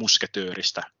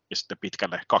 musketööristä ja sitten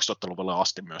pitkälle 2000-luvulle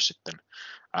asti myös sitten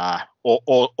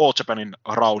All Japanin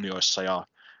raunioissa ja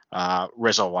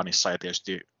Resowanissa ja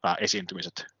tietysti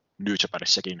esiintymiset New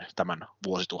Japanissakin tämän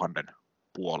vuosituhannen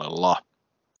puolella.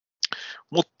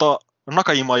 Mutta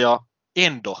Nakajima ja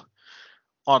Endo,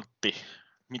 Antti,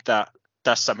 mitä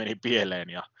tässä meni pieleen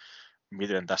ja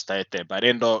miten tästä eteenpäin?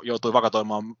 Endo joutui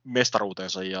vakatoimaan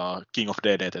mestaruutensa ja King of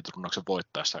DDT-turnauksen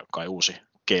voittaessa kai uusi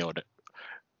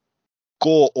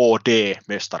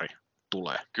KOD-mestari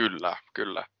tulee.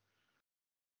 Kyllä.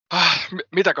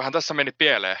 Mitäköhän tässä meni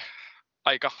pieleen?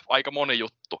 Aika moni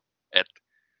juttu.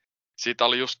 Siitä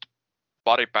oli just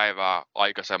pari päivää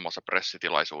aikaisemmassa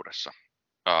pressitilaisuudessa.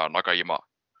 Nakajima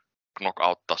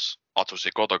knockouttasi Atsushi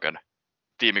Kotoken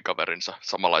tiimikaverinsa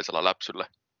samanlaisella läpsyllä,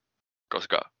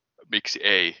 koska miksi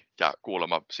ei, ja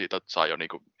kuulemma siitä saa jo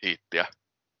niinku hiittiä.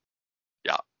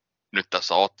 Ja nyt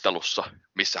tässä ottelussa,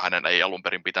 missä hänen ei alun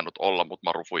perin pitänyt olla, mutta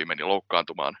Marufui meni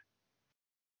loukkaantumaan,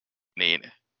 niin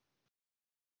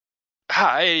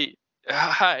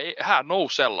hän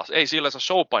nousellas, ei sillä se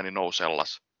showpaini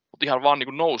nousellas, mutta ihan vaan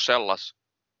niinku nousellas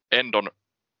Endon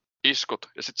iskut.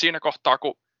 Ja sitten siinä kohtaa,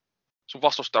 kun sun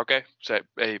vastustaja, se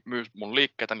ei myy mun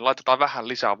liikkeitä, niin laitetaan vähän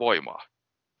lisää voimaa.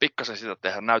 Pikkasen sitä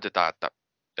tehdään, näytetään, että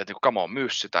niinku come on, myy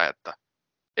sitä, että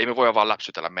ei me voida vaan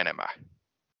läpsytellä menemään.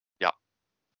 Ja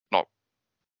no,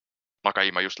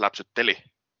 Nakajima just läpsytteli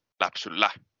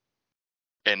läpsyllä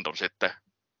Endon sitten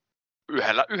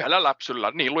yhdellä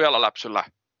läpsyllä, niin lujalla läpsyllä,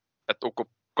 että ukko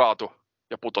kaatui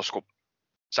ja putosi kuin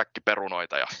säkki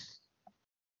perunoita ja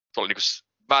se oli niinku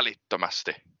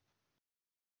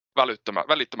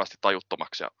välittömästi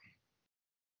tajuttomaksi ja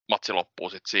matsi loppuu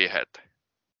sitten siihen, että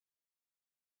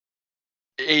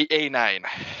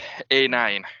ei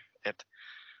näin. Et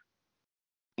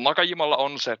Nakajimalla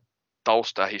on se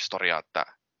tausta ja historia, että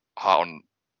hän on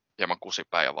hieman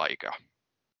kusipää ja vaikea.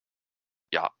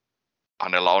 Ja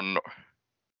hänellä on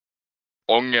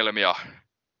ongelmia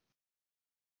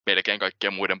melkein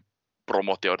kaikkien muiden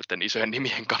promotioiden isojen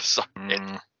nimien kanssa.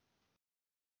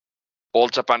 All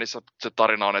Japanissa se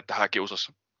tarina on, että hän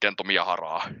kiusasi Kento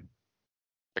Miyaharaa.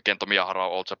 Ja Kento Miyahara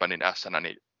on All Japanin ässänä,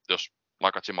 niin jos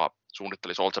Nakajima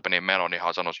suunnittelisi All Japanin menon, niin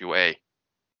hän sanoisi juu ei.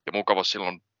 Ja mukava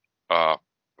silloin,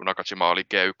 kun Nakajima oli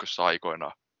G1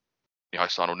 aikoinaan, niin hän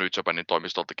olisi saanut New Japanin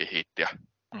toimistoltakin hiittiä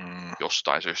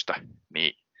jostain syystä.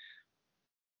 Niin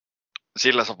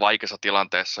sillä se on vaikeassa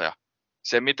tilanteessa. Ja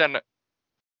se,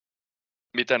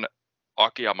 miten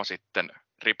Akiyama sitten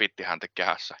ripitti häntä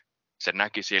kehässä, se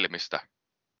näki silmistä,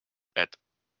 että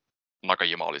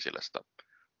Nakajima oli sillä sitä.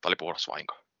 Tämä oli puhdas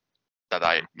vahinko.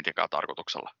 tätä ei mitenkään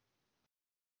tarkoituksella.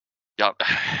 Ja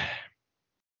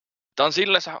tämä on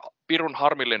sillensä pirun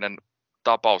harmillinen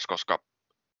tapaus, koska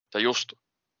sä just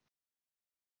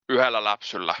yhdellä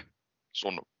läpsyllä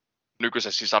sun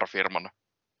nykyisen sisarfirman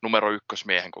numero 1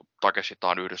 miehen, kun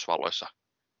Takeshitaan Yhdysvalloissa,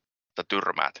 sä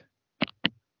tyrmäät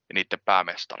ja niiden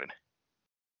päämestarin.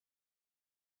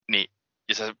 Niin,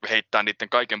 ja se heittää niiden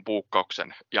kaiken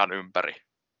puukkauksen ihan ympäri.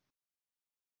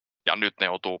 Ja nyt ne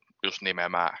joutuu just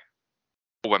nimeämään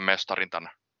uuden mestarin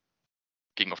tämän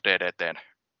King of DDT:n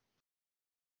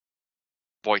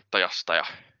voittajasta ja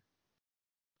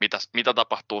mitä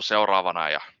tapahtuu seuraavana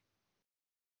ja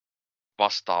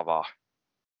vastaavaa.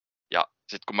 Ja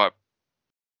sitten kun me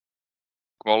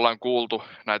ollaan kuultu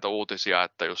näitä uutisia,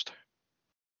 että just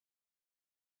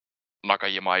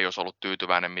Nakajima ei olisi ollut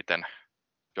tyytyväinen, miten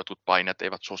jotkut painijat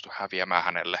eivät suostu häviämään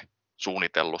hänelle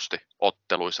suunnitellusti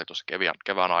otteluissa tuossa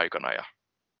kevään aikana ja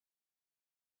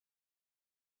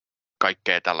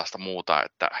kaikkea tällaista muuta,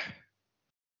 että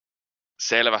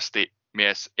selvästi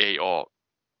mies ei ole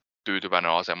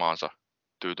tyytyväinen asemaansa,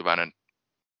 tyytyväinen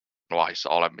nuohissa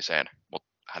olemiseen, mutta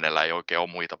hänellä ei oikein ole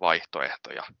muita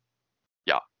vaihtoehtoja.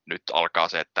 Ja nyt alkaa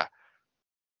se, että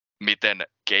miten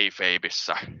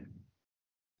kayfabissä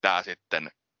tämä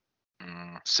sitten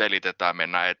selitetään,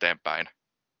 mennään eteenpäin.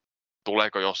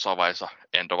 Tuleeko jossain vaiheessa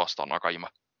Endo vastaan Nakajima?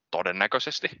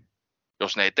 Todennäköisesti.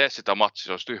 Jos ne ei tee sitä matsia,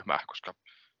 se olisi tyhmää, koska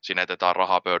siinä jätetään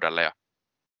rahaa pöydälle ja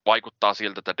vaikuttaa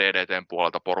siltä, että DDT:n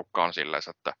puolelta porukka on silleen,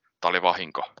 että tämä oli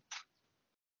vahinko.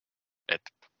 Et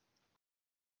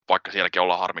vaikka sielläkin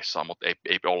ollaan harmissaan, mutta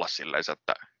ei olla silleen,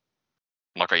 että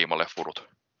Nakajimalle furut.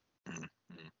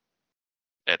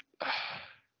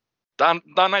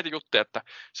 Tämä on näitä juttuja, että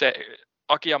se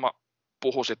Akiyama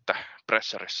puhui sitten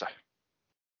presserissä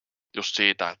just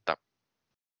siitä, että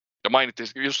ja mainittiin,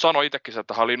 just sanoi itsekin,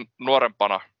 että hän oli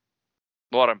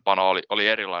nuorempana oli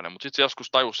erilainen, mutta sitten se joskus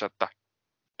tajusi, että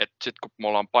sitten kun me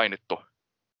ollaan painittu,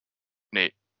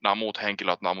 niin nämä muut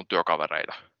henkilöt, nämä on mun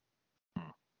työkavereita.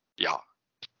 Ja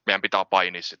meidän pitää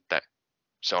painia sitten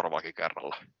seuraavakin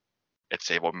kerralla, että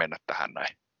se ei voi mennä tähän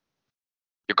näin.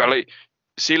 Joka oli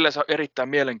sille se erittäin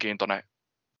mielenkiintoinen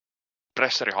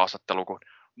presserihaastattelu, kun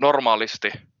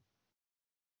normaalisti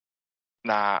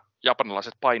nämä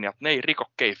japanilaiset painijat, ne ei riko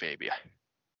kayfabeä.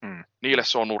 Niille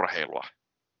se on urheilua.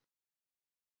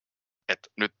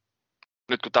 Et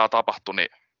nyt kun tämä tapahtui, niin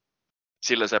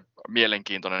sille se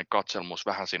mielenkiintoinen katselmus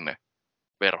vähän sinne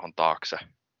verhon taakse.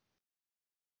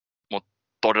 Mutta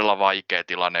todella vaikea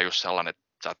tilanne, just sellainen, että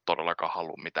sä et todellakaan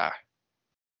halua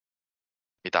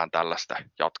mitään tällaista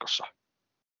jatkossa.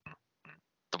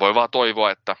 Voi vaan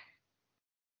toivoa, että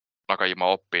Nakajima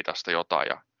oppii tästä jotain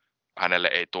ja hänelle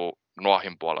ei tule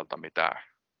nuohin puolelta mitään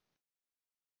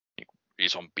niin kuin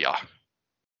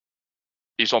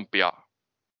isompia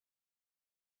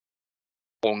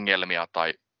ongelmia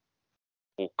tai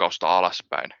puukkausta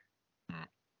alaspäin.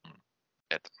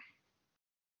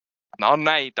 Nämä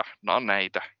on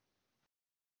näitä.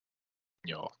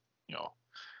 Joo.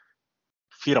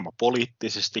 Firma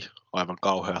poliittisesti aivan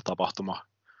kauhea tapahtuma.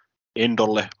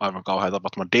 Endolle aivan kauhea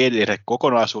tapahtuma. DDT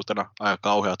kokonaisuutena aivan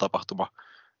kauhea tapahtuma.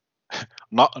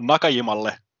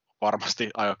 Nakajimalle varmasti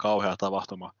aika kauhea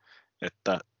tapahtuma,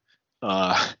 että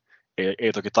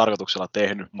ei toki tarkoituksella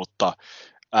tehnyt, mutta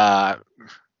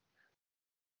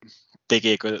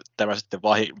tekeekö tämä sitten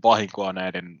vahinkoa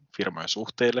näiden firmojen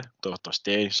suhteille?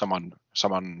 Toivottavasti ei,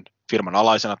 saman firman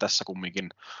alaisena tässä kumminkin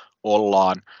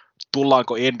ollaan.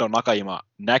 Tullaanko Endo Nakajima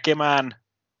näkemään?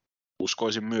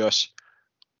 Uskoisin myös.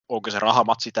 Onko se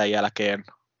rahamatsi tämän jälkeen?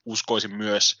 Uskoisin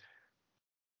myös.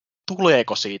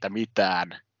 Tuleeko siitä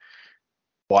mitään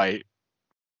vai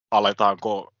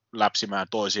aletaanko läpsimään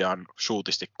toisiaan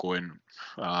shootisti kuin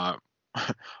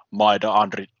Maida,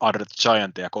 Andre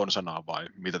Giant ja Konsanaa vai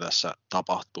mitä tässä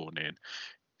tapahtuu, niin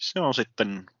se on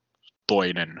sitten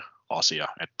toinen asia.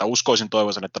 Että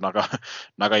toivoisin, että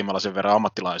Nakajimalla sen verran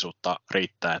ammattilaisuutta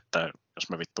riittää, että jos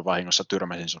mä vittu vahingossa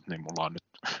tyrmäsin sut, niin mulla on nyt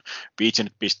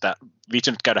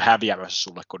viitsi nyt käydä häviämässä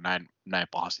sulle, kun näin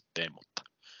pahasti tein, mutta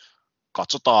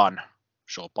katsotaan.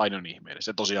 Showpaini on ihmeellinen.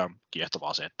 Se tosiaan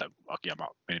kiehtovaa se, että Akiyama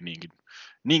meni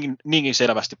niinkin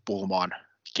selvästi puhumaan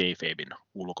kayfaben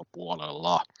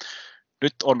ulkopuolella.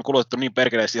 Nyt on kulutettu niin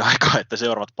perkeleesti aikaa, että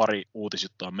seuraavat pari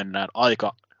uutisjuttua mennään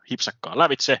aika hipsakkaan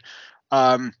lävitse.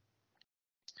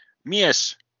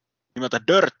 Mies nimeltä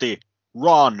Dirty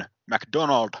Ron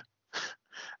McDonald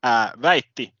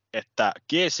väitti, että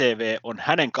GCW on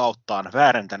hänen kauttaan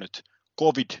väärentänyt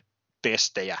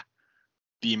COVID-testejä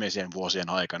viimeisien vuosien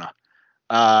aikana.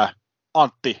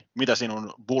 Antti, mitä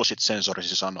sinun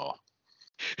bullshit-sensorisi sanoo?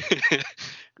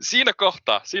 Siinä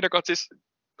kohtaa siis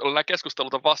nämä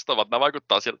keskustelut on vastaavat, nämä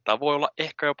vaikuttaa siltä, että tämä voi olla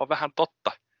ehkä jopa vähän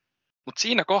totta. Mutta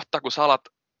siinä kohtaa, kun sä alat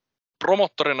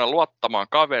promottorina luottamaan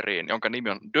kaveriin, jonka nimi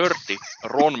on Dirty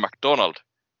Ron McDonald,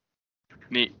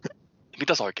 niin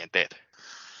mitä sä oikein teet?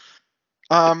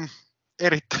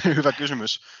 Erittäin hyvä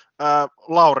kysymys.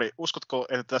 Lauri, uskotko,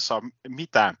 että tässä on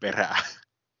mitään perää?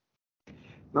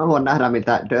 Mä haluan nähdä,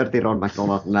 mitä Dirty Ron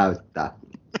McDonald näyttää.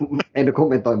 En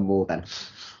kommentoi muuten.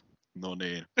 No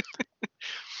niin.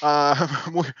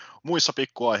 Muissa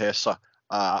pikkuaiheissa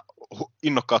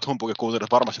innokkaat humpuukin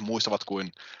kuuntelijat varmasti muistavat,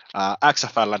 kuin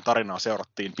XFL:n tarinaa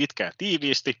seurattiin pitkään ja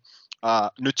tiiviisti.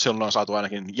 Nyt silloin on saatu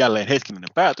ainakin jälleen hetkinen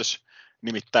päätös,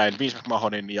 nimittäin Vince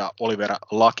McMahonin ja Oliver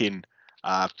Luckin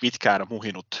pitkään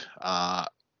muhinut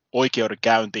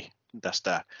oikeudenkäynti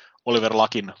tästä Oliver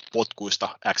Luckin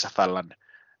potkuista XFL:n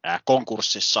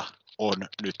konkurssissa on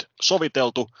nyt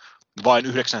soviteltu vain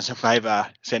 9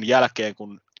 päivää sen jälkeen,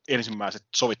 kun ensimmäiset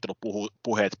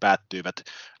sovittelupuheet päättyivät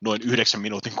noin 9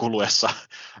 minuutin kuluessa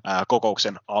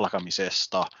kokouksen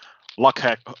alkamisesta.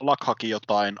 Luck haki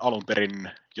alun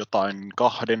perin jotain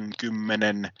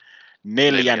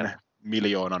 24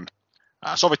 miljoonan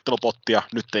sovittelupottia.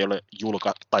 Nyt ei ole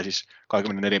siis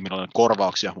 24 miljoonan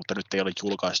korvauksia, mutta nyt ei ole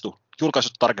julkaistu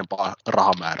tarkempaa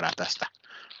rahamäärää tästä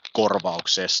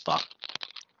korvauksesta.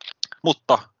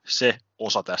 Mutta se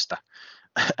osa tästä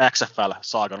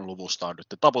XFL-saagan luvusta on nyt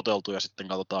taputeltu ja sitten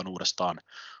katsotaan uudestaan,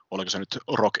 oliko se nyt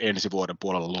Rock ensi vuoden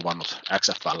puolella luvannut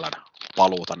XFLn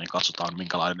paluuta, niin katsotaan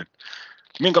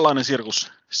minkälainen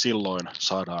sirkus silloin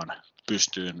saadaan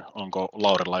pystyyn. Onko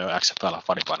Laurilla jo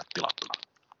XFL-fanipaine tilattuna?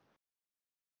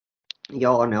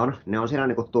 Joo, ne on siinä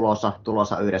niinku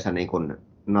tulossa yhdessä niinku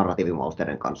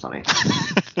narratiivimausteiden kanssa. Niin.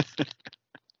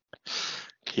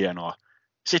 Hienoa.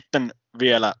 Sitten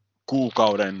vielä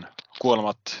kuukauden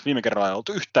kuolemat. Viime kerralla ei ollut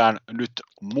yhtään, nyt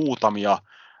muutamia.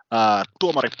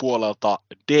 Tuomaripuolelta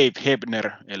Dave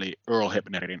Hebner, eli Earl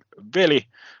Hebnerin veli,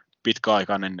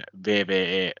 pitkäaikainen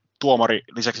WWE-tuomari.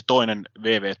 Lisäksi toinen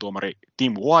WWE-tuomari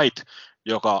Tim White,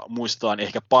 joka muistetaan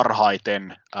ehkä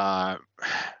parhaiten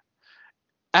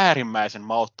äärimmäisen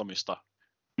mauttomista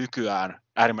nykyään,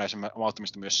 äärimmäisen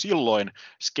mauttomista myös silloin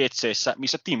sketseissä,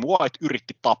 missä Tim White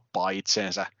yritti tappaa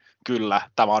itseensä. Kyllä,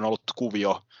 tämä on ollut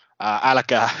kuvio.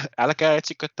 Älkää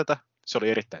etsikö tätä, se oli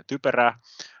erittäin typerää.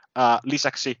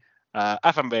 Lisäksi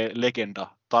FMV-legenda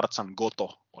Tarzan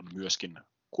Goto on myöskin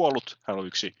kuollut. Hän on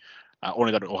yksi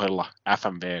Onitan ohella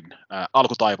FMVn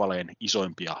alkutaipaleen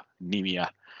isoimpia nimiä.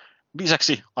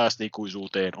 Lisäksi ajasta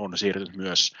ikuisuuteen on siirtynyt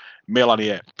myös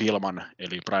Melanie Pillman,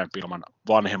 eli Brian Pillman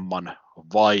vanhemman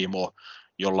vaimo,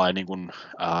 jollain niin kuin,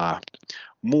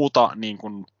 muuta niin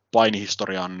kuin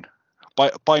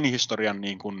painihistorian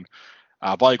niin kuin,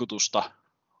 vaikutusta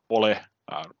ole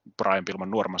Brian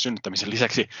Pillman nuoremman synnyttämisen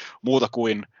lisäksi muuta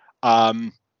kuin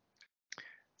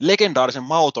legendaarisen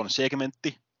mauton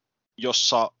segmentti,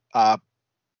 jossa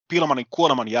Pillmanin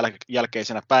kuoleman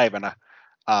jälkeisenä päivänä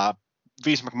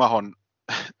Vince McMahon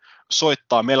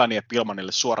soittaa Melanie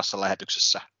Pillmanille suorassa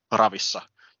lähetyksessä Ravissa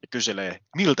ja kyselee,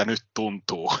 miltä nyt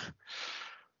tuntuu.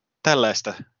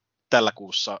 Tällaista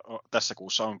tässä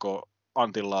kuussa onko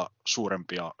Antilla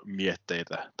suurempia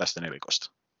mietteitä tästä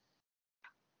nevikosta?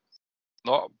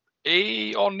 No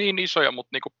ei ole niin isoja, mutta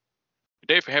niin kuin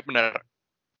Dave Hebner,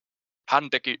 hän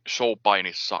teki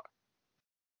showpainissa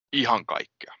ihan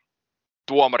kaikkea.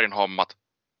 Tuomarin hommat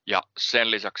ja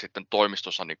sen lisäksi sitten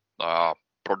toimistossa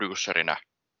producerina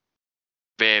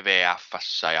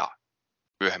WWF:ssä ja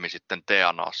myöhemmin sitten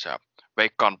TNA:ssa. Ja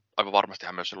veikkaan aivan varmasti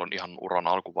hän myös silloin ihan uran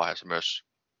alkuvaiheessa myös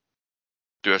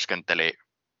työskenteli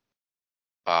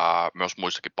myös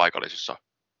muissakin paikallisissa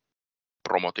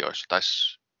promotioissa.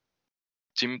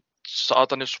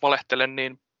 Saatan jos valehtelen,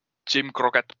 niin Jim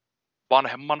Crockett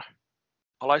vanhemman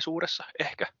alaisuudessa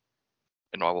ehkä.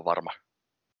 En ole aivan varma.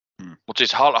 Mutta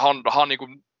siis hän niinku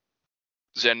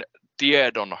sen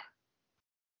tiedon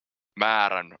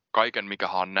määrän, kaiken mikä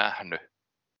hän on nähnyt,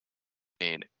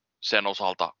 niin sen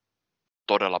osalta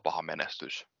todella paha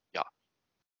menestys. Ja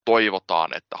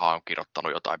toivotaan, että hän on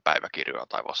kirjoittanut jotain päiväkirjoja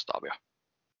tai vastaavia.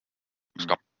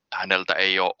 Koska häneltä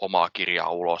ei ole omaa kirjaa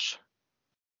ulos,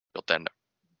 joten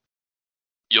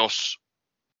jos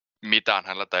mitään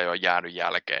häneltä ei ole jäänyt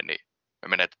jälkeen, niin me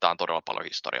menetetään todella paljon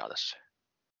historiaa tässä.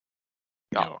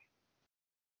 Ja joo.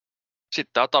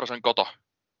 Sitten tämä Tarzan Goto,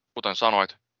 kuten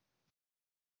sanoit,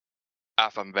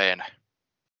 FMVn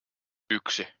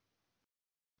yksi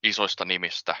isoista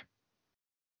nimistä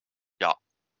ja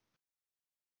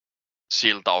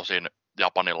siltä osin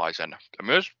japanilaisen ja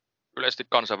myös yleisesti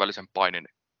kansainvälisen painin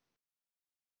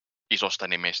isosta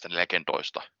nimistä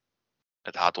legendoista,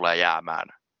 että hän tulee jäämään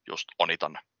just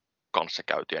Onitan kanssa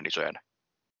käytyjen isojen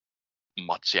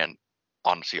matsien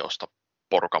ansiosta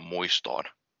porukan muistoon.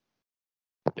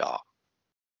 Ja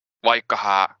vaikka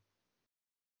hän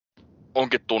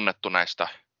onkin tunnettu näistä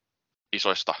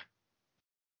isoista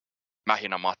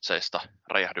mähinämatseista,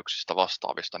 räjähdyksistä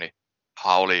vastaavista, niin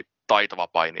hän oli taitava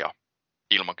painija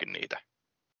ilmankin niitä.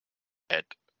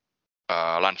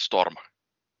 Lance Storm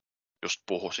just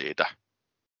puhui siitä,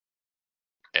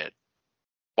 että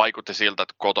vaikutti siltä,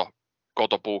 että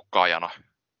Koto puukkaajana,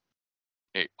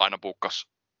 niin aina puukkas,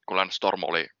 kun Lance Storm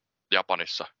oli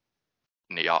Japanissa,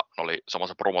 niin ja oli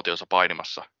samassa promotiossa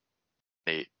painimassa,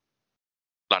 niin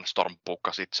Lance Storm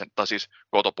puukkasi itse, tai siis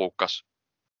Koto puukkasi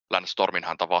Lance Stormin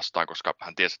häntä vastaan, koska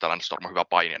hän tiesi, että Lance Storm on hyvä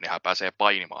painija, niin hän pääsee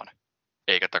painimaan,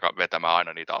 eikä vetämään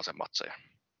aina niitä asematseja.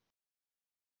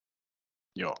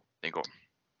 Joo. Niin kuin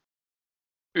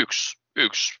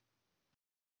yksi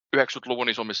 90-luvun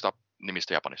isommista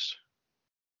nimistä Japanissa.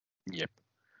 Jep.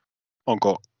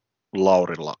 Onko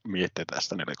Laurilla mietteitä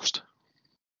tästä nelikosta?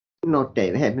 No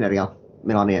Dave Hebner ja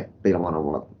Melanie Pilman on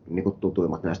mulla niin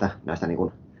tutuimmat näistä niin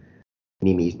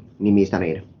nimistä,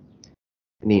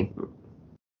 niin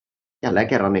jälleen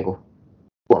kerran niin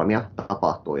kuolemia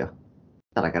tapahtuu ja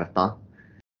tällä kertaa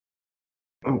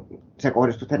se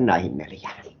kohdistuu sitten näihin 4.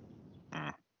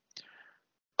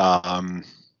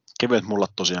 Kevyet mulla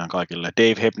tosiaan kaikille.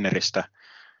 Dave Hebneristä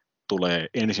tulee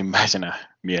ensimmäisenä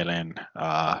mieleen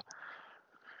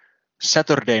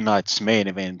Saturday Night's Main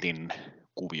Eventin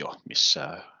kuvio,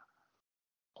 missä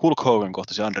Hulk Hogan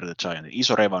kohtasi Andre the Giantin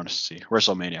iso revanssi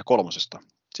WrestleMania 3.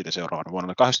 Sitten seuraavana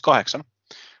vuonna 1988.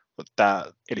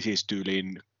 Eli siis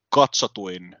tyyliin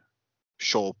katsotuin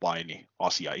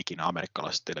showpaini-asia ikinä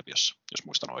amerikkalaisessa televisiossa, jos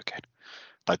muistan oikein.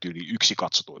 Tai tyyliin yksi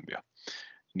katsotuimpia.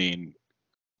 Niin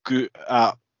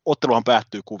otteluhan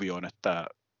päättyy kuvioon, että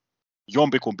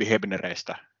jompikumpi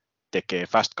Hebnereistä tekee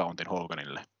fast countin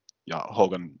Hoganille. Ja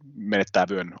Hogan menettää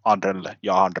vyön Andrelle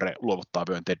ja Andre luovuttaa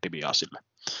vyön Ted DiBiaselle.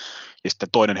 Ja sitten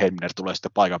toinen Hebner tulee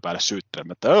sitten paikan päälle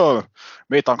syyttelemään, että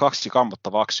meitä on 2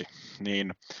 kammottavaksi.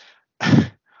 Niin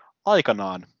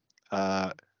aikanaan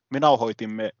me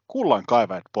nauhoitimme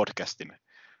Kullankaivajat podcastin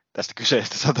tästä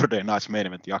kyseisestä Saturday Night's Main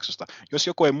Event -jaksosta. Jos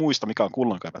joku ei muista, mikä on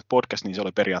Kullankaivajat podcast, niin se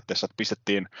oli periaatteessa, että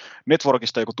pistettiin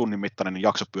Networkista joku tunnin mittainen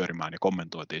jakso pyörimään ja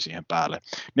kommentoitiin siihen päälle.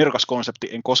 Nerokas konsepti,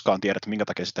 en koskaan tiedä, että minkä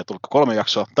takia sitä ei tullut 3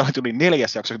 jaksoa. Tämä oli 4.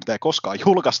 jakso, mitä ei koskaan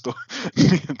julkaistu.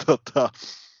 Niin,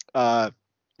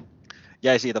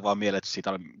 jäi siitä vaan mieleen, että siitä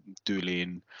oli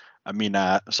tyyliin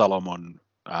minä, Salomon,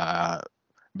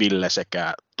 Ville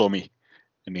sekä Tomi,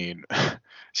 niin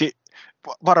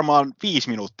varmaan 5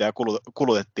 minuuttia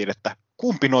kulutettiin, että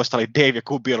kumpi noista oli Dave ja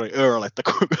kumpi oli Earl, että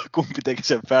kumpi teki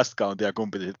sen fast count ja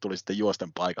kumpi tuli sitten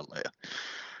juosten paikalle. Ja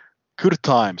good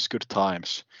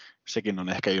times. Sekin on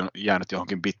ehkä jäänyt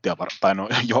johonkin bittiä tai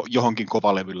johonkin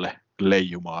kovalevylle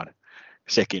leijumaan,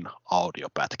 sekin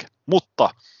audiopätkä. Mutta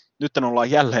nyt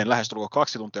ollaan jälleen lähestulkoon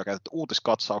 2 tuntia käytetty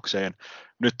uutiskatsaukseen.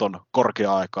 Nyt on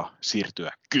korkea aika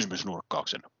siirtyä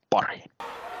kysymysnurkkauksen pariin.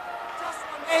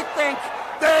 They think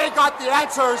they got the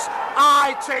answers.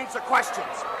 I change the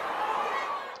questions.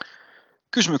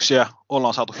 Kysymyksiä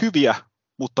ollaan saatu hyviä,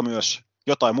 mutta myös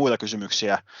jotain muita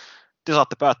kysymyksiä. Te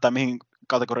saatte päättää, mihin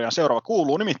kategoriaan seuraava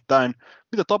kuuluu. Nimittäin,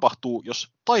 mitä tapahtuu,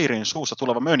 jos Tairin suussa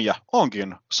tuleva mönjä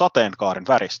onkin sateenkaaren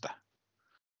väristä?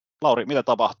 Lauri, mitä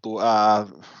tapahtuu?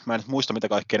 Mä en nyt muista, mitä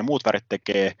kaikkea ne muut värit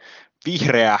tekee.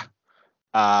 Vihreä,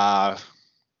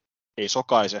 ei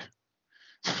sokaise,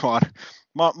 vaan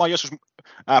mä oon joskus,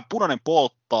 punainen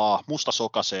polttaa, musta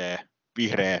sokasee,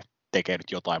 vihreä tekee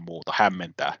nyt jotain muuta,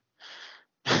 hämmentää.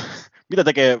 Mitä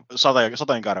tekee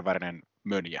sateenkaaren värinen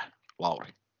mönjä,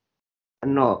 Lauri?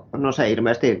 No se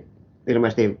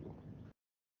ilmeisesti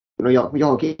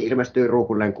johonkin ilmestyy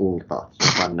ruukulleen kultaa,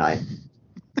 vaan näin.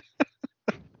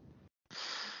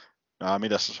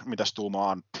 Mitäs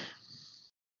tuumaa Antti?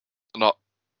 No,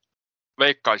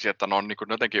 veikkaisin, että ne on niin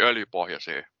jotenkin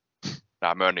öljypohjaisia,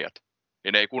 nämä mönjät.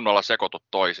 Niin ne ei kunnolla sekoitu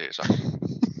toisiinsa,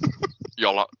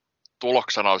 jolla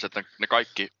tuloksena olisi, että ne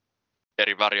kaikki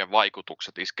eri värien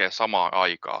vaikutukset iskee samaan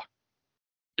aikaan,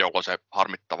 jolloin se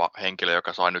harmittava henkilö,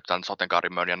 joka sai nyt tämän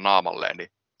sateenkaarimönjän naamalleen, niin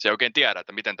se ei oikein tiedä,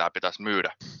 että miten tämä pitäisi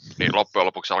myydä. Niin loppujen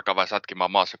lopuksi alkaa vähän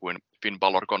sätkimään maassa kuin Finn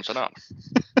Balor konsanaan.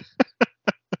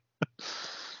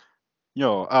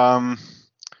 Joo,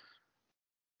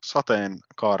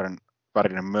 sateenkaaren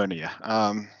värinen mönjä.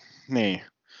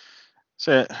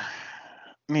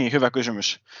 Niin, hyvä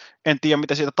kysymys. En tiedä,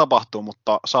 mitä siitä tapahtuu,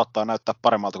 mutta saattaa näyttää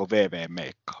paremmalta kuin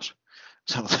VV-meikkaus,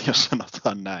 jos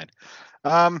sanotaan näin.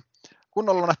 Kun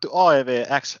ollaan nähty AEV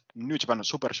X New Japan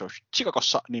Super Show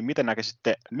Chicagossa, niin miten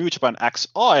näkisitte New Japan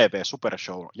X AEV Super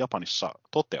Show Japanissa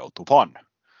toteutuvan?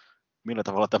 Millä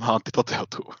tavalla tämä Antti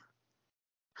toteutuu?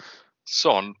 Se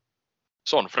on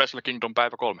Wrestle Kingdom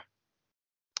päivä 3.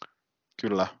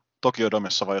 Kyllä. Tokyo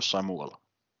Domessa vai jossain muualla?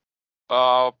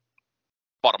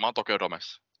 Varmaan Tokyo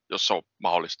Domessa, jos se on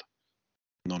mahdollista.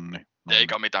 Nonni.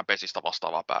 Eikä mitään pesistä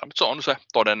vastaavaa päällä, mutta se on se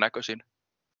todennäköisin.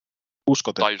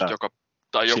 Uskot, Tai, että...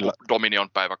 joku sillä... Dominion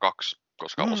päivä 2,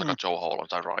 koska Osaka Joe Hall on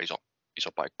sairaan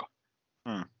iso paikka.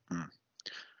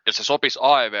 Ja se sopisi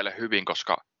AEVlle hyvin,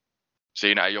 koska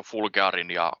siinä ei ole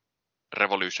Fulgarin ja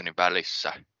Revolutionin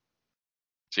välissä.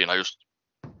 Siinä on just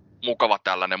mukava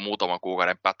tällainen muutaman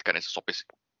kuukauden pätkä, niin se sopisi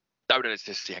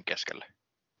täydellisesti siihen keskelle.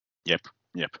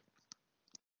 Jep.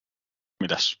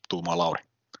 Mitäs tuumaa Lauri?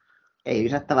 Ei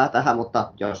lisättävää tähän,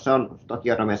 mutta jos se on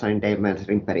Tokyo Domessa, niin Dave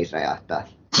Meltzerin peris räjähtää.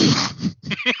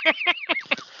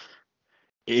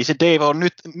 Ei se Dave on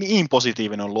nyt niin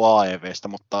positiivinen ollut AEVstä,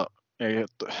 mutta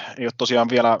ei ole tosiaan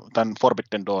vielä tämän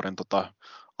Forbidden Doorin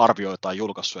arvioitaan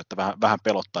julkaissut, että vähän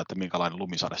pelottaa, että minkälainen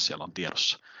lumisade siellä on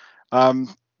tiedossa.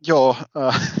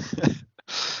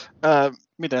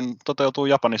 Miten toteutuu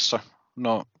Japanissa?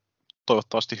 No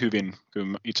toivottavasti hyvin.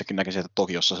 Kyllä itsekin näkisin, että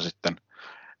Tokiossa se sitten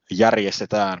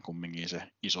järjestetään kumminkin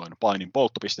se isoin painin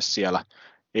polttopiste siellä.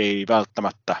 Ei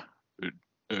välttämättä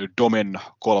Domen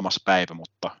 3. päivä,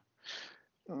 mutta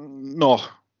no,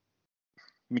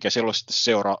 mikä siellä olisi sitten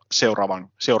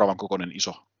seuraavan kokoinen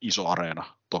iso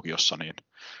areena Tokiossa, niin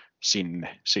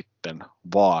sinne sitten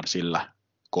vaan sillä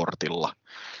kortilla.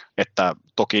 Että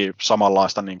toki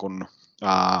samanlaista niin kuin,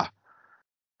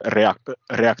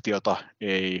 reaktiota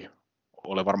ei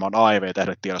ole varmaan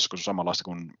AEV-tähdelle tiedossa, kun se samanlaista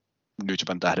kuin New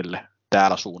Japan tähdelle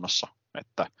täällä suunnassa.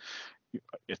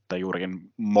 Että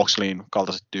juurikin Moxleyn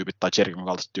kaltaiset tyypit tai Jerichon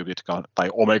kaltaiset tyypit tai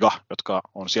Omega, jotka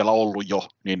on siellä ollut jo,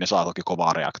 niin ne saa toki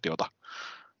kovaa reaktiota.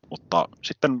 Mutta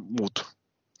sitten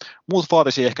muut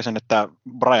vaatisi ehkä sen, että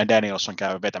Bryan Danielson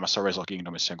käy vetämässä Wrestle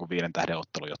Kingdomissa jonkun 5 tähden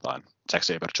ottelu jotain Zack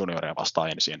Sabre Junioria vastaan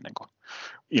ensin ennen kuin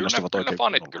innostuvat oikein.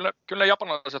 Kyllä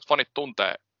japanilaiset fanit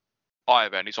tuntee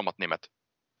AEVn isommat nimet.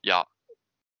 Ja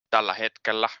tällä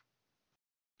hetkellä,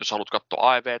 jos haluat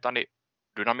katsoa AEVtä, niin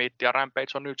Dynamiitti ja Rampage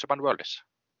on New Japan Worldissa.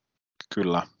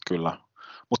 Kyllä.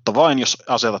 Mutta vain jos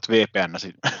asetat VPN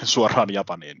suoraan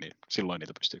Japaniin, niin silloin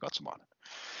niitä pystyy katsomaan.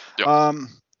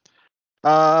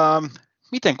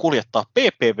 Miten kuljettaa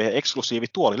PPV-eksklusiivi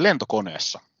tuoli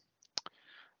lentokoneessa?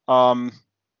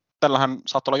 Tällähän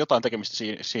saattaa olla jotain tekemistä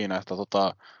siinä, että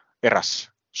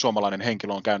eräs suomalainen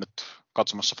henkilö on käynyt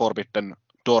katsomassa Forbidden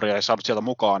Dooria ja saanut sieltä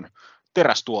mukaan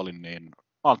terästuolin, niin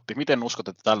Antti, miten uskot,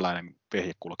 että tällainen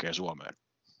vehje kulkee Suomeen?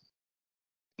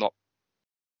 No,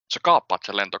 sä kaappaat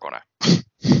sen lentokoneen.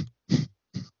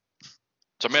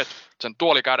 Sä menet sen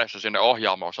tuoli kädessä sinne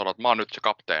ohjaamoon ja sanot, että mä oon nyt se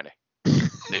kapteeni.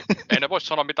 Niin ei ne voi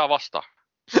sanoa mitään vastaan.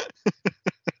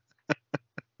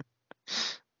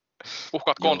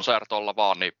 Uhkaat konsertolla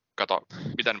vaan, niin kato,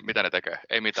 miten ne tekee.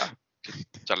 Ei mitään.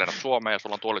 Sitten sä lennät Suomeen ja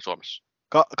sulla on tuoli Suomessa.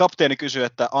 Kapteeni kysyy,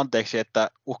 että anteeksi, että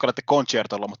uhkailette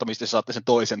konsertolla, mutta mistä saatte sen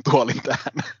toisen tuolin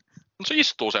tähän? No se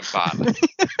istuu sen päälle.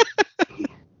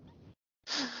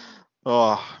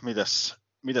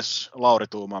 Mitäs Lauri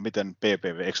tuumaa, miten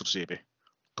PPV-eksklusiivi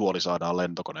tuoli saadaan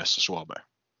lentokoneessa Suomeen?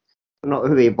 No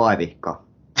hyvin vaivihkaa.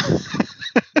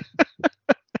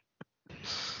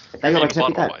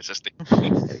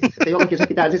 Jollekin se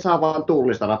pitäisi saa vaan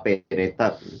tuulista läpi,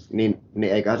 niin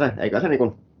eiköhän se niin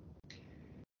kuin...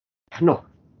 No,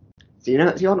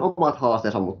 siinä on omat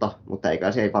haasteensa, mutta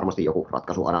eiköhän se ei varmasti joku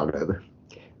ratkaisu aina löydy.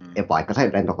 Ja vaikka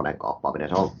se lentokoneen kaappaaminen,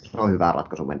 se on hyvä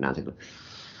ratkaisu, mennään sille.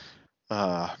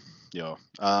 Joo.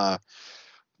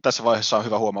 Tässä vaiheessa on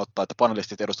hyvä huomauttaa, että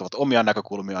panelistit edustavat omia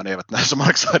näkökulmiaan, eivät näissä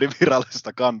Marksidin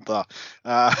virallisesta kantaa.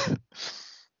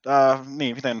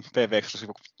 Niin, miten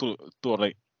PV-eksklusiivi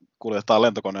tuoli kuljetetaan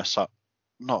lentokoneessa?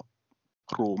 No,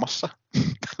 ruumassa.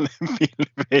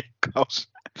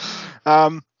 Veikkaus.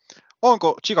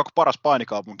 Onko Chicago paras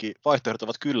painikaupunki? Vaihtoehdot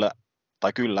ovat kyllä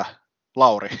tai kyllä.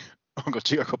 Lauri, onko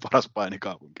Chicago paras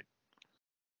painikaupunki?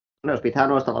 No jos pitää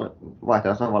noista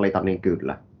vaihtoehdoista valita, niin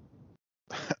kyllä.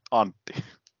 Antti.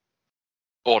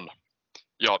 On.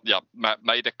 Joo, ja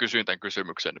mä itse kysyin tämän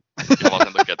kysymyksen ihan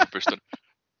sen takia, että pystyn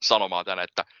sanomaan tänne,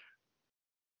 että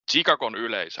Chicagon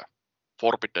yleisö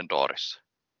Forbidden Doorissa.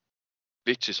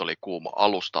 Vitsis oli kuuma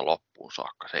alusta loppuun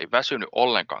saakka. Se ei väsynyt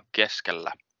ollenkaan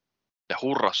keskellä. Se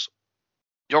hurras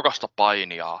jokaista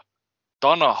painiaa.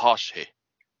 Tanahashi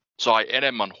sai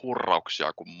enemmän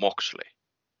hurrauksia kuin Moxley.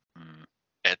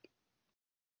 Et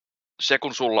se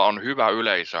kun sulla on hyvä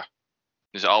yleisö,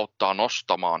 niin se auttaa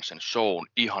nostamaan sen shown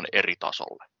ihan eri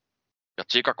tasolle. Ja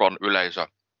Chicagon yleisö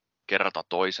kerta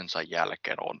toisensa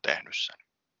jälkeen on tehnyt sen.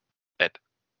 Et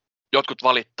jotkut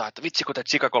valittaa, että vitsi kun te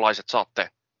chicagolaiset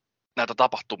saatte näitä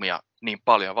tapahtumia niin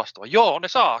paljon vastaan. Joo, ne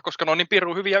saa, koska ne on niin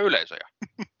pirun hyviä yleisöjä.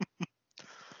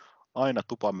 Aina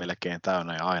tupa melkein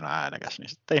täynnä ja aina äänekäs, niin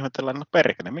sitten ihmetellään, no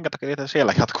perkele, minkä takia niitä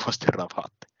siellä jatkuvasti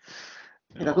ravaatte?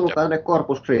 Mitä tulkaa tänne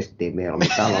Corpus Christiin mieluummin,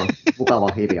 täällä on mukava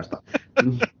hiljasta.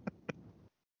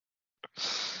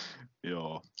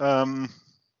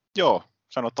 Joo,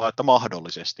 sanotaan, että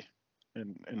mahdollisesti.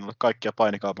 En ole kaikkia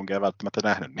painikaupunkeja välttämättä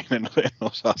nähnyt, niin en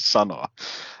osaa sanoa.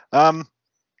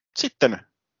 Sitten,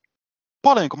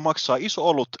 paljonko maksaa iso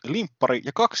olut, limppari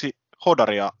ja 2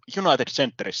 hodaria United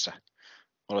Centerissä?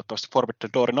 Olettavasti Forbidden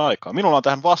Doorin aikaa. Minulla on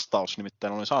tähän vastaus,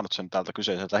 nimittäin olen saanut sen tältä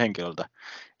kyseiseltä henkilöltä,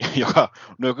 joka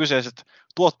nuo kyseiset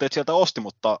tuotteet sieltä osti,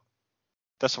 mutta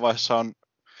tässä vaiheessa on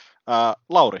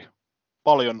Lauri,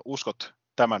 paljon uskot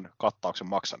tämän kattauksen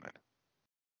maksaneen?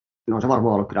 No se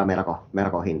varmaan ollut kyllä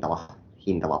melko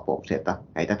hintava popsi, että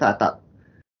heitetään, että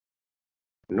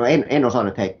no en osaa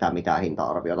nyt heittää mitään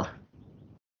hinta-arviota.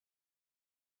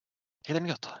 Heitän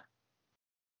jotain.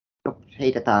 No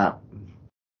heitetään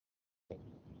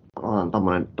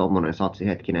tommonen satsi,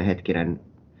 hetkinen.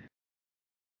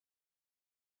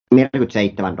 $47.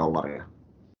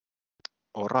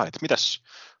 Alright. Mitäs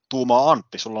tuumaa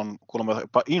Antti? Sulla on kuulemma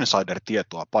jopa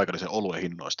insider-tietoa paikallisen oluen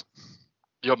hinnoista.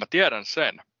 Joo, mä tiedän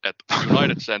sen, että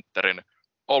United Centerin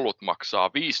olut maksaa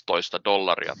 $15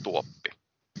 tuoppi,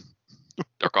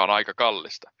 joka on aika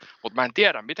kallista. Mutta mä en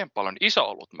tiedä, miten paljon iso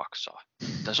olut maksaa.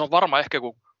 Se on varmaan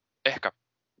ehkä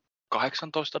 $18.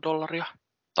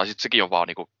 Tai sitten sekin on vaan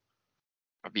niinku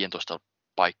 15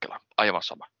 paikalla, aivan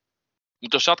sama.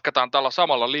 Mutta jos jatketaan tällä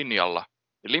samalla linjalla,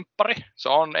 niin limppari, se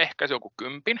on ehkä se joku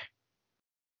 10.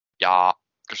 Ja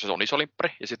koska se on iso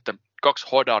limppari, ja sitten 2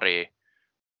 hodaria,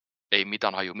 ei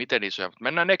mitään haju miten isoja, mutta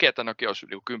mennään nekin, että nekin olisi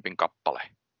niinku 10 kappale.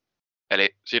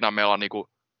 Eli siinä meillä on niinku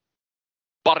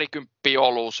 20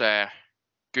 oluseen,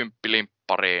 10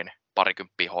 limppariin,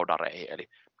 20 hodareihin, eli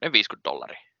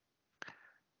 $50.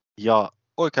 Ja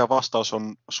oikea vastaus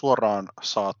on suoraan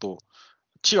saatu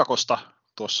Chicagosta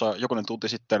tuossa jokunen tunti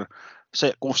sitten.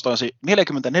 Se kustansi $44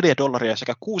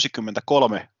 sekä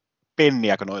 63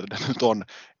 penniä, kun noita nyt on.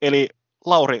 Eli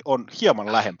Lauri on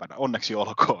hieman lähempänä, onneksi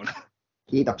olkoon.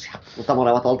 Kiitoksia, mutta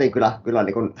molemmat oltiin kyllä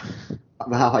niin kuin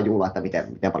vähän hajulla, että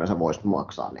miten paljon se voisi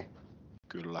maksaa. Niin.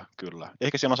 Kyllä.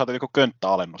 Ehkä siellä on saatu joku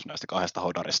könttäalennus näistä 2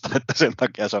 hodarista, että sen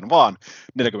takia se on vaan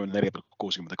 $44,63.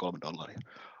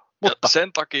 Mutta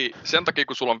sen takia,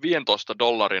 kun sulla on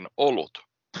 $15 olut,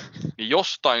 niin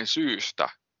jostain syystä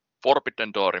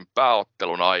Forbidden Doorin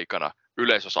pääottelun aikana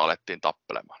yleisössä alettiin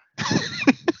tappelemaan.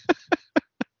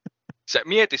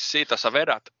 Mieti siitä, sä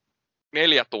vedät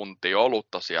 4 tuntia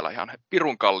olutta siellä, ihan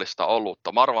pirun kallista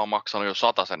olutta. Mä arvaan maksanut jo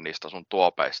 100 niistä sun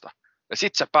tuopeista. Ja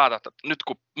sit sä päätät, että nyt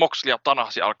kun Moxley ja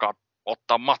Tanahasi alkaa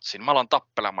ottaa matsin, mä alan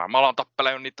tappelemaan. Mä alan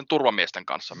tappelemaan niiden turvamiesten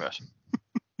kanssa myös.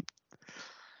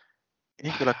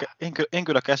 En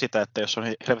kyllä käsitä, että jos on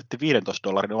helvetti $15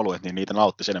 oluet, niin niitä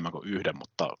nauttisi enemmän kuin yhden,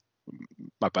 mutta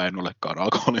mäpä en olekaan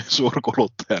alkoholin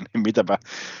suurkuluttaja, niin mitäpä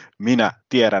minä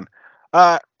tiedän.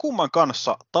 Kumman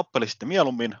kanssa tappelisitte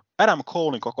mieluummin Adam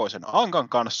Colein kokoisen ankan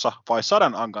kanssa vai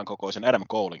 100 ankan kokoisen Adam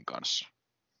Colein kanssa?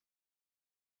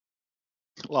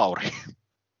 Lauri.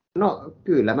 No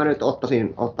kyllä, mä nyt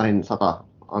ottaisin 100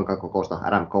 ankan kokoista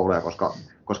Adam Colea,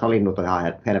 koska linnut on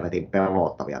ihan helvetin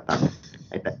pelottavia.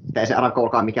 Että ei se Adam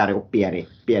Colekaan mikään niinku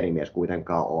pieni mies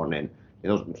kuitenkaan ole, niin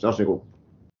se olisi niinku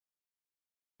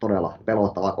todella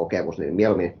pelottava kokemus, niin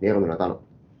mieluummin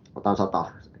otan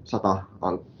 100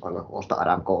 ankan kokoista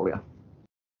Adam Colea.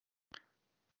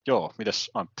 Joo,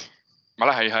 mites Antti? Mä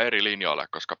lähden ihan eri linjoille,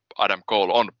 koska Adam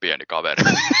Cole on pieni kaveri.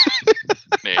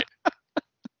 Niin.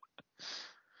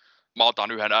 Mä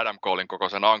otan yhden Adam Colein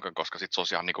kokoisen ankan, koska sit se on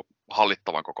ihan niinku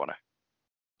hallittavan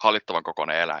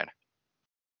kokoinen eläin.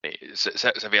 Niin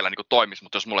se vielä niinku toimisi,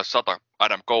 mutta jos mulle 100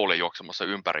 Adam Colea juoksemassa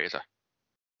ympäriinsä,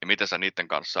 niin miten sä niiden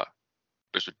kanssa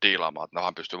pystyt diilaamaan, että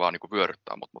nehän pystyy vaan niinku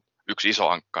vyöryttämään, mutta yksi iso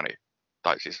ankka, niin,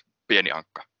 tai siis pieni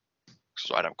ankka,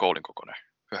 se on Adam Colein kokoinen,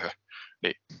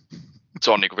 niin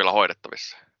se on niinku vielä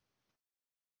hoidettavissa.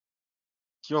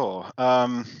 Joo,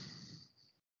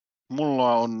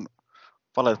 mulla on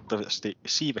valitettavasti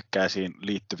siivekkääsiin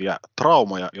liittyviä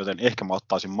traumoja, joten ehkä mä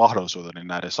ottaisin mahdollisuuteni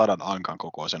näiden 100 ankan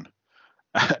kokoisen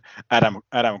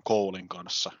Adam Colein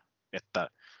kanssa. Että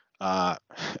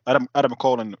Adam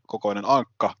Colein kokoinen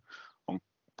ankka on,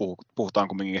 puhutaan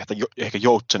kumminkin ehkä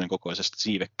joutsenen kokoisesta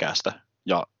siivekkäästä.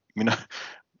 Ja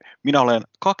minä olen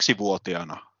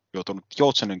 2-vuotiaana joutunut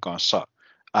joutsenen kanssa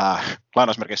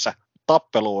lainausmerkeissä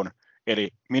tappeluun,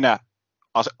 eli minä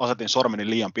asetin sormeni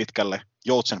liian pitkälle,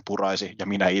 joutsen puraisi ja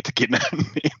minä itkin.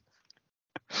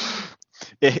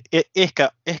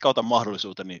 Ehkä otan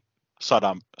mahdollisuuteni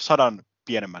 100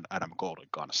 pienemmän Adam Colein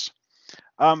kanssa.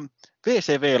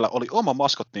 VCV:llä oli oma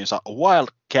maskottinsa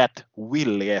Wildcat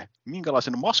Willie.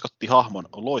 Minkälaisen maskottihahmon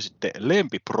loisitte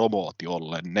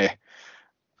lempipromootiollenne?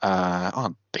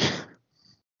 Antti.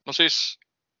 No siis,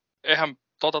 eihän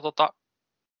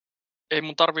ei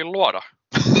mun tarvii luoda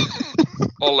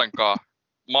ollenkaan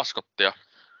maskottia,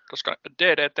 koska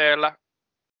DDT:llä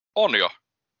on jo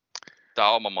tää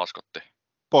oma maskotti.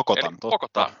 Pokotan, totta.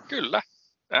 Pokotan, kyllä.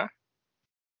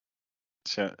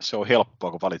 Se on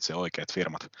helppoa, kun valitsee oikeat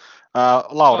firmat.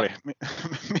 Lauri,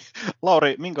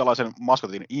 Lauri, minkälaisen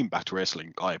maskotin Impact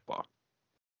Wrestling kaipaa?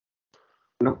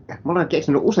 No, mä olen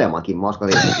keksinyt useammankin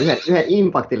maskotin. Yhden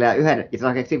Impactille ja yhden itse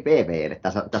asiassa keksin PV:lle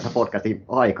tässä podcastin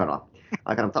aikana.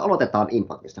 Mutta aloitetaan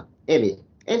Impactista. Eli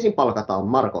ensin palkataan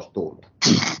Markus.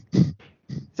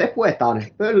 Se puetaan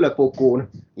pöllöpukuun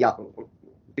ja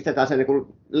pistetään se niin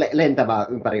lentämään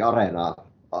ympäri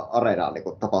areenaa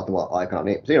niin tapahtuman aikana.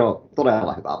 Niin siinä on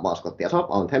todella hyvä maskotti ja se on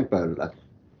Anthem pöllö.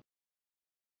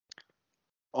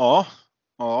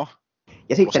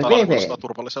 Ja sitten VV.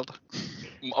 Turvalliselta.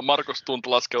 Markus Tunt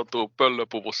laskeutuu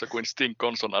pöllöpuvussa kuin Sting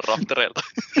konsonan raftereilta.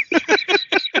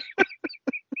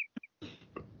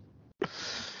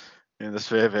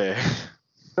 Entäs VV?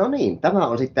 No niin, tämä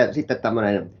on sitten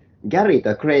tämmöinen Gary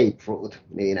the Grapefruit,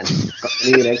 niiden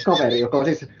kaveri, joka on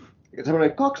siis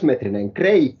semmoinen 2-metrinen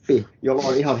greippi, jolla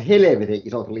on ihan helvetin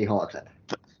isot lihakset.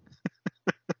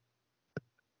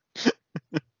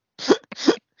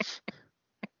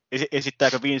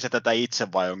 Esittääkö Vince tätä itse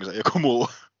vai onko se joku muu?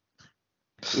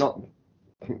 No,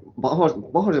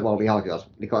 mahdollisimman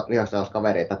lihaksias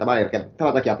kaveri, että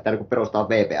tämän takia pitää perustaa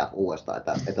VPF uudestaan,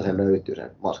 että se löytyy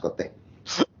sen maskotti.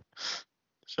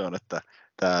 Se on, että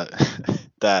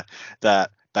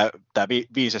tämä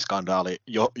Vince-skandaali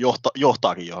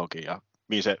johtaakin johonkin, ja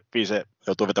Vince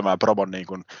joutuu vetämään promon niin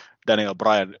kuin Daniel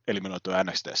Bryan eliminoitu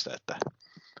NXT:stä, että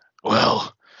well,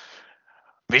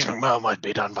 Vince McMahon might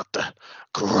be done, but the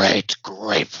great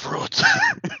grapefruit.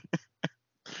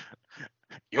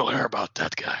 You'll hear about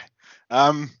that guy.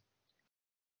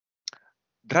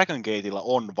 Dragon Gateilla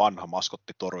on vanha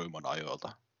maskotti Toruimon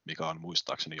ajoilta, mikä on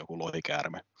muistaakseni joku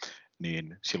lohikäärme,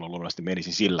 niin silloin luonnollisesti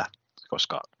menisin sillä,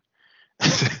 koska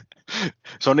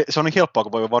se on niin helppoa,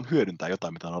 kun voi vaan hyödyntää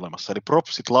jotain, mitä on olemassa. Eli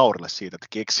propsit Laurille siitä, että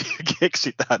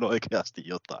keksitään oikeasti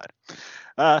jotain.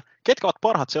 Ketkä ovat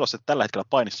parhaat selostajat tällä hetkellä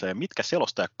painissa ja mitkä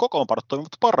selostajat kokoonpanot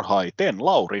toimivat parhaiten?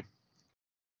 Lauri?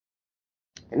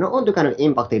 No, on tykännyt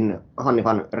Impactin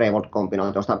Hannifan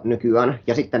Revolt-kombinaatiosta nykyään.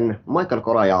 Ja sitten Michael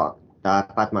Cora ja tämä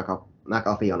Pat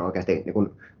McAfee on oikeasti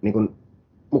niin kuin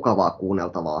mukavaa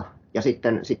kuunneltavaa. Ja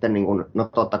sitten niin kuin, no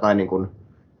totta kai niin kuin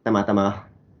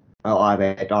tämä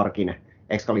AEW Darkin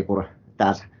Excalibur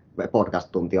tässä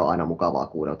podcast-tunti on aina mukavaa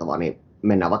kuunneltavaa, niin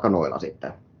mennään vaikka noilla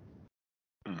sitten.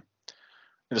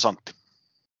 Mitäs Antti?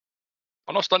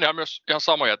 Mä nostan ihan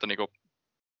samoja, että niinku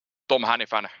Tom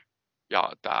Hannifan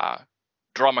ja tämä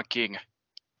Drama King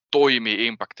toimii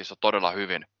Impactissa todella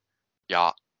hyvin.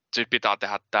 Ja sitten pitää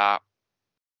tehdä tämä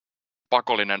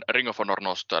pakollinen Ring of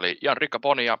Honor-nosto, eli Jan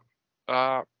Riccaboni ja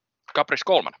Caprice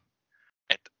Coleman.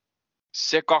 Et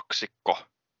se kaksikko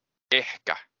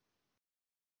ehkä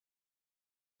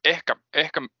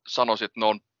sanoisin, että ne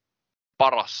on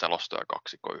paras selostaja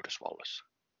kaksikko Yhdysvalloissa.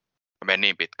 Mä menen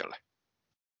niin pitkälle.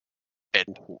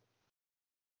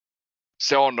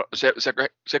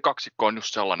 Se kaksikko on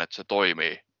just sellainen, että se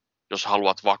toimii, jos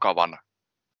haluat vakavan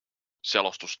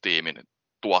selostustiimin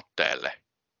tuotteelle,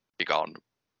 mikä on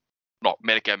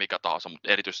melkein mikä tahansa,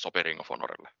 mutta erityisesti sopii Ring of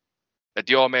Honorille.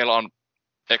 Että joo, meillä on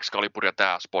Excalibur ja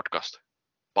tässä podcast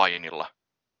painilla,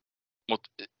 mutta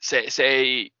se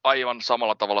ei aivan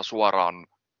samalla tavalla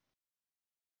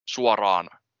suoraan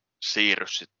siirry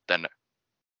sitten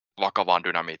vakavaan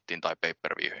dynamiittiin tai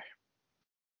pay-per-viewhin.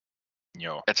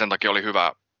 Joo. Et sen takia oli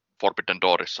hyvä Forbidden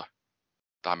Doorissa.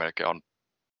 Tämä melkein on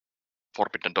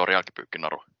Forbidden Door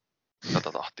jälkipyykkinaru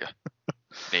tätä tahtia.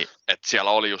 Niin, et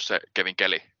siellä oli just se Kevin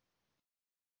Kelly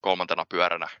kolmantena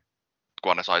pyöränä,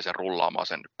 kun ne sai sen rullaamaan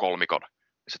sen kolmikon,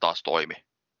 niin se taas toimi.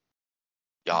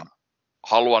 Ja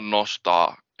haluan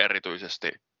nostaa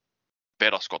erityisesti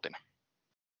Vedascotin.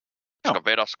 Koska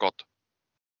Vedascot,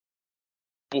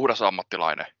 puhdas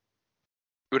ammattilainen,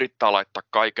 yrittää laittaa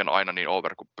kaiken aina niin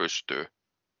over kuin pystyy.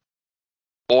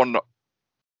 On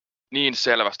niin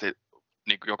selvästi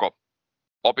niin joko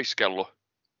opiskellut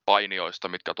painijoista,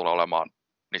 mitkä tulee olemaan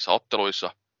niissä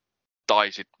otteluissa,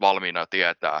 tai sitten valmiina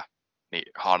tietää, niin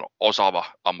hän on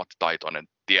osaava, ammattitaitoinen,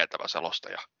 tietävä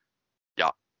selostaja.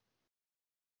 Ja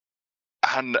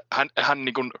hän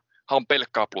on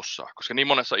pelkkää plussaa, koska niin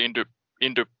monessa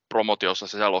Indy-promotiossa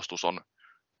se selostus on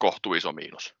kohtuu iso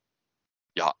miinus.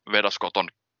 Ja Vedascot on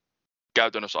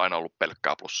käytännössä aina ollut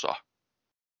pelkkää plussaa.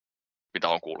 mitä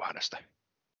on kuullut hänestä.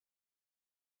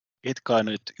 Et kai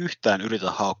nyt yhtään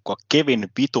yritä haukkua Kevin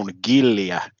vitun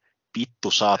Gilliä,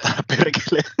 vittu saatana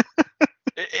perkele.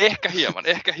 Ehkä hieman.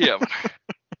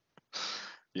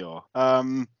 Joo.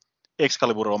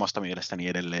 Excalibur omasta mielestäni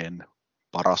edelleen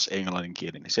paras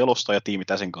englanninkielinen selostaja, tiimi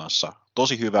Täsen kanssa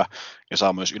tosi hyvä, ja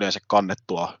saa myös yleensä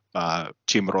kannettua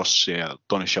Jim Rossia ja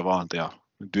Tony Schiavoneia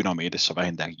Dynamiitissa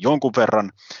vähintäänkin jonkun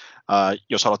verran.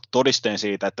 Jos haluatte todisteen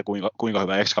siitä, että kuinka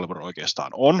hyvä Excalibur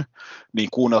oikeastaan on, niin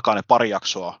kuunnelkaa ne pari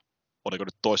jaksoa, oliko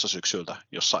nyt toissa syksyltä,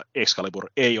 jossa Excalibur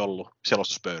ei ollut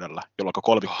selostuspöydällä, jolloin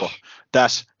kolmikko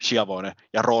Schiavone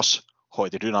ja Ross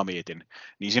hoiti Dynamiitin,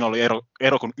 niin siinä oli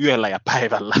ero kuin yöllä ja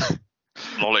päivällä.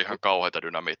 No oli ihan kauheita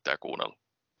Dynamiitteja kuunnella.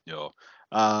 Joo.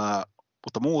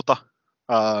 Mutta muuta,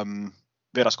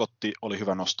 Vera Scotti oli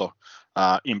hyvä nosto,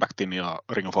 Impactin ja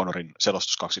Ring of Honorin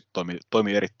selostuskaksi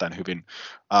toimii erittäin hyvin.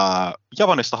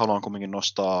 Japanista haluan kuitenkin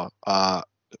nostaa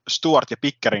Stuart ja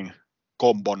Pickering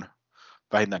kombon,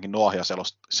 vähintäänkin Noahia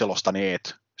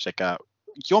selostaneet, sekä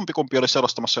jompikumpi oli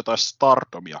selostamassa jotain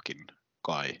Stardomiakin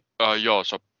kai. Joo,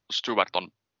 Stuart on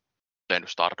tehnyt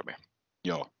Stardomia.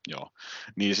 Joo.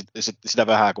 Niin sitä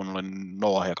vähän, kun olen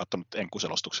Noahia katsonut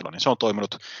Enku-selostuksella, niin se on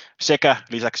toiminut. Sekä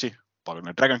lisäksi paljon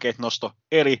Dragon Gate-nosto,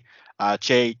 eli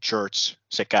Jay Church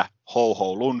sekä Ho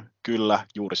Ho Lun, kyllä,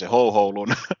 juuri se Ho Ho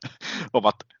Lun,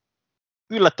 ovat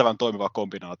yllättävän toimiva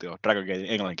kombinaatio Dragon Gatein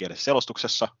englanninkielisessä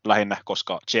selostuksessa, lähinnä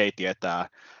koska Jay tietää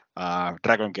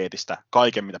Dragon Gateista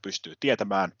kaiken, mitä pystyy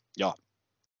tietämään, ja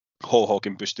Ho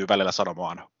Hokin pystyy välillä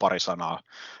sanomaan pari sanaa.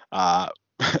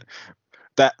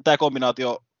 Tämä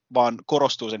kombinaatio vaan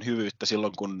korostuu sen hyvyyttä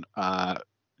silloin, kun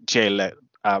Jaylle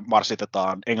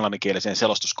marssitetaan englanninkieliseen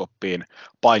selostuskoppiin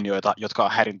painijoita, jotka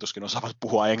härintuskin osaavat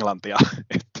puhua englantia.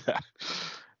 Että,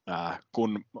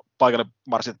 kun paikalle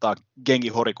marssitetaan Genki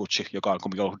Horiguchi, joka on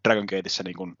kuitenkin ollut Dragon Gateissa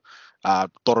niin kuin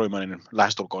Torymanin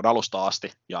lähestulkoon alusta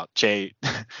asti, ja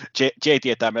Jay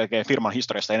tietää melkein firman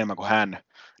historiasta enemmän kuin hän,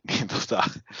 niin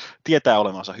tietää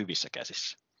olevansa hyvissä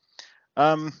käsissä.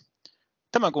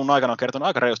 Tämän kuun aikana on kertonut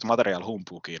aika reilusti materiaali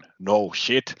Humpuukiin. No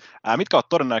shit. Mitkä ovat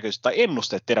todennäköisesti tai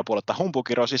ennusteet teidän puolelta?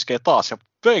 Humpuukirous iskee taas ja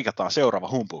veikataan seuraava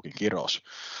Humpuukin kirous.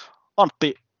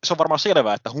 Antti, se on varmaan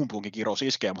selvää, että Humpuukin kirous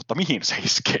iskee, mutta mihin se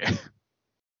iskee?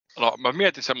 No mä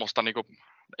mietin semmoista, niinku,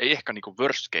 ei ehkä niinku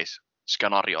worst case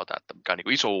skenaariota, että mikä on niinku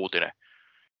iso uutinen,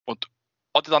 mutta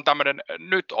otetaan tämmöinen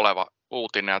nyt oleva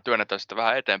uutinen ja työnnetään sitten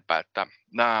vähän eteenpäin, että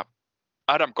nämä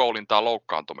Adam Colein tämä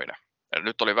loukkaantuminen. Eli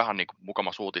nyt oli vähän niinku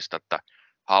mukamas uutista, että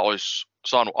hän olisi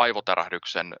saanut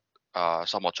aivotärähdyksen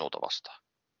Samoa Joeta vastaan.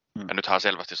 Ja nyt hän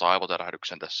selvästi saa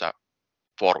aivotärähdyksen tässä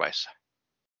Fourwayssä.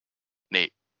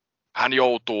 Niin hän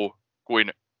joutuu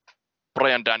kuin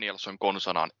Bryan Danielson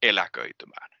konsanaan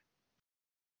eläköitymään.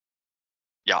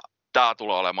 Ja tämä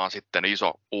tulee olemaan sitten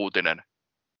iso uutinen,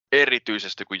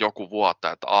 erityisesti kun joku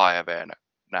vuotta, että AEVn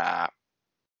nämä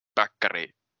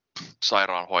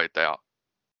sairaanhoitaja,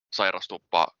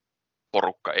 sairastuppa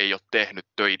porukka ei ole tehnyt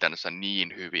töitänsä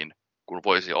niin hyvin kuin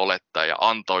voisi olettaa ja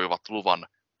antoivat luvan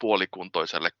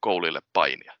puolikuntoiselle Coleille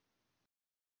painia.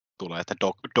 Tulee, että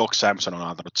Doc Samson on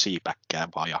antanut C-backkää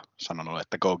vaan ja sanonut,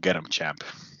 että go get him, champ.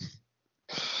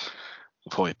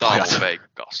 Voi tämä pojat. on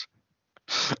veikkaus.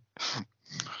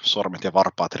 Sormet ja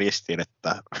varpaat ristiin,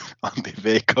 että Antin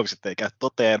veikkaukset ei käy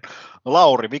toteen.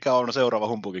 Lauri, mikä on seuraava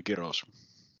Humpuukin kirous?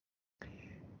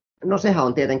 No sehän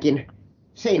on tietenkin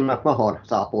Shane McMahon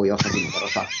saapuu jossakin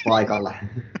muodossa paikalle.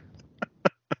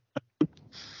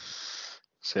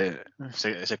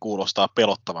 Se kuulostaa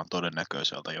pelottavan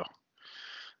todennäköiseltä jo.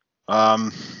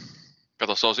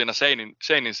 Kato, se on siinä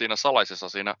Shanein siinä salaisessa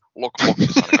siinä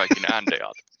lockboxissa ne kaikki ne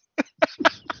NDAt.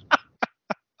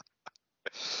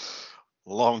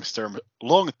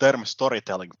 Long-term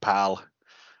storytelling, pal.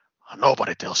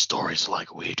 Nobody tells stories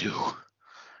like we do.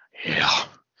 Yeah.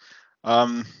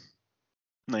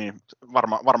 Niin,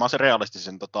 varmaan se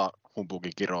realistisen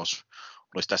Humpuukin kirous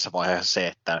olisi tässä vaiheessa se,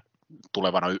 että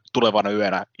tulevana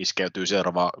yönä iskeytyy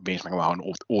seuraava Vince McMahon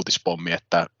uutispommi,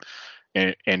 että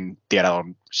en tiedä,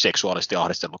 on seksuaalisesti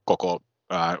ahdistellut koko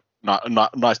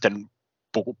naisten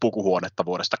pukuhuonetta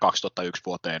vuodesta 2001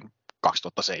 vuoteen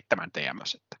 2007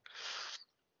 TMS.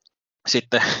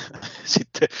 Sitten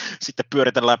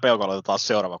pyöritellään peukaloita taas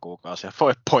seuraava kuukausi ja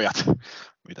voi pojat,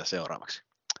 mitä seuraavaksi.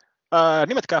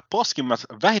 Nimetkää paskimmat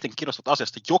vähiten kiinnostavat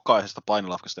asiasta jokaisesta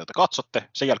painilafkasta, jota katsotte.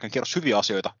 Sen jälkeen kerros hyviä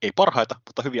asioita, ei parhaita,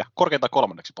 mutta hyviä, korkeintaan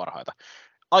kolmanneksi parhaita.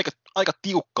 Aika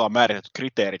tiukkaa määritetyt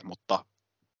kriteerit, mutta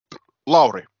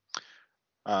Lauri,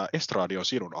 estraadi on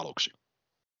sinun aluksi.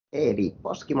 Eli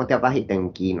paskimmat ja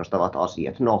vähiten kiinnostavat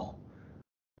asiat. No,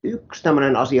 yksi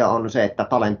tämmöinen asia on se, että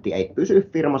talentti ei pysy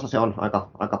firmassa. Se on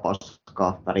aika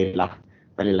paskaa välillä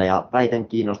pelillä ja vähiten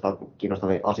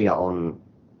kiinnostavin asia on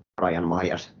Brian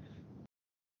Myers.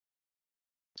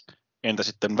 Entä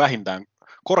sitten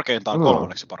korkeintaan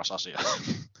kolmanneksi paras asia?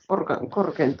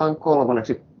 Korkeintaan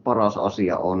kolmanneksi paras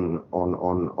asia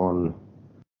on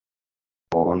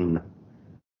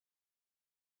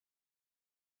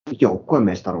joukkueen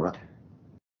mestaruudet.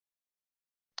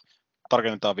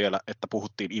 Tarkennetaan vielä, että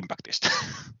puhuttiin Impactista.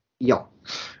 Joo.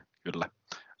 Kyllä.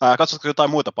 Katsotko jotain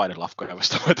muita painelafkoja,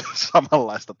 mistä voit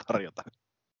samanlaista tarjota?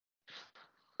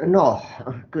 No,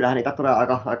 kyllähän niitä tulee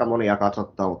aika monia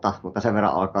katsottua, mutta sen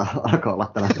verran alkaa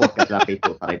olla tällä podcastilla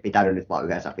pituutta, niin pitänyt nyt vaan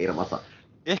yhdessä firmassa.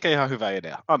 Ehkä ihan hyvä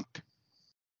idea. Antti?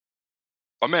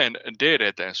 Mä menen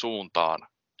DDT:n suuntaan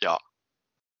ja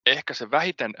ehkä se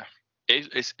vähiten,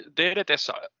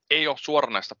 DDT:ssä ei ole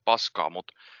suoranaista paskaa,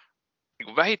 mutta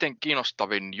niin vähiten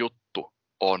kiinnostavin juttu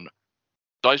on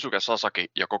Daisuke Sasaki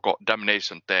ja koko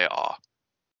Damnation TA.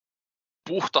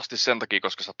 Puhtaasti sen takia,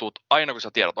 koska sä tuut, aina kun sä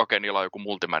tiedät, okei, niillä on joku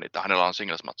multimani tai hänellä on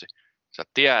singles-matchi, sä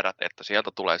tiedät, että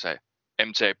sieltä tulee se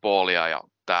MJ Paulia ja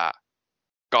tää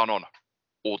Canon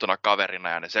uutena kaverina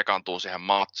ja ne sekaantuu siihen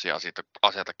matsiin ja siitä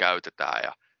aseita käytetään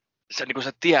ja se, niin kun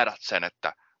sä tiedät sen,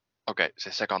 että okei,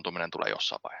 se sekaantuminen tulee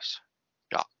jossain vaiheessa.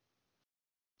 Ja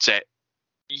se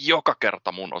joka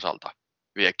kerta mun osalta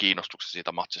vie kiinnostuksen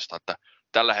siitä matsista, että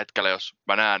tällä hetkellä, jos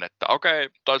mä näen, että okei,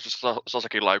 toisessa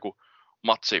Sasakilla on joku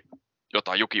matsi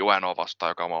jotain Yuki Uenoa vastaan,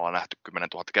 joka me ollaan nähty 10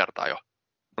 000 kertaa jo.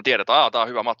 Mä tiedän, että tää on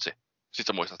hyvä matsi. Sitten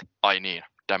sä muistat, että ai niin,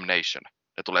 Damnation.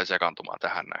 Ne tulee sekaantumaan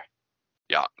tähän näin.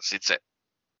 Ja sit se,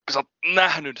 kun sä oot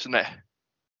nähnyt ne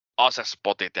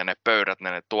asespotit ja ne pöydät,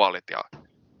 ne tuolit ja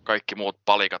kaikki muut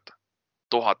palikat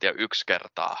 1001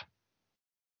 kertaa,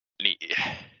 niin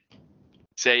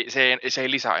se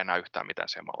ei lisää enää yhtään mitään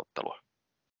siihen ottelua.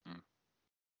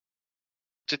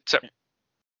 Sitten se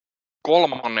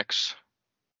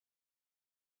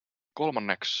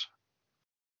kolmanneksi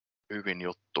hyvin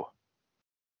juttu.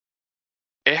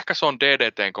 Ehkä se on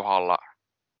DDT:n kohdalla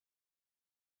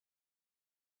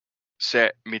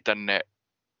se, miten ne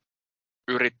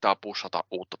yrittää pushata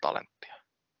uutta talenttia.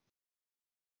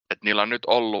 Et niillä on nyt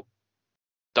ollut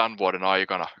tämän vuoden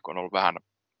aikana, kun on ollut vähän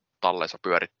talleissa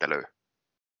pyörittelyä,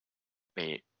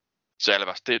 niin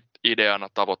selvästi ideana,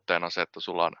 tavoitteena se, että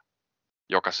sulla on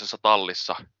jokaisessa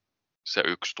tallissa se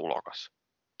yksi tulokas,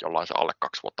 jolla on se alle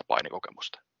 2 vuotta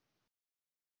painikokemusta.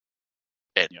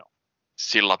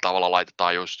 Sillä tavalla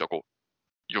laitetaan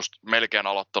just melkein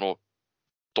aloittanut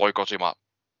Toikosima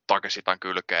Takesitan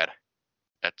kylkeen,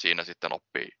 että siinä sitten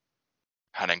oppii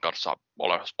hänen kanssaan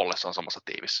ollessaan samassa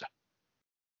tiivissä.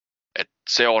 Et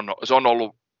se on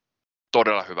ollut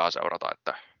todella hyvää seurata,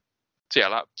 että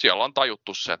siellä on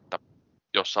tajuttu se, että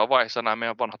jossain vaiheessa nämä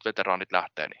meidän vanhat veteraanit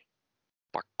lähtee, niin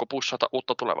pakko pushata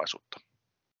uutta tulevaisuutta.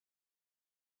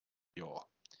 Joo.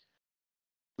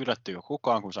 Yllättyykö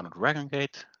kukaan, kun sanon Dragon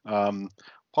Gate?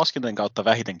 Paskinten kautta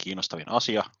vähiten kiinnostavin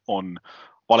asia on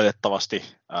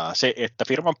valitettavasti se, että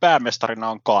firman päämestarina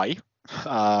on Kai.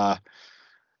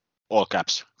 All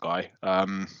caps Kai.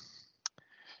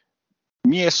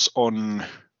 Mies on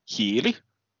hiili.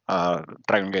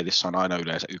 Dragon Gateissa on aina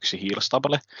yleensä yksi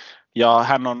heel-stable. Ja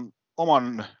hän on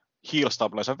oman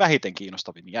heel-stablensa vähiten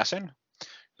kiinnostavin jäsen.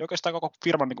 Ja oikeastaan koko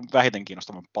firman niin kuin vähiten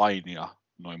kiinnostavan painija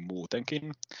noin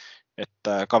muutenkin.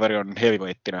 Että kaveri on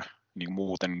heavyweightinä niin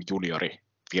muuten juniori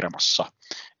firmassa,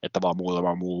 että vaan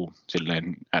muutama muu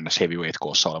silleen ns. Heavyweight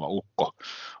koossa oleva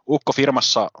ukko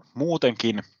firmassa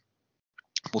muutenkin,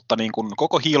 mutta niin kuin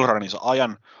koko heel runinsa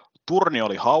ajan turni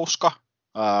oli hauska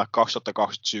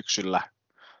 2020 syksyllä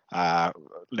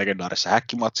legendaarisessa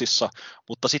häkkimatsissa,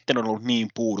 mutta sitten on ollut niin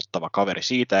puuduttava kaveri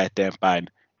siitä eteenpäin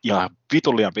ja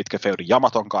vitullian pitkä feudi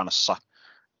Yamaton kanssa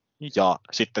ja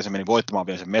sitten se meni voittamaan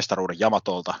vielä sen mestaruuden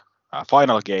Yamatolta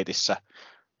Final Gateissa.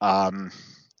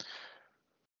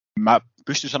 Mä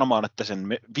pystyn sanomaan, että sen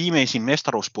viimeisin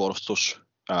mestaruuspuolustus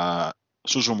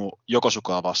Susumu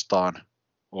Yokosukaa vastaan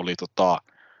oli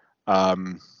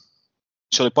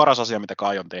se oli paras asia, mitä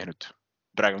Kai on tehnyt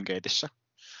Dragon Gateissa,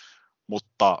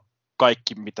 mutta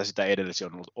kaikki, mitä sitä edellisi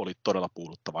on ollut, oli todella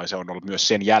puuduttavaa, ja se on ollut myös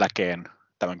sen jälkeen,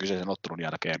 tämän kyseisen ottelun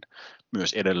jälkeen,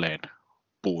 myös edelleen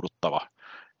puuduttava,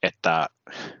 että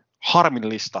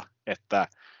harmillista, että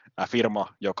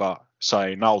firma, joka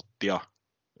sai nauttia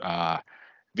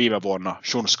viime vuonna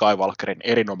Shun Skywalkerin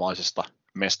erinomaisesta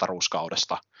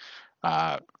mestaruuskaudesta,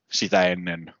 sitä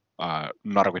ennen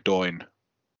Narvidoin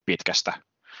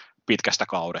pitkästä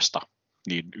kaudesta,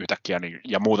 niin yhtäkkiä,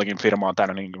 ja muutenkin firma on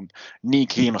täynnä niin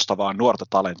kiinnostavaa nuorta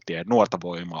talenttia ja nuorta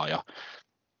voimaa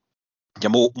ja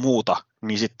muuta,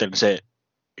 niin sitten se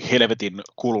helvetin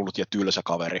kulunut ja tylsä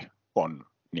kaveri on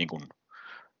niin kuin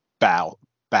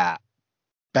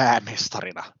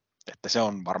päämestarina. Että se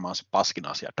on varmaan se paskin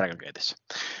asia Dragon Gateissa.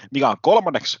 Mikä on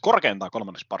korkeintaan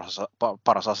kolmanneksi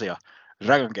paras asia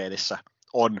Dragon Gateissa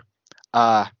on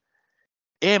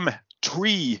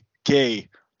M3K,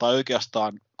 tai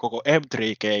oikeastaan koko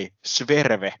M3K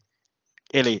Sverve.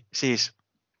 Eli siis,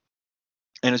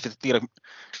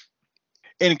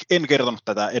 en kertonut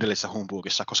tätä edellisessä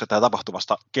humpuukissa, koska tämä tapahtui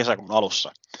vasta kesäkuun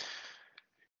alussa.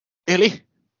 Eli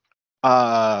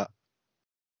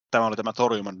tämä oli tämä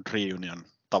Torjuman Reunion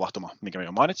tapahtuma, mikä minä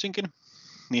jo mainitsinkin.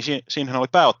 Niin siinähän oli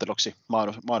pääotteluksi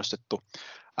mainostettu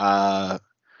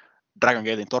Dragon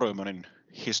Gatein Torjumanin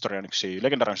historian yksi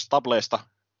legendaarisista tableista,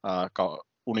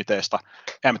 uniteista,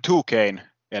 M2K:n,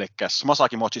 eli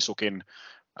Masaki Mochizukin,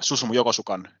 Susumu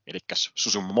Yokosukan, eli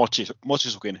Susumu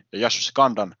Mochizukin ja Yasushi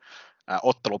Kandan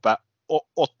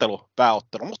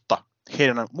pääottelu, mutta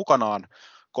heidän mukanaan,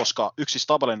 koska yksi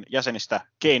Stablen jäsenistä,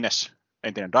 Keines,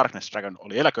 entinen Darkness Dragon,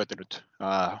 oli eläköitynyt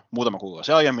muutama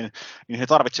kuukausi aiemmin, niin he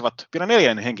tarvitsivat vielä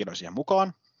 4. henkilön siihen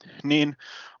mukaan. Niin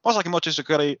Masaki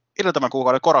Mochizuki oli edeltävän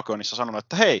kuukauden Korakuenissa sanonut,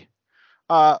 että hei,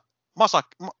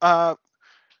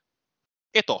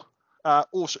 Eto,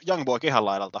 uusi Young Boy kehän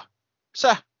laidalta,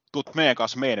 sä tuut meidän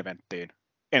kanssa main eventtiin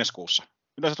ensi kuussa.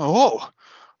 Ja sanoin, wow,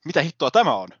 mitä hittoa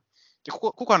tämä on? Ja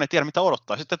kukaan ei tiedä, mitä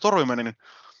odottaa. Sitten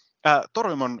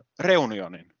Torjumon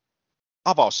Reunionin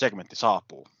avaussegmentti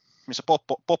saapuu, missä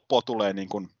Poppo tulee niin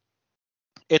kuin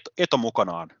Eto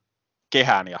mukanaan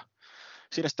kehään. Ja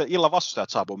siinä sitten illan vastustajat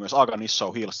saapuu myös Aga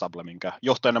Nissou Heel Stable, minkä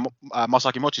johtajana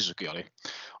Masaki Mochizuki oli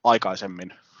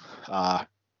aikaisemmin.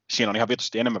 Siinä on ihan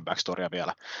vitusti enemmän backstorya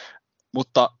vielä.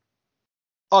 Mutta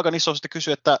Aga Nissou sitten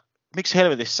kysyi, että miksi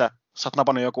helvetissä sä oot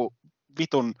napannut joku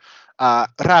vitun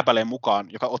rääpäleen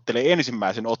mukaan, joka ottelee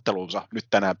ensimmäisen ottelunsa nyt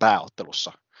tänään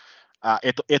pääottelussa.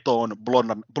 Eto on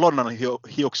blondan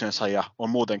hiuksensa ja on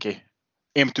muutenkin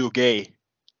M2G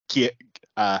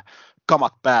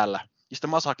kamat päällä. Ja sitten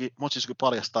Masaki Mochizuki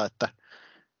paljastaa, että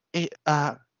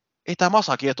ei tämä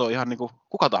Masaki Eto ihan niin kuin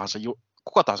kuka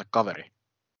tahansa kaveri.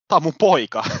 Tämä on mun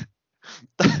poika.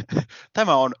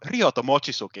 Tämä on Ryoto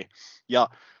Mochizuki. Ja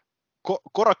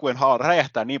Korakuen haal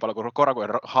räjähtää niin paljon, kuin Korakuen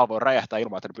haal voi räjähtää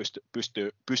ilman, että ne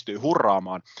pystyy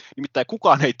hurraamaan. Nimittäin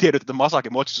kukaan ei tiedä, että Masaki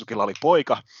Mochizukilla oli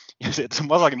poika, ja se, että se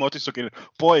Masaki Mochizukin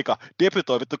poika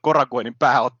debytoi vittu Korakuenin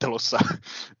pääottelussa.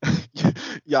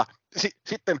 ja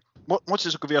sitten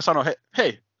Mochizuki vielä sanoi,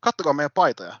 hei, kattokaa meidän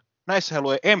paitoja. Näissä he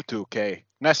lukee M2K,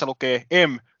 näissä lukee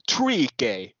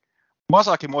M3K.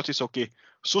 Masaki Mochizuki,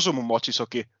 Susumu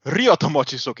Mochizuki, Ryoto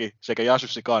Mochizuki sekä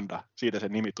Yasushi Kanda, siitä se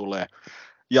nimi tulee.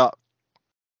 Ja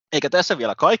eikä tässä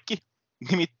vielä kaikki,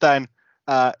 nimittäin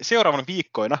seuraavana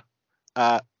viikkoina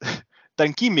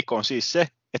tämän kimmikko on siis se,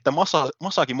 että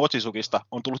Masaki Mochizukista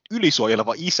on tullut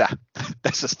ylisuojeleva isä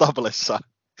tässä stablessa.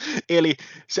 Eli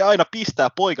se aina pistää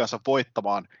poikansa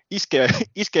voittamaan,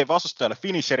 iskee vastustajalle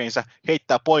finisherinsä,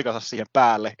 heittää poikansa siihen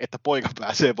päälle, että poika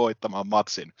pääsee voittamaan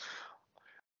matsin.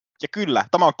 Ja kyllä,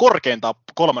 tämä on korkeintaan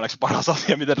kolmanneksi paras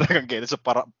asia, mitä Dragon Gateissa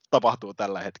tapahtuu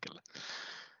tällä hetkellä.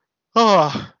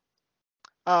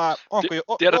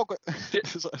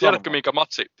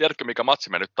 Tiedätkö, mikä matsi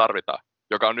me nyt tarvitaan,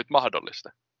 joka on nyt mahdollista?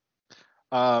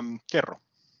 Kerro.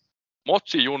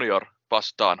 Mochi Junior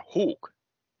vastaan Hook.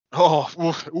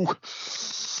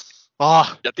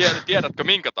 Ja tiedätkö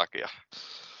minkä takia?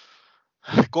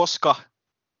 Koska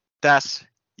Täs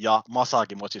ja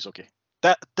Masaki Mochizuki.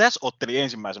 Täs otteli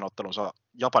ensimmäisen ottelunsa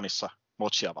Japanissa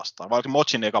Mochia vastaan. Vai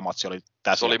Mochin eka matsi oli Täsiä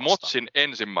vastaan? Se oli Mochin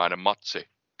ensimmäinen matsi.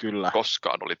 Kyllä.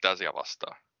 Koskaan oli Täsiä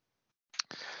vastaan.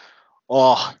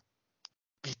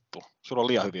 Vittu, sulla on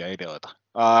liian hyviä ideoita.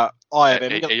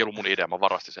 Ei ollut mun idea, mä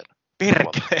varastin sen.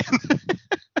 Perkeleen.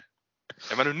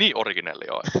 En mä nyt niin originelli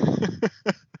ole.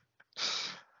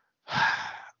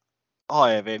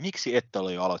 AEV, miksi ette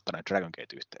ole jo aloittaneet Dragon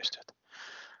Gate-yhteistyötä?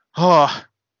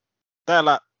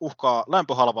 Täällä uhkaa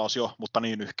lämpöhalvaus jo, mutta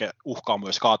niin uhkaa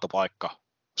myös kaatopaikka.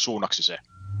 Suunnaksi se.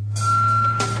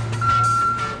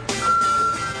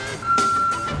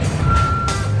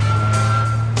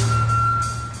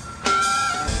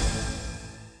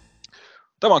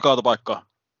 Tämä on kaatopaikka.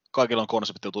 Kaikilla on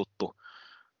konsepti tuttu.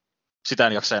 Sitä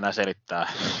en jaksa enää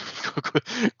selittää.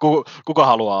 Kuka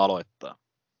haluaa aloittaa?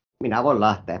 Minä voin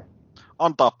lähteä.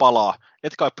 Antaa palaa.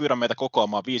 Et kai pyydä meitä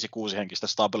kokoamaan 5-6 henkistä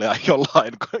stablea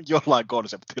jollain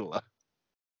konseptilla.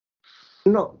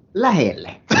 No,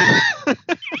 lähelle.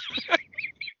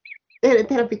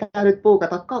 Teidän pitää nyt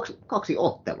puukata kaksi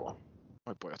ottelua.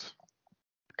 Oi pojat.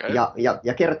 Okay.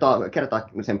 Ja kertoa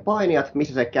sen painijat,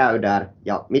 missä se käydään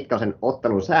ja mitkä on sen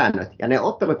ottelun säännöt. Ja ne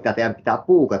ottelut, mitä teidän pitää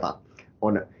puukata,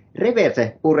 on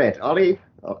Reverse Blindfold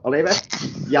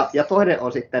ja toinen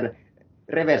on sitten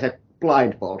Reverse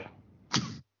Blindfold.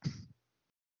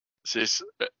 Siis,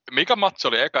 mikä matsi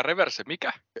oli eka? Reverse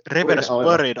mikä? Reverse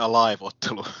Buried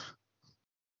Alive-ottelu.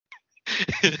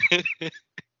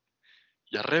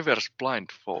 Ja Reverse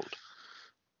Blindfold.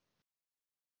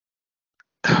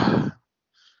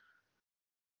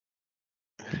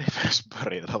 Reverse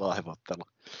Buried Alive-ottelu.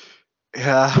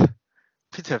 Ja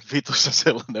miten vitussa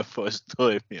sellainen voisi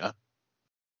toimia?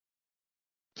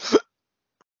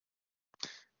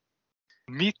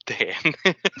 Miten?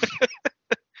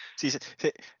 Siis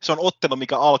se on ottelu,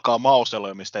 mikä alkaa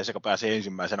mausoleumista ja se, kun pääsee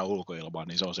ensimmäisenä ulkoilmaan,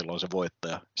 niin se on silloin se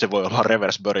voittaja. Se voi olla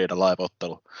Reverse Buried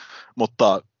Alive-ottelu.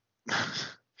 Mutta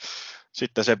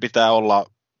sitten se pitää olla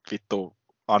vittu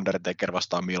Undertaker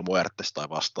vastaan Mil Muertes tai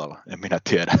vastaava. En minä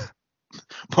tiedä.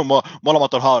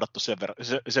 Molemmat on haudattu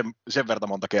sen verran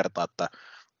monta kertaa, että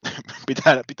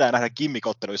pitää nähdä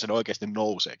kimmikottelu, jos se oikeasti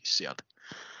nouseekin sieltä.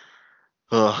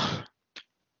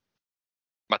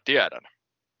 Mä tiedän.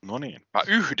 No niin. Mä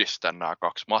yhdistän nämä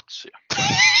kaksi matsia.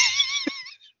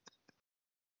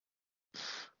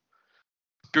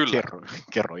 Kyllä.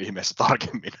 Kerro ihmeessä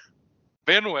tarkemmin.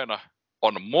 Venuena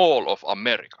on Mall of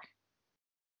America.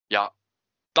 Ja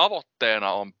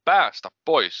tavoitteena on päästä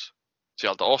pois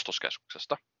sieltä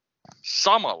ostoskeskuksesta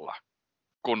samalla,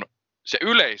 kun se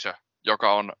yleisö,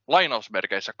 joka on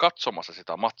lainausmerkeissä katsomassa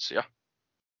sitä matsia,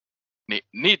 niin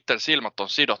niiden silmät on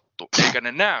sidottu, eikä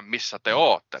ne näe, missä te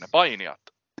ootte, ne painijat.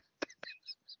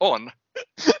 On.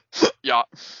 Ja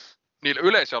niille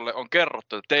yleisölle on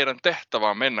kerrottu, että teidän tehtävä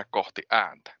on mennä kohti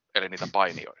ääntä, eli niitä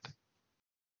painijoita.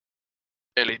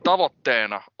 Eli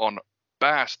tavoitteena on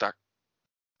päästä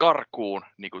karkuun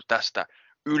niin kuin tästä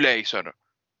yleisön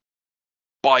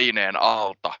paineen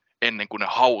alta, ennen kuin ne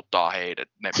hautaa heidät,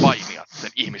 ne painijat,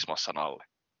 sen ihmismassan alle.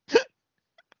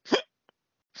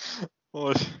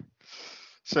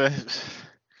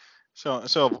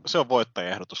 Se on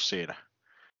voittajaehdotus siinä.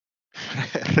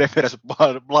 Reverse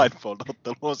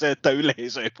Blindfold-ottelu on se, että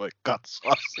yleisö ei voi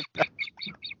katsoa sitä.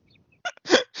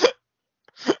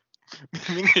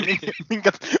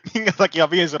 Minkä takia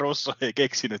Vince Russo ei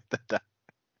keksinyt tätä?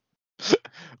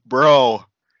 Bro,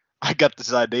 I got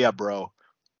this idea, bro.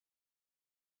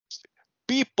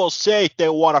 People say they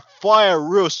wanna fire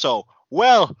Russo.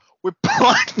 Well, we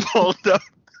blindfold them.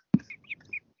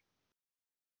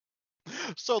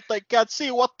 So they can't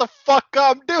see what the fuck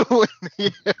I'm doing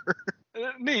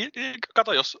here. Niin,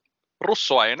 kato, jos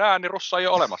Russoa ei näe, niin Russo ei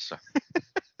ole olemassa.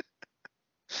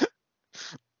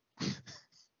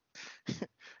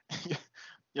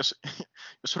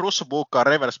 Jos Russo buukkaa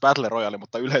Reverse Battle Royale,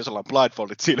 mutta yleisöllä on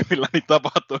blindfoldit silmillä, niin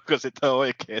tapahtuuko sitä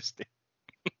oikeesti?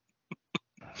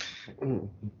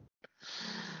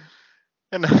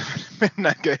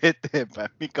 Mennäänkö eteenpäin?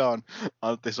 Mikä on,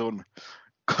 Antti, sun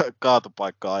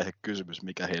kaatopaikka-aihekysymys?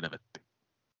 Mikä helvetti?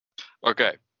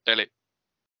 Okei, eli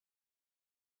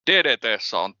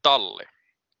DDT:ssä on talli.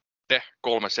 Te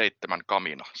 37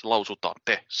 kamina. Se lausutaan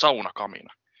te,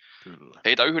 saunakamina. Kyllä.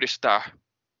 Heitä yhdistää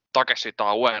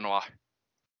Takesitaa, Uenoa,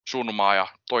 Sunmaa ja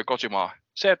Toi Kosimaa.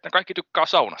 Se, että kaikki tykkää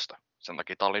saunasta. Sen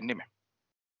takia tallin nimi.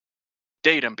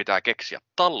 Teidän pitää keksiä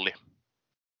talli,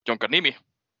 jonka nimi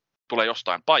tulee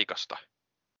jostain paikasta.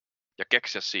 Ja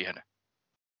keksiä siihen,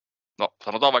 no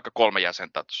sanotaan vaikka 3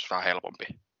 jäsentä, että se on vähän helpompi,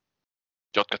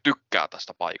 jotka tykkää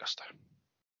tästä paikasta.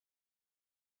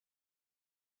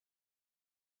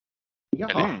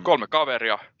 Jaha. Eli 3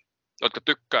 kaveria, jotka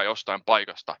tykkää jostain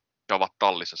paikasta ja ovat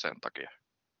tallissa sen takia.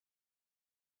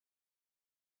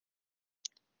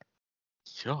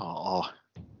 Jaa.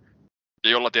 Ja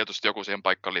jolla tietysti joku siihen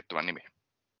paikkaan liittyvä nimi.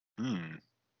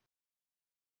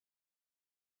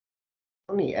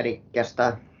 No niin, eli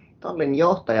tallin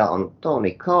johtaja on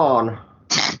Tony Khan.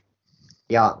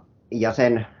 Ja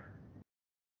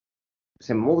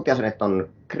sen muut jäsenet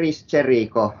on Chris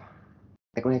Jericho.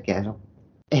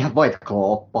 Eihän White Claw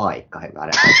ole paikka,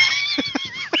 hyvänä.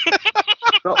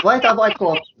 No, vaihdetaan White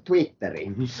Claw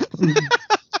Twitteriin.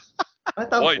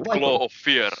 White Claw of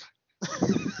Fear.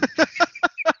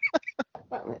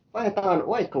 Vaihdetaan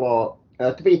White Claw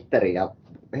Twitteriin ja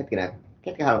hetkinen,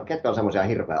 ketkä on semmoisia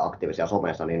hirveän aktiivisia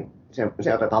somessa, niin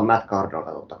se otetaan Matt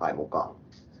Cardonalta totta kai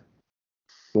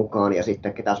mukaan ja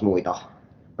sitten ketäs muita.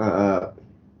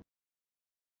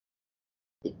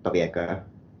 Hitto viekö.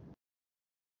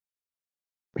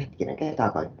 Hetkinen,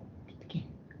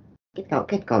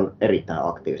 ketkä on erittäin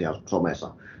aktiivisia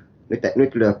somessa?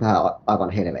 Nyt lyö pää aivan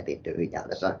helvetin tyhjää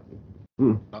tässä.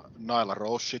 Nyla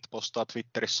Rose postaa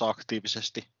Twitterissä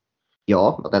aktiivisesti.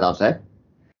 Joo, otetaan se.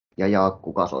 Ja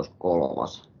kuka se olisi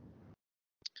kolmas?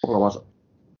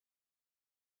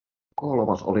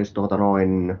 Kolmas olisi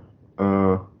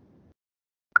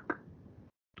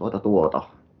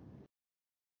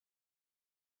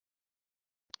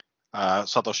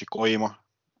Satoshi Kojima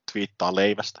twiittaa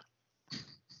leivästä.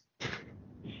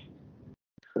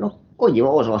 No, Kojima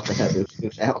olisi vasta se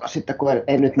yksi ehdokas sitten, kun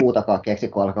ei nyt muutakaan keksi,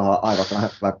 kun alkaa aivot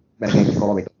lähettää melkein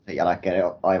 3 tunnin jälkeen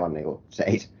jo aivan niin kuin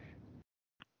seis.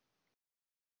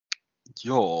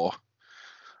 Joo.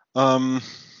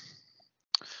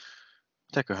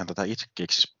 Mitäköhän tätä itse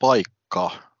keksisi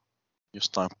paikkaa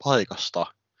jostain paikasta?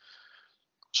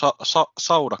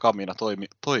 Saunakamina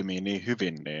toimii niin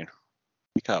hyvin, niin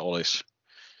mikä olisi?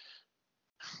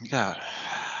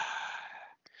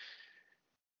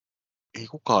 Ei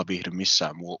kukaan viihdy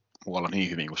missään muualla niin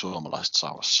hyvin kuin suomalaiset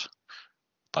saunassa.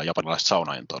 Tai japanilaiset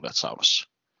saunaajien todella saunassa.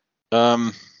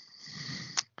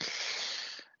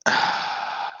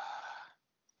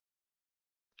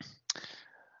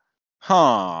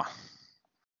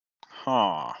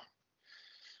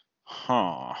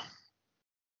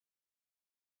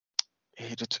 Ei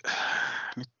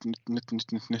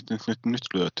nyt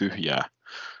lyö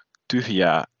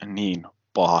tyhjää niin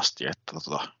pahasti, että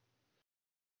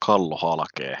kallo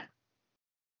halkee.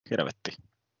 Helvetti.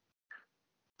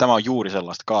 Tämä on juuri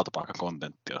sellaista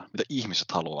kaatopaikan-kontenttia, mitä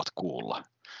ihmiset haluavat kuulla,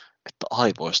 että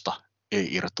aivoista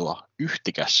ei irtoa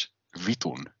yhtikäs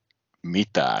vitun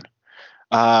mitään.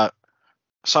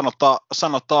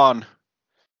 Sanotaan,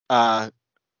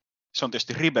 se on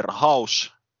tietysti River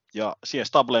House, ja siihen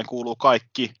stableen kuuluu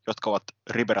kaikki, jotka ovat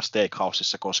Ribera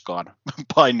Steakhouseissa koskaan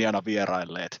painijana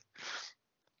vierailleet.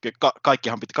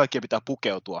 Kaikkien pitää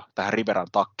pukeutua tähän Riberan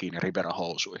takkiin ja Riberan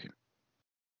housuihin.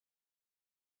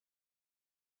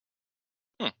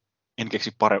 En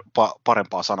keksi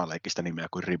parempaa sanaleikistä nimeä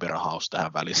kuin Ribera House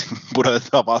tähän väliin.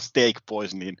 Pudotetaan vaan steak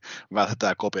pois, niin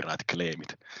vältetään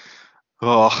copyright-claimit.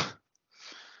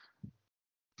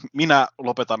 Minä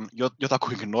lopetan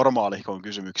jotakuinkin normaalihkoon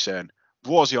kysymykseen.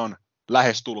 Vuosi on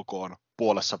lähestulkoon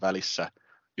puolessa välissä,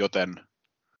 joten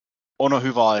on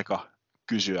hyvä aika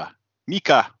kysyä,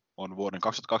 mikä on vuoden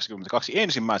 2022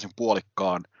 ensimmäisen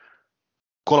puolikkaan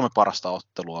 3 parasta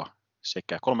ottelua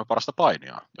sekä 3 parasta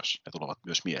painia, jos ne tulevat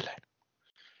myös mieleen.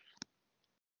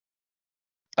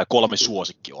 Tai 3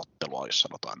 suosikkiottelua, jos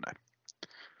sanotaan näin.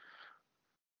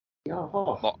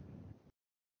 Jaha.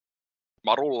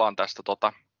 Mä rullaan tästä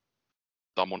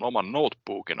mun oman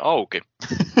notebookin auki,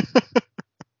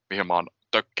 mihin mä oon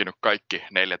tökkinyt kaikki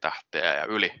 4 tähteä ja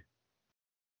yli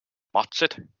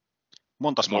matsit.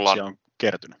 Montas matsia on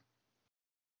kertynyt?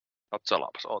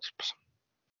 Ootaspas.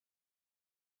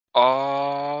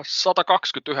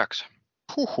 129.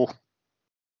 Huhhuh.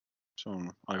 Se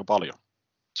on aika paljon.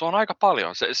 Se on aika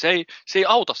paljon. Se ei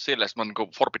auta silleen, että mä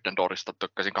niin Forbidden Doorista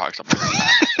tökkäsin 8 minuuttia.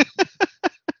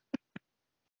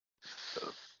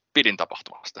 Pidin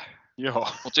tapahtumasta. Joo.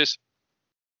 Mut siis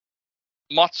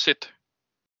matsit,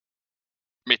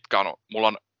 mitkä on, mulla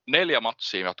on 4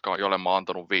 matsia, joille mä oon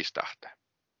antanut 5 tähteä.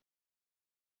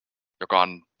 Joka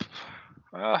on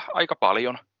aika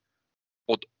paljon.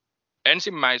 Mut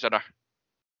ensimmäisenä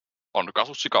on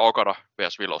Kazuchika Okada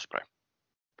vs. Will Ospreay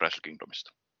Wrestle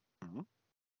Kingdomista. Mm-hmm.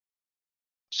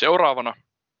 Seuraavana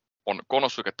on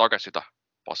Konosuke Takeshita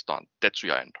vastaan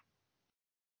Tetsuya Endo.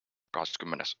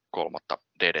 23.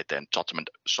 DDT:n Judgment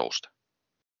Showsta.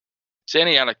 Sen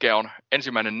jälkeen on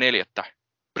 1.4.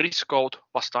 Briscoe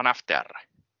vastaan FTR.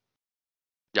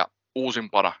 Ja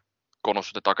uusimpana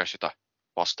Konosuke Takeshita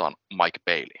vastaan Mike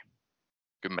Bailey.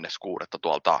 10.6.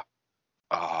 tuolta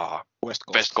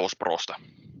West Coast Prosta.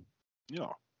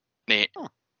 Joo. Niin,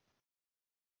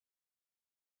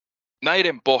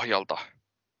 näiden pohjalta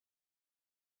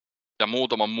ja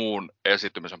muutaman muun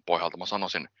esiintymisen pohjalta mä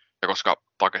sanoisin, ja koska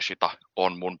Takeshita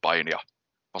on mun painija,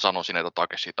 mä sanoisin, että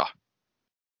Takeshita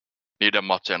niiden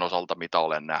matsien osalta, mitä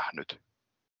olen nähnyt,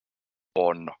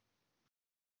 on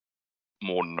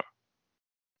mun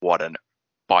vuoden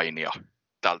painija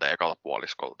tältä ekalta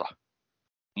puoliskolta.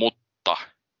 Mutta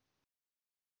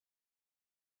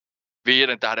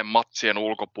 5 tähden matsien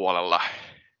ulkopuolella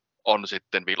on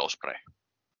sitten Will Ospreay.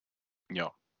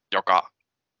 Joo. Joka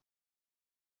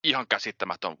ihan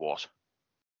käsittämätön vuosi.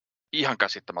 Ihan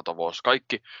käsittämätön vuosi.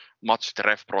 Kaikki matsit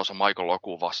Ref Prosa Michael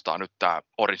Lokuun vastaan. Nyt tää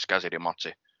Orange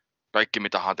Cassidy-matsi. Kaikki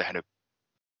mitä hän on tehnyt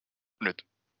nyt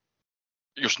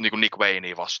just niin kuin Nick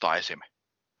Waynea vastaan esim.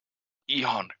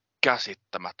 Ihan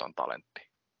käsittämätön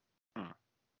talentti.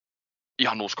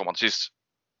 Ihan uskomaton. Siis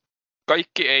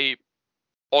kaikki ei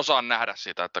osaa nähdä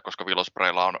sitä, että koska Will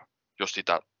Ospreaylla on just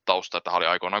sitä tausta, että hän oli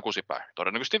aikoinaan kusipää.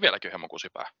 Todennäköisesti vieläkin hieman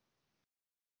kusipää.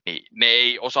 Niin ne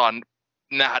ei osaa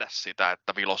nähdä sitä,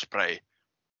 että Will Ospreay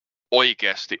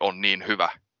oikeasti on niin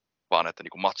hyvä, vaan että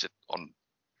niin kuin matsit on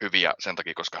hyviä sen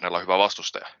takia, koska hänellä on hyvä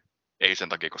vastustaja. Ei sen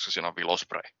takia, koska siinä on Will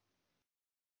Ospreay.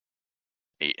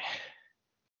 Niin.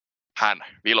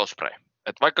 Will Ospreay,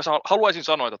 Et vaikka haluaisin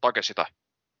sanoa, että Take sitä,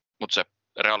 mutta se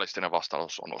realistinen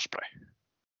vastaus on Osprey.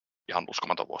 Ihan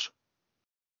uskomaton vuosi.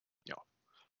 Joo.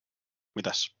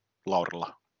 Mitäs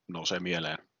Laurilla nousee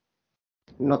mieleen?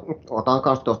 No, otan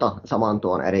kanssa tuosta saman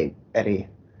tuon eri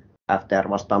FTR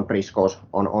vastaan Briscoes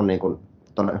on niin kuin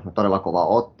todella kova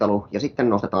ottelu. Ja sitten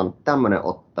nostetaan tämmöinen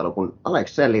ottelu kuin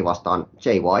Alex Shelley vastaan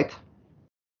Jay White.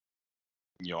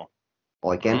 Joo.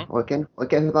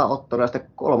 Oikein hyvä ottelu. Ja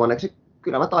sitten kolmanneksi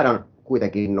kyllä mä taidan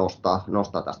kuitenkin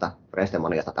nostaa tästä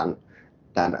WrestleManiasta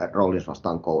tämän Rollins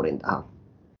vastaan Codyn tähän.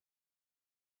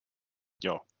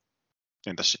 Joo.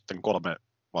 Entäs sitten 3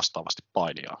 vastaavasti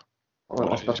painijaa?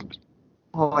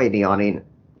 Painijaa, niin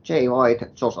Jay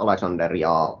White, Josh Alexander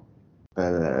ja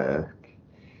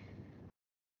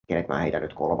kenet mä heitän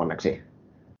nyt kolmanneksi?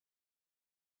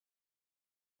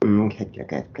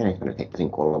 Kenet mä nyt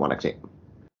heittäisin kolmanneksi?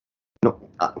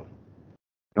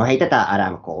 No heitetään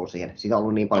Adam Cole siihen. Siitä on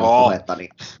ollut niin paljon puhetta. Niin...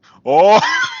 Oi.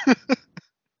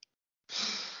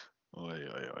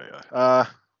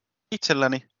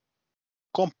 Itselläni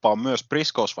komppaan myös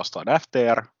Briscoes vastaan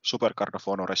FTR Supercard of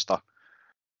Honorista.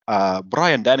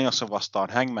 Bryan Danielson vastaan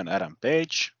Hangman Adam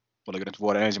Page. Oliko nyt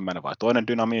vuoden ensimmäinen vai toinen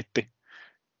dynamiitti.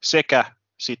 Sekä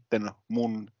sitten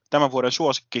mun tämän vuoden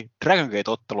suosikki Dragon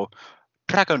Gate-ottelu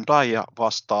Dragon Dia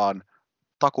vastaan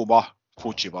Takuma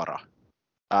Fujiwara.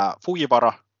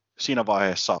 Fujiwara siinä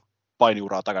vaiheessa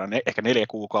painiuraa takana ehkä 4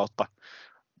 kuukautta,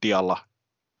 Dialla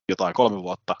jotain 3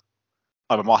 vuotta.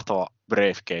 Aivan mahtava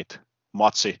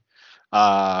Bravegate-matsi.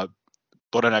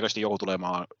 Todennäköisesti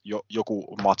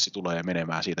joku matsi tulee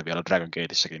menemään siitä vielä Dragon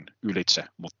Gateissakin ylitse,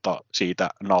 mutta siitä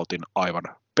nautin aivan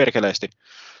perkeleesti.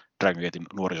 Dragon Gatein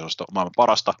nuorisosta maailman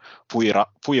parasta.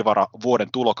 Fujiwara vuoden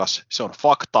tulokas, se on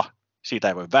fakta. Siitä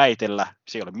ei voi väitellä,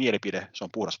 se ei ole mielipide, se on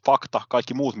puhdas fakta.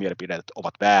 Kaikki muut mielipideet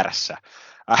ovat väärässä.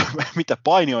 Mitä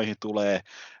painioihin tulee,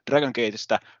 Dragon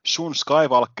Gateista Shun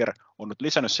Skywalker on nyt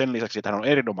lisännyt sen lisäksi, että hän on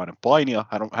erinomainen painija.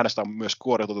 Hänestä on myös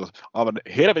kuoriutunut aivan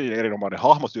helvetin erinomainen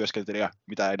hahmotyöskentelijä,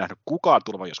 mitä ei nähnyt kukaan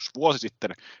tulevan joskus vuosi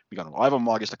sitten, mikä on aivan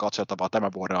maagista katsottavaa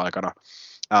tämän vuoden aikana.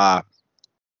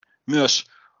 Myös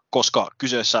koska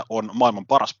kyseessä on maailman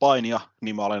paras painija,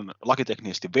 niin mä olen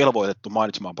lakiteknisesti velvoitettu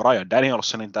mainitsemaan Bryan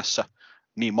Danielsonin tässä.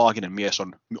 Niin maaginen mies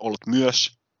on ollut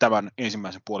myös tämän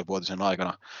ensimmäisen puolivuotisen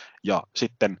aikana. Ja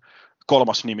sitten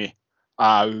 3. nimi,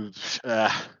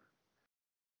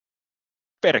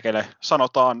 perkele,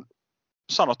 sanotaan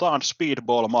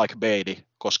Speedball Mike Beatty,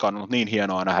 koska on ollut niin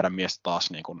hienoa nähdä miestä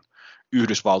taas niin kuin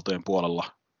Yhdysvaltojen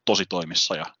puolella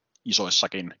tositoimissa ja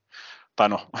isoissakin, tai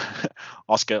no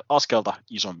askelta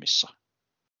isommissa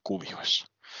kuvioissa.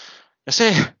 Ja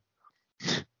se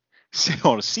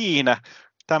on siinä.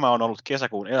 Tämä on ollut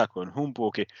Kesäkuun Eläköön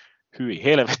Humpuuki. Hyi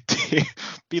helvetti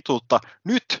pituutta.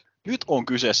 Nyt on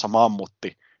kyseessä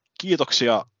mammutti.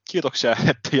 Kiitoksia,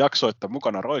 että jaksoitte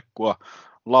mukana roikkua.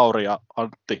 Lauri ja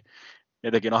Antti.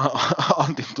 Etenkin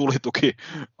Antin tulituki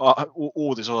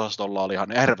uutisosastolla oli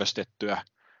ihan ärvestettyä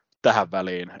tähän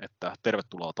väliin, että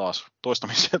tervetuloa taas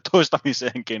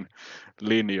toistamiseenkin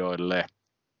linjoille.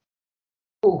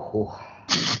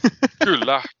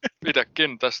 Kyllä,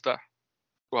 itsekin tästä,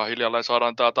 kunhan hiljalleen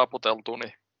saadaan tää taputeltua,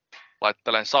 niin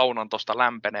laittelen saunan tosta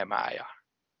lämpenemään ja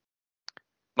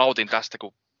nautin tästä,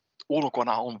 kun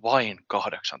ulkona on vain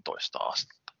 18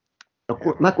 astetta. No,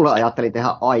 mä kuule ajattelin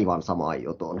tehdä aivan saman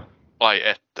jutun. Ai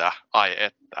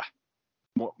että.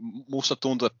 Musta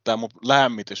tuntuu, että tämä mun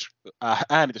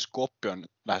äänityskoppi on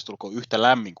lähestulkoon yhtä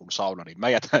lämmin kuin sauna, niin mä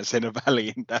jätän sen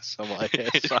väliin tässä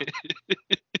vaiheessa.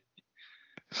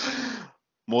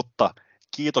 Mutta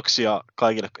kiitoksia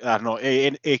kaikille. No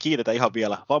ei kiitetä ihan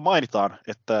vielä, vaan mainitaan,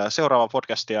 että seuraava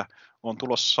podcastia on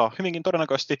tulossa hyvinkin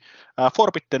todennäköisesti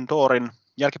Forbidden Doorin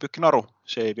jälkipyykki-naru.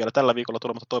 Se ei vielä tällä viikolla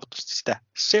tule, mutta toivottavasti sitä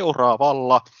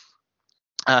seuraavalla.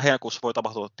 Heinäkuussa voi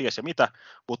tapahtua ties ja mitä,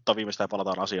 mutta viimeistään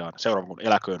palataan asiaan seuraavan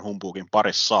Eläköön Humpuukin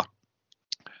parissa.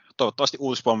 Toivottavasti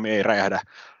uutispommi ei räjähdä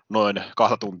noin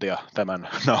 2 tuntia tämän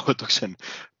nauhoituksen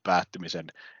päättymisen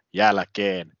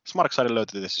jälkeen. Smarkside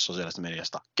löytyy tietysti sosiaalisesta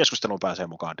mediasta. Keskusteluun pääsee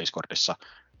mukaan Discordissa.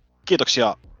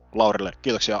 Kiitoksia Laurille,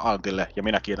 kiitoksia Antille ja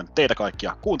minä kiitän teitä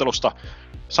kaikkia kuuntelusta.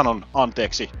 Sanon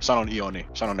anteeksi, sanon Ioni,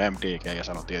 sanon MDG ja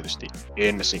sanon tietysti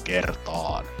ensi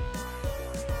kertaan.